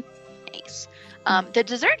that one. Nice. The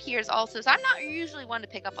dessert here is also, so I'm not usually one to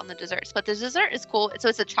pick up on the desserts, but the dessert is cool. So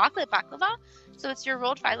it's a chocolate baklava. So it's your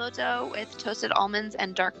rolled phyllo dough with toasted almonds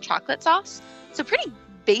and dark chocolate sauce. So pretty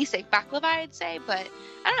basic baklava, I'd say, but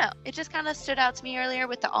I don't know. It just kind of stood out to me earlier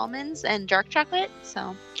with the almonds and dark chocolate.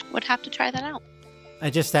 So would have to try that out. I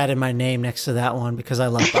just added my name next to that one because I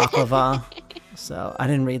love baklava. So I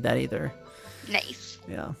didn't read that either. Nice.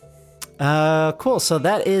 Yeah. Cool. So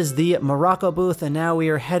that is the Morocco booth, and now we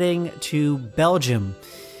are heading to Belgium.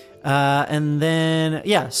 And then,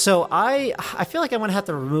 yeah, so I feel like I'm going to have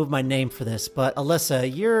to remove my name for this, but Alessa,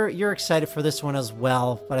 you're excited for this one as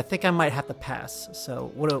well, but I think I might have to pass.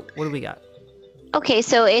 So what do we got? Okay,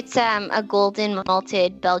 so it's a golden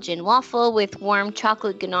malted Belgian waffle with warm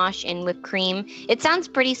chocolate ganache and whipped cream. It sounds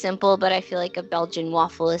pretty simple, but I feel like a Belgian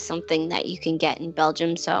waffle is something that you can get in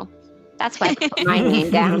Belgium, so that's why I put my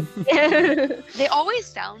name down. They always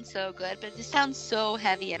sound so good, but this sounds so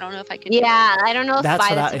heavy. I don't know if I could. Yeah, I don't know if That's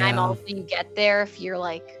by what the time also you get there, if you're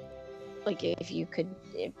like if you could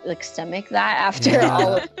like stomach that after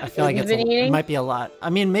all of I feel like you've been it eating. might be a lot. I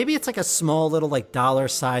mean, maybe it's like a small little like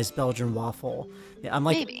dollar-sized Belgian waffle. Yeah,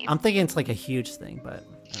 Maybe. I'm thinking it's like a huge thing, but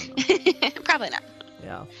I don't know. Probably not.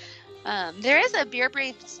 Yeah. There is a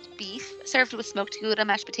beer-braised beef served with smoked Gouda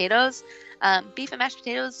mashed potatoes. Beef and mashed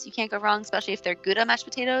potatoes, you can't go wrong, especially if they're Gouda mashed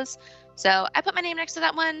potatoes. So I put my name next to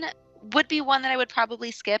that one. Would be one that I would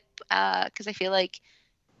probably skip because I feel like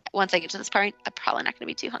once I get to this part, I'm probably not going to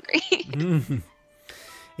be too hungry.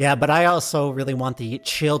 Yeah, but I also really want the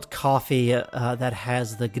chilled coffee that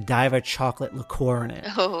has the Godiva chocolate liqueur in it.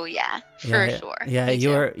 Oh yeah, for sure. Yeah, Me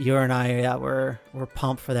too. you and I, we're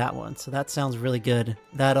pumped for that one. So that sounds really good.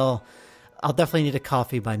 I'll definitely need a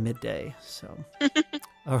coffee by midday. So,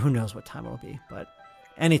 or who knows what time it'll be, but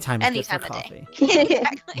anytime is good for of coffee. day.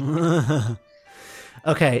 Exactly.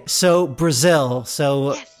 Okay, so Brazil.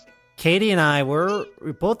 So Yes. Katie and I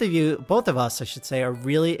both of us, I should say, are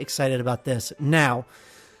really excited about this. Now,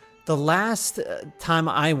 the last time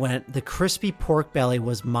I went, the crispy pork belly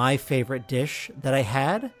was my favorite dish that I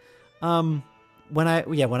had. When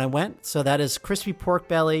I went, so that is crispy pork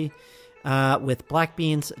belly with black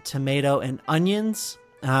beans, tomato, and onions.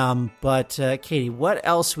 But Katie, what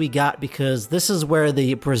else we got? Because this is where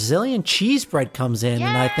the Brazilian cheese bread comes in,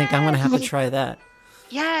 and I think I'm gonna have to try that.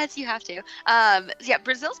 Yes, you have to. Yeah,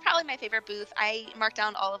 Brazil's probably my favorite booth. I marked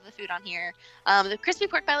down all of the food on here. The crispy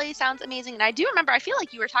pork belly sounds amazing, and I do remember. I feel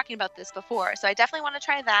like you were talking about this before, so I definitely want to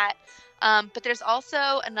try that. But there's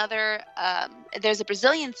also another. There's a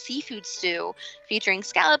Brazilian seafood stew featuring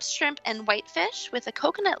scallops, shrimp, and whitefish with a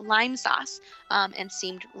coconut lime sauce and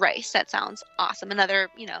steamed rice. That sounds awesome. Another,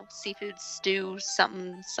 seafood stew,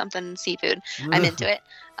 something seafood. I'm into it.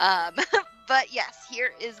 But yes,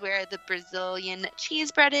 here is where the Brazilian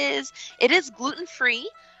cheese bread is. It is gluten-free,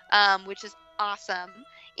 which is awesome,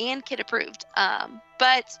 and kid approved.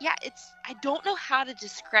 But yeah, I don't know how to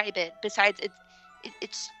describe it besides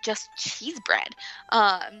it's just cheese bread.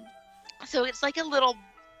 So it's like a little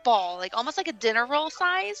ball, like almost like a dinner roll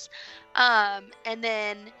size. And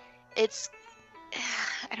then it's,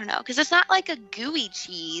 I don't know, because it's not like a gooey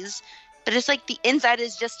cheese, but it's like the inside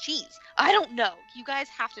is just cheese. I don't know. You guys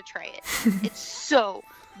have to try it. It's so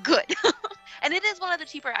good. And it is one of the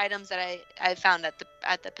cheaper items that I found at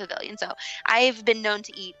the pavilion. So I've been known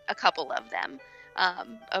to eat a couple of them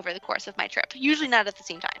over the course of my trip. Usually not at the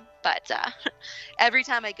same time, but every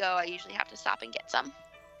time I go, I usually have to stop and get some.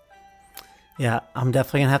 Yeah, I'm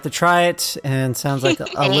definitely gonna have to try it, and sounds like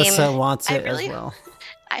Alyssa wants it as well.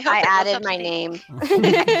 I added my name.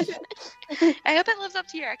 I hope it lives up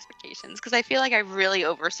to your expectations because I feel like I really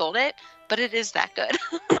oversold it, but it is that good.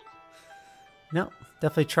 No,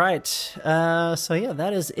 definitely try it. So yeah,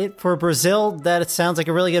 that is it for Brazil. That it sounds like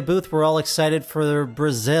a really good booth. We're all excited for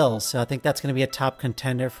Brazil, so I think that's going to be a top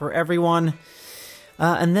contender for everyone.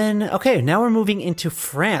 And then, okay, now we're moving into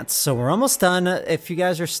France. So we're almost done. If you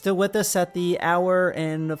guys are still with us at the hour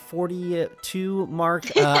and 42 mark,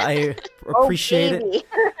 I appreciate it.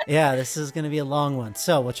 Yeah, this is going to be a long one.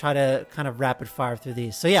 So we'll try to kind of rapid fire through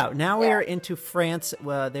these. So yeah, now we are into France.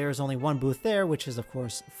 There's only one booth there, which is, of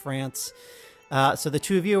course, France. So the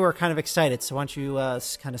two of you are kind of excited. So why don't you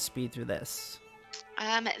kind of speed through this?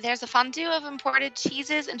 There's a fondue of imported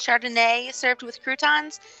cheeses and Chardonnay served with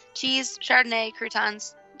croutons. Cheese, Chardonnay,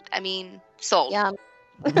 croutons. I mean, sold. Yum.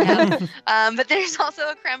 But there's also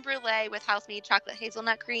a creme brulee with house-made chocolate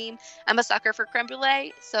hazelnut cream. I'm a sucker for creme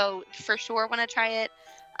brulee, so for sure want to try it.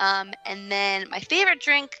 And then my favorite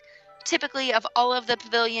drink, typically of all of the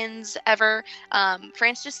pavilions ever,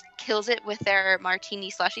 France just kills it with their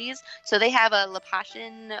martini slushies. So they have a La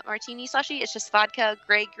Passion martini slushie. It's just vodka,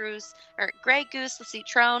 Grey Goose, the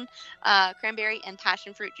citron, cranberry, and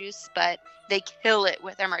passion fruit juice. But they kill it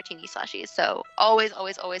with their martini slushies. So always,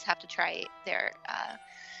 always, always have to try their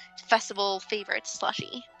festival favorite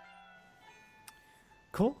slushie.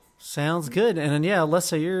 Cool. Sounds good. And then, yeah,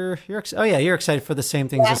 Alyssa, you're excited for the same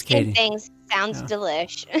things as Katie. Things sounds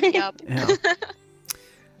delish. Yep. Yeah.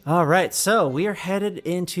 All right. So we are headed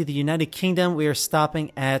into the United Kingdom. We are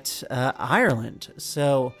stopping at Ireland.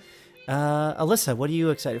 So, Alyssa, what are you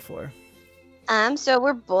excited for? So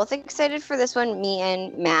we're both excited for this one, me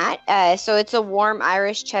and Matt. So it's a warm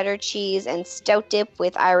Irish cheddar cheese and stout dip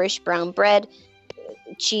with Irish brown bread.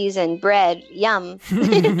 Cheese and bread, yum.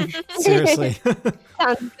 Seriously.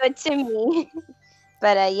 Sounds good to me.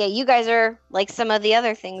 But yeah, you guys are like some of the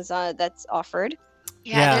other things that's offered.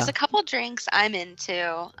 Yeah, there's a couple drinks I'm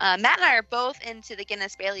into. Matt and I are both into the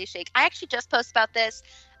Guinness Bailey Shake. I actually just posted about this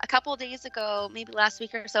a couple of days ago, maybe last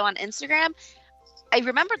week or so on Instagram. I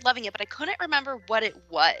remembered loving it, but I couldn't remember what it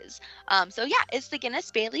was. So yeah, it's the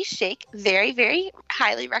Guinness Bailey Shake. Very, very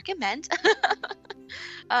highly recommend.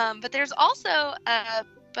 But there's also a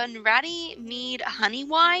Bunratty Mead honey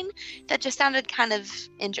wine that just sounded kind of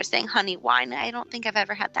interesting. Honey wine. I don't think I've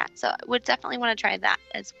ever had that, so I would definitely want to try that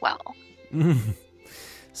as well.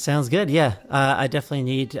 Sounds good. Yeah, I definitely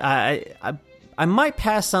need. I might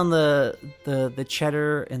pass on the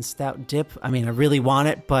cheddar and stout dip. I mean, I really want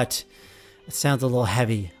it, but it sounds a little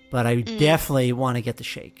heavy. But I definitely want to get the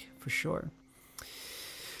shake for sure.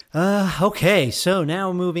 Okay, so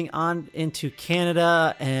now moving on into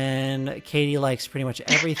Canada, and Katie likes pretty much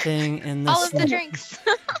everything in this. All of the drinks.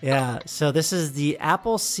 Yeah, so this is the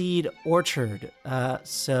Appleseed Orchard. Yeah,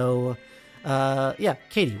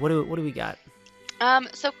 Katie, what do we got?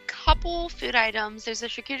 So couple food items. There's a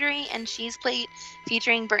charcuterie and cheese plate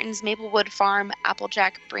featuring Burton's Maplewood Farm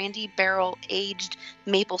Applejack Brandy Barrel Aged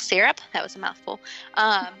Maple Syrup. That was a mouthful.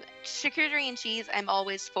 Charcuterie and cheese, I'm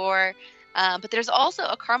always for. But there's also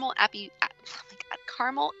a caramel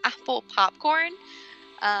apple popcorn,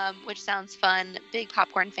 which sounds fun. Big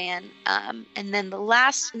popcorn fan. And then the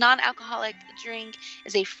last non-alcoholic drink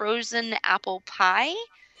is a frozen apple pie.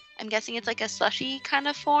 I'm guessing it's like a slushy kind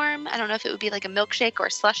of form. I don't know if it would be like a milkshake or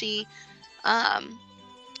a slushy. Sounds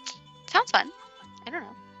fun. I don't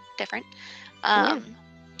know. Different.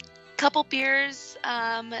 Couple beers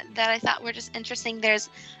that I thought were just interesting. There's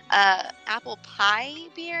apple pie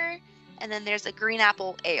beer, and then there's a green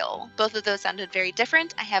apple ale. Both of those sounded very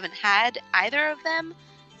different. I haven't had either of them,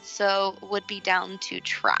 so would be down to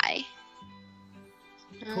try.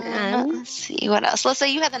 Let's see what else. Let's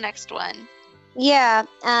say you have the next one. Yeah.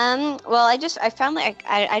 Well, I found like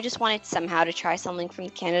I just wanted somehow to try something from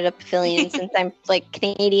the Canada Pavilion since I'm like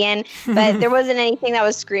Canadian, but there wasn't anything that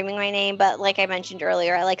was screaming my name. But like I mentioned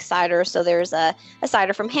earlier, I like cider, so there's a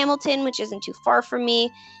cider from Hamilton, which isn't too far from me.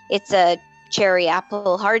 It's a cherry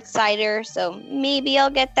apple hard cider, so maybe I'll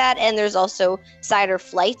get that. And there's also cider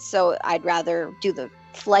flights, so I'd rather do the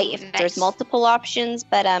flight if there's multiple options.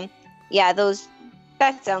 But yeah,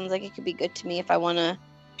 that sounds like it could be good to me if I want to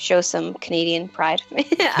show some Canadian pride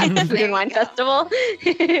at the Food and Wine Festival.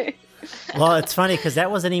 Well, it's funny because that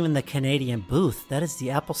wasn't even the Canadian booth. That is the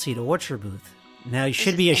Appleseed Orchard booth. Now, you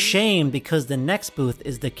should be ashamed because the next booth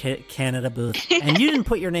is the Canada booth, and you didn't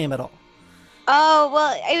put your name at all. Oh,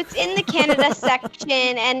 well, it's in the Canada section,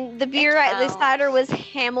 and the the cider was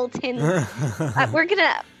Hamilton. We're going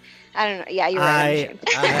to... I don't know. Yeah, you're right.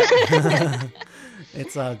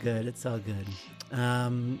 It's all good. It's all good.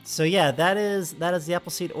 So yeah, that is the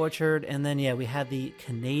Appleseed Orchard, and then we had the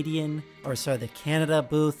Canada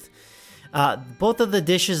booth. Both of the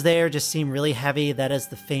dishes there just seem really heavy. That is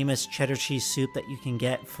the famous cheddar cheese soup that you can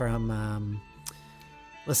get from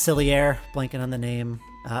Le Cellier, blanking on the name,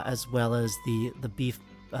 as well as the beef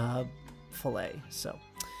fillet. So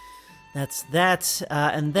that's that.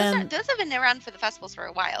 And then those have been around for the festivals for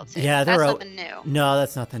a while too. Yeah, that's nothing new. No,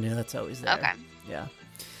 that's nothing new. That's always there. Okay. Yeah.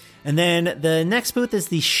 And then the next booth is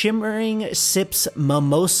the Shimmering Sips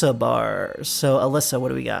Mimosa Bar. So, Alyssa, what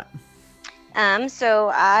do we got?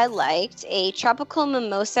 So I liked a tropical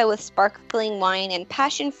mimosa with sparkling wine and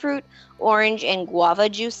passion fruit, orange, and guava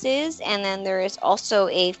juices. And then there is also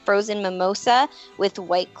a frozen mimosa with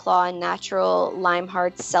White Claw and natural lime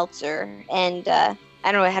hard seltzer. And I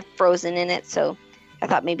don't know, it had frozen in it, so I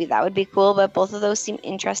thought maybe that would be cool. But both of those seem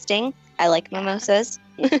interesting. I like mimosas.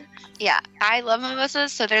 Yeah, I love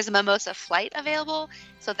mimosas, so there's a mimosa flight available.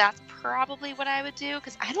 So that's probably what I would do,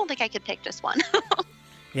 because I don't think I could pick just one.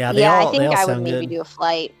 Yeah, I think I would maybe do a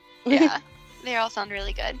flight. Yeah, they all sound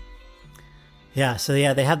really good. Yeah, so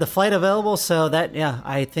they have the flight available, so that,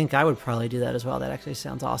 I think I would probably do that as well. That actually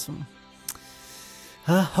sounds awesome.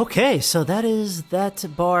 Okay, so that is that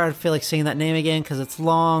bar. I feel like saying that name again because it's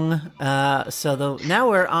long. Now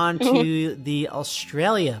we're on to the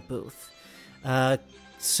Australia booth.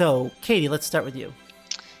 So, Katie, let's start with you.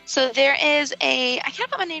 So there is I can't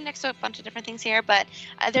put my name next to a bunch of different things here, but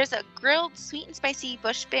there's a grilled sweet and spicy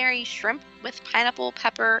bushberry shrimp with pineapple,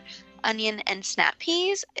 pepper, onion, and snap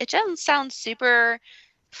peas. It doesn't sound super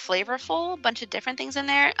flavorful, a bunch of different things in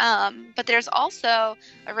there. But there's also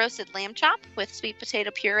a roasted lamb chop with sweet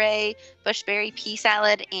potato puree, bushberry pea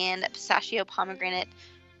salad, and pistachio pomegranate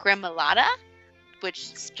gremolata,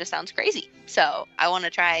 which just sounds crazy. So I want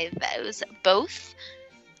to try those both.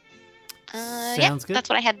 Sounds good. That's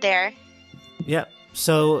what I had there. Yeah.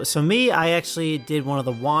 So me, I actually did one of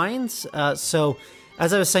the wines. So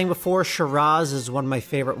as I was saying before, Shiraz is one of my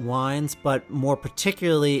favorite wines, but more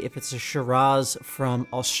particularly if it's a Shiraz from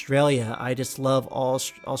Australia. I just love all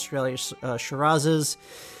Australia's Shirazes.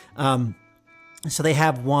 So they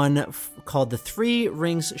have one called the Three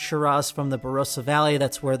Rings Shiraz from the Barossa Valley.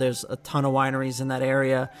 That's where there's a ton of wineries in that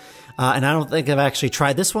area. And I don't think I've actually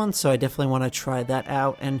tried this one, so I definitely want to try that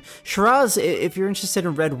out. And Shiraz, if you're interested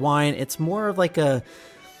in red wine, it's more of like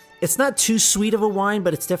it's not too sweet of a wine,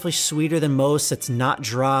 but it's definitely sweeter than most. It's not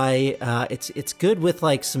dry. It's good with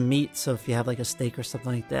like some meat. So if you have like a steak or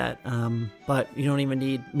something like that, but you don't even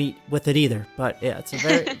need meat with it either. But yeah, it's a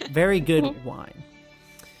very, very good wine.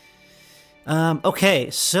 Okay,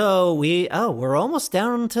 so we're almost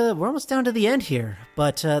down to the end here.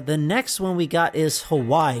 But the next one we got is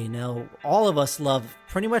Hawaii. Now, all of us love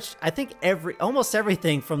pretty much, I think almost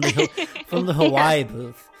everything from the Hawaii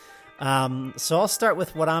booth. So I'll start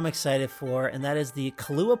with what I'm excited for, and that is the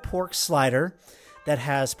Kahlua pork slider that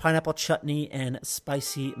has pineapple chutney and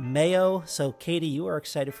spicy mayo. So Katie, you are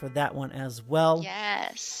excited for that one as well.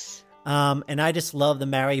 Yes. And I just love the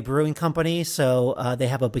Mary Brewing Company. So they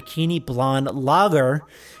have a Bikini Blonde lager.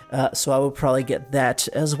 So I would probably get that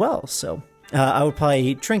as well. So I would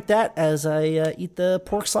probably drink that as I eat the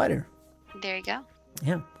pork slider. There you go.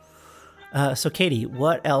 Yeah. So Katie,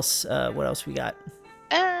 what else we got?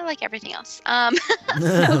 Like everything else.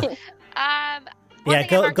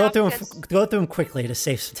 Go through them quickly to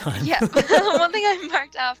save some time. Yeah. One thing I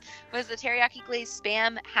marked off was the teriyaki glazed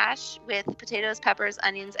Spam hash with potatoes, peppers,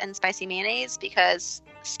 onions, and spicy mayonnaise, because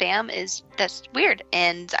Spam that's weird,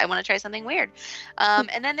 and I want to try something weird.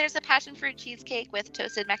 And then there's a passion fruit cheesecake with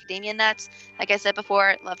toasted macadamia nuts. Like I said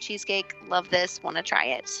before, love cheesecake, love this, want to try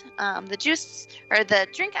it. The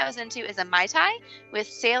drink I was into is a Mai Tai with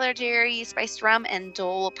Sailor Jerry spiced rum and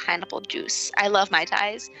Dole pineapple juice. I love Mai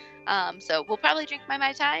Tais. So we'll probably drink my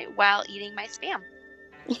Mai Tai while eating my Spam.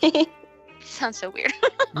 Sounds so weird.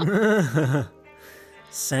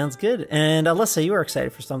 Sounds good. And Alyssa, you are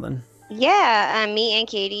excited for something. Yeah, me and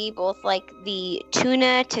Katie both like the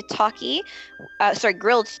tuna tataki,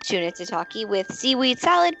 grilled tuna tataki with seaweed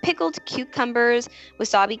salad, pickled cucumbers,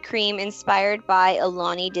 wasabi cream, inspired by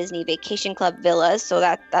Aulani Disney Vacation Club villas. So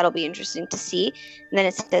that'll be interesting to see. And then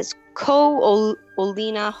it says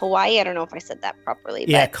Ko'olina Hawaii. I don't know if I said that properly.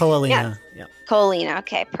 Yeah, Ko'olina. Yeah. Ko'olina.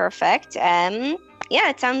 Okay, perfect.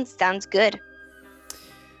 It sounds good.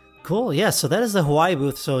 Cool. Yeah. So that is the Hawaii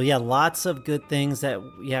booth. So yeah, lots of good things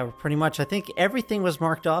pretty much, I think everything was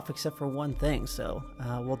marked off except for one thing. So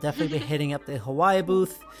we'll definitely be hitting up the Hawaii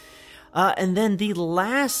booth. And then the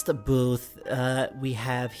last booth we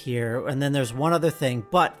have here, and then there's one other thing,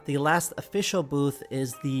 but the last official booth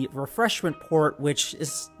is the refreshment port, which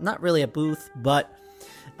is not really a booth, but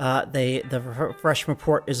the refreshment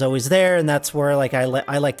port is always there, and that's where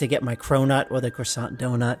I like to get my cronut or the croissant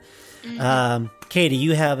donut. Mm-hmm. Katie,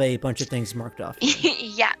 you have a bunch of things marked off.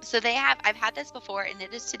 Yeah, so I've had this before, and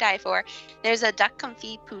it is to die for. There's a duck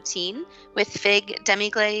confit poutine with fig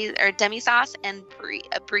demi-glaze or demi-sauce and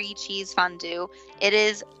brie cheese fondue. It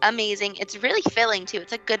is amazing. It's really filling too.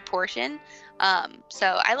 It's a good portion.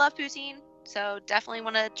 So I love poutine. So definitely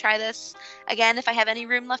want to try this again if I have any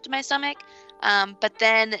room left in my stomach. But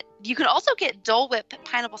then you can also get Dole Whip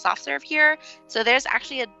pineapple soft serve here. So there's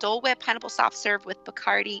actually a Dole Whip pineapple soft serve with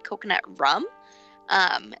Bacardi coconut rum.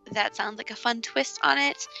 That sounds like a fun twist on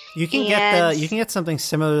it. You can get something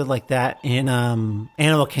similar like that in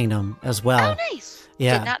Animal Kingdom as well. Oh, nice.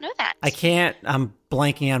 Yeah. Did not know that. I'm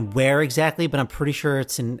blanking on where exactly, but I'm pretty sure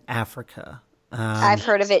it's in Africa. I've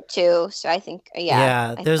heard of it too, so I think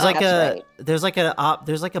there's like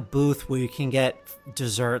a booth where you can get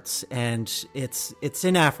desserts, and it's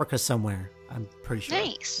in Africa somewhere, I'm pretty sure.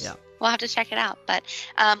 Nice. Yeah, we'll have to check it out. But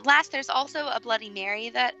last, there's also a Bloody Mary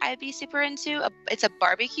that I'd be super into. It's a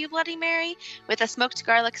barbecue Bloody Mary with a smoked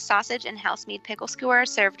garlic sausage and house-made pickle skewer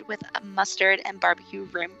served with a mustard and barbecue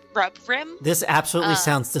rub rim. This absolutely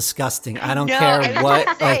sounds disgusting. I don't care what.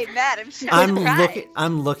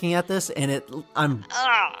 I'm looking at this, and I'm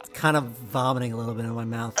kind of vomiting a little bit in my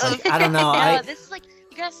mouth. I don't know. This is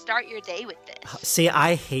you gotta start your day with this. See,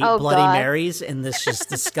 I hate Bloody Marys, and this is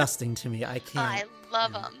disgusting to me. I can't. I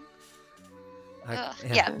love them.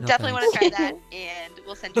 Definitely want to try that, and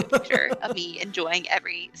we'll send you a picture of me enjoying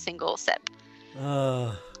every single sip.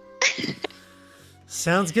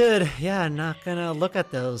 Sounds good. Yeah, I'm not gonna look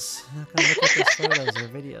at those. I'm not gonna look at those photos or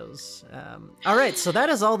videos. All right, so that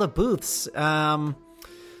is all the booths.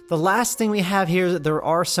 The last thing we have here, there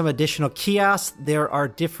are some additional kiosks. There are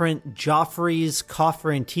different Joffrey's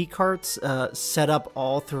coffee and tea carts set up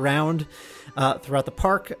all throughout the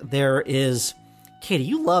park. There is... Katie,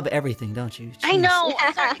 you love everything, don't you? Jeez. I know.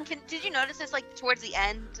 I'm sorry. Did you notice this towards the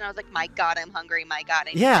end? And I was like, my God, I'm hungry. My God,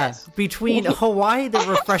 I need this. Between Hawaii, the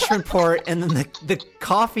refreshment port, and then the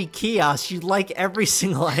coffee kiosk, you like every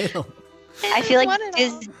single item. I feel like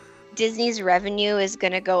Disney's revenue is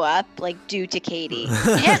going to go up, like, due to Katie.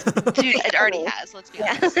 Yes, dude, it already has. Let's be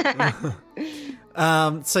honest.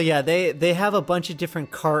 So yeah, they have a bunch of different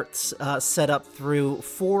carts set up through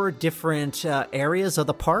 4 different areas of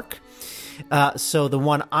the park. So the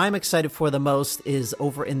one I'm excited for the most is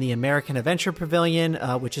over in the American Adventure Pavilion,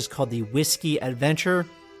 which is called the Whiskey Adventure.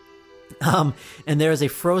 And there is a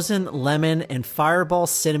frozen lemon and fireball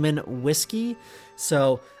cinnamon whiskey.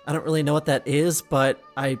 So I don't really know what that is, but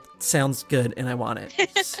it sounds good and I want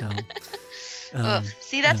it. So.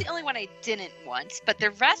 See, that's the only one I didn't want, but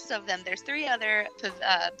the rest of them, there's 3 other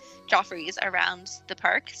Joffreys around the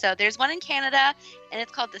park. So there's one in Canada, and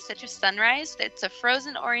it's called the Citrus Sunrise. It's a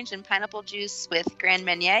frozen orange and pineapple juice with Grand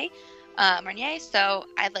Marnier. So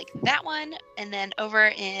I like that one. And then over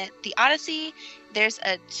in the Odyssey, there's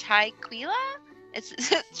a Chiquila. It's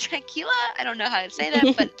Chiquila. I don't know how to say that,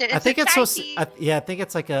 but it's I think it's chai so. tea. I think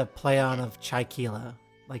it's like a play on of Chiquila.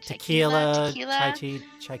 Like tequila. Chai tea,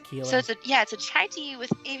 Chiquila. So it's a chai tea with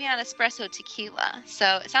Avion espresso tequila.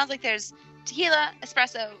 So it sounds like there's tequila,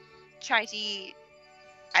 espresso, chai tea.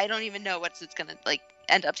 I don't even know what it's gonna like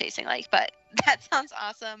end up tasting like, but that sounds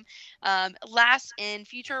awesome. Last in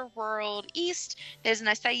Future World East, there's an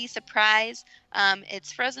acai surprise.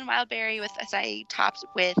 It's frozen wild berry with acai topped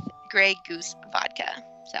with Grey Goose vodka.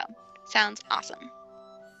 So sounds awesome.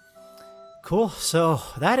 Cool. So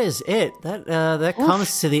that is it. That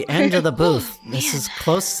comes to the end of the booth. This is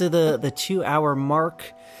close to the 2-hour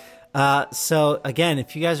mark. So again,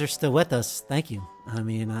 if you guys are still with us, thank you. I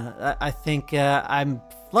mean, I think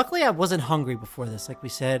luckily I wasn't hungry before this. Like we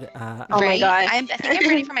said. Oh my God. I think I'm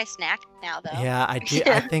ready for my snack now, though. Yeah, I do.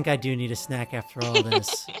 I think I do need a snack after all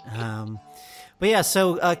this. But yeah,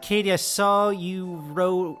 so Katie, I saw you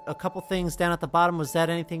wrote a couple things down at the bottom. Was that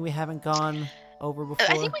anything we haven't gone over before?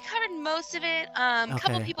 I think we covered most of it. A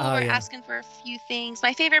couple people were asking for a few things.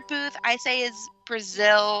 My favorite booth, I say, is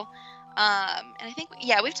Brazil. And I think,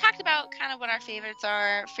 we've talked about kind of what our favorites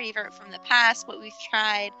are, favorite from the past, what we've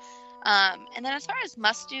tried. And then as far as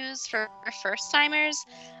must-dos for first-timers,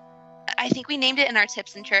 I think we named it in our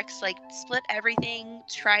tips and tricks, like split everything,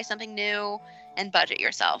 try something new, and budget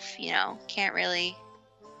yourself. You know, can't really.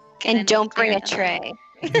 And don't bring a tray.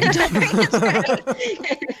 Don't bring a tray.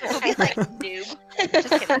 We'll be like, noob. Just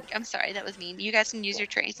kidding. I'm sorry, that was mean. You guys can use your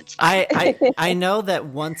trays. It's fine. I know that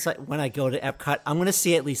when I go to Epcot, I'm going to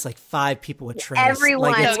see at least like 5 people with trays.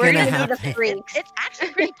 Everyone. Like, we're going to be the freaks. It's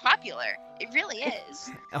actually pretty popular. It really is.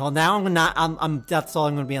 Well, now I'm that's all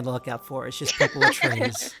I'm going to be on the lookout for. It's just people with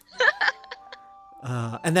trays.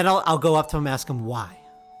 And then I'll go up to them and ask them why.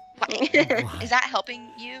 Why? Is that helping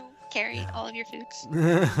you carry all of your foods?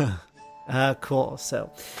 Cool.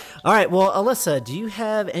 So, all right. Well, Alyssa, do you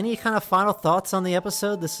have any kind of final thoughts on the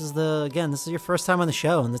episode? This is your first time on the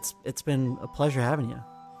show, and it's been a pleasure having you.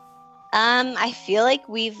 I feel like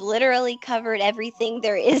we've literally covered everything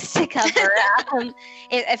there is to cover.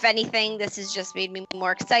 If anything, this has just made me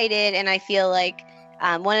more excited, and I feel like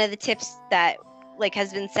one of the tips that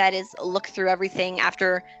has been said is look through everything.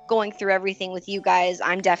 After going through everything with you guys,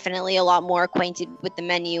 I'm definitely a lot more acquainted with the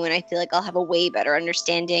menu, and I feel like I'll have a way better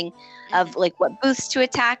understanding of what booths to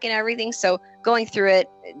attack and everything. So going through it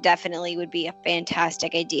definitely would be a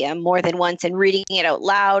fantastic idea more than once, and reading it out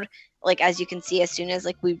loud. As you can see, as soon as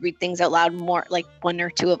we read things out loud, more one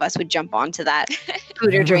or two of us would jump onto that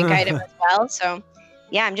food or drink item as well. So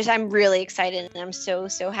yeah, I'm really excited, and I'm so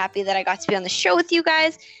happy that I got to be on the show with you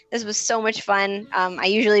guys. This was so much fun. I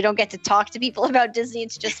usually don't get to talk to people about Disney.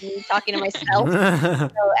 It's just me talking to myself.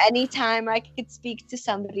 So anytime I could speak to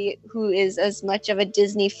somebody who is as much of a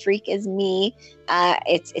Disney freak as me,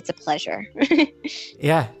 it's a pleasure.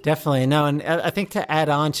 Yeah, definitely. No, and I think to add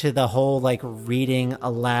on to the whole reading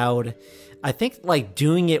aloud, I think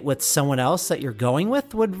doing it with someone else that you're going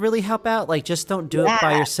with would really help out. Just don't do it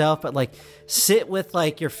by yourself, but sit with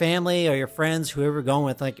your family or your friends, whoever you're going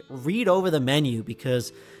with, read over the menu,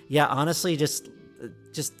 because honestly, just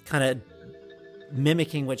kind of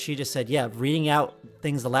mimicking what she just said. Yeah. Reading out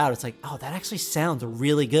things aloud. It's oh, that actually sounds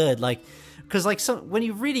really good. Because when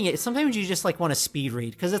you're reading it, sometimes you just want to speed read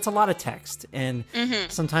because it's a lot of text and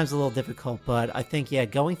sometimes a little difficult. But I think,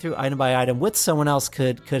 going through item by item with someone else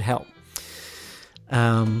could help.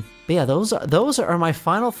 But yeah, those are my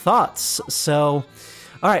final thoughts. So,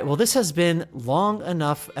 all right. Well, this has been long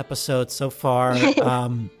enough episode so far.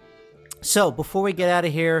 So before we get out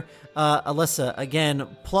of here, Alyssa, again,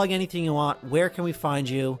 plug anything you want. Where can we find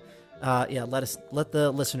you? Let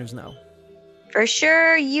the listeners know. For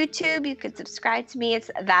sure, YouTube, you could subscribe to me. It's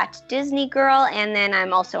That Disney Girl. And then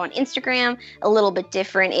I'm also on Instagram, a little bit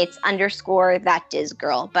different. It's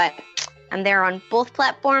 _ThatDizGirl. But I'm there on both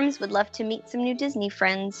platforms. Would love to meet some new Disney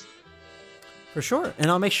friends. For sure. And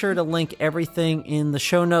I'll make sure to link everything in the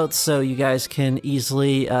show notes so you guys can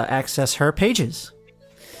easily access her pages.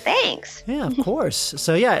 Thanks. Yeah, of course.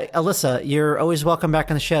 So yeah, Alyssa, you're always welcome back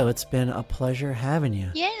on the show. It's been a pleasure having you.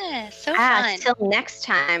 Yeah, so fun. Till next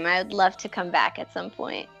time, I would love to come back at some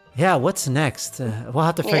point. Yeah, what's next? We'll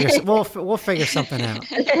have to figure. we'll figure something out.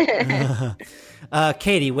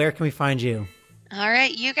 Katie, where can we find you? All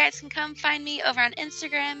right, you guys can come find me over on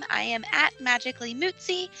Instagram. I am at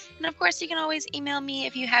magicallymootsy. And of course, you can always email me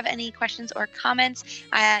if you have any questions or comments.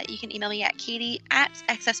 You can email me at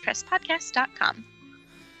katie@accesspresspodcast.com.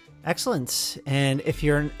 Excellent. And if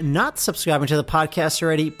you're not subscribing to the podcast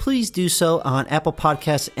already, please do so on Apple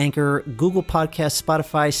Podcasts, Anchor, Google Podcasts,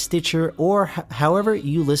 Spotify, Stitcher, or however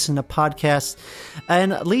you listen to podcasts,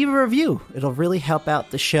 and leave a review. It'll really help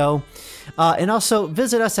out the show. And also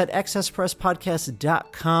visit us at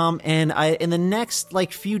accesspresspodcast.com. And in the next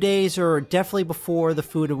few days, or definitely before the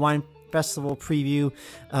Food and Wine Festival preview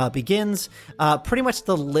begins, pretty much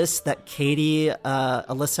the list that Katie,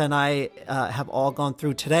 Alyssa, and I have all gone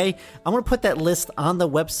through today, I'm going to put that list on the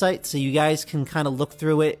website so you guys can kind of look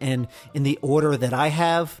through it in the order that I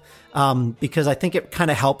have, because I think it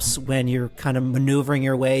kind of helps when you're kind of maneuvering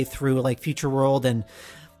your way through Future World. And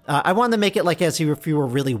I wanted to make it as if you were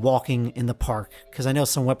really walking in the park, because I know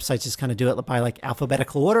some websites just kind of do it by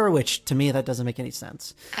alphabetical order, which to me that doesn't make any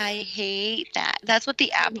sense. I hate that. That's what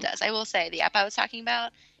the app does. I will say the app I was talking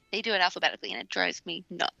about, they do it alphabetically, and it drives me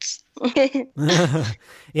nuts.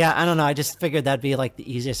 Yeah, I don't know. I just figured that'd be the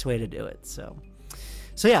easiest way to do it. So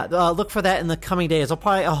yeah, look for that in the coming days.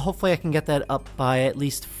 Hopefully I can get that up by at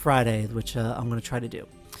least Friday, which I'm going to try to do.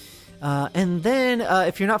 And then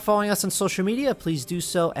if you're not following us on social media, please do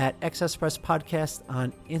so at XS Press Podcast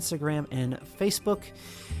on Instagram and Facebook.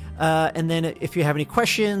 And then if you have any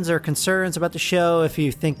questions or concerns about the show, if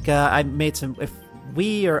you think I made some, if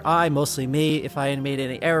we or I, mostly me, if I made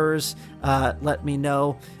any errors, let me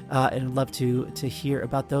know. And I'd love to hear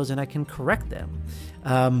about those, and I can correct them.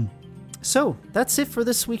 So that's it for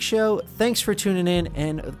this week's show. Thanks for tuning in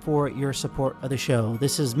and for your support of the show.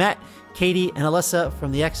 This is Matt, Katie, and Alyssa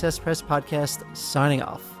from the XS Press Podcast signing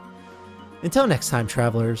off. Until next time,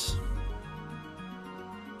 travelers.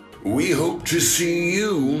 We hope to see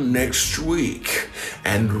you next week.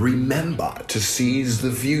 And remember to seize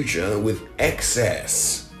the future with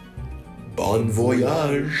XS. Bon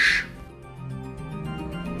voyage.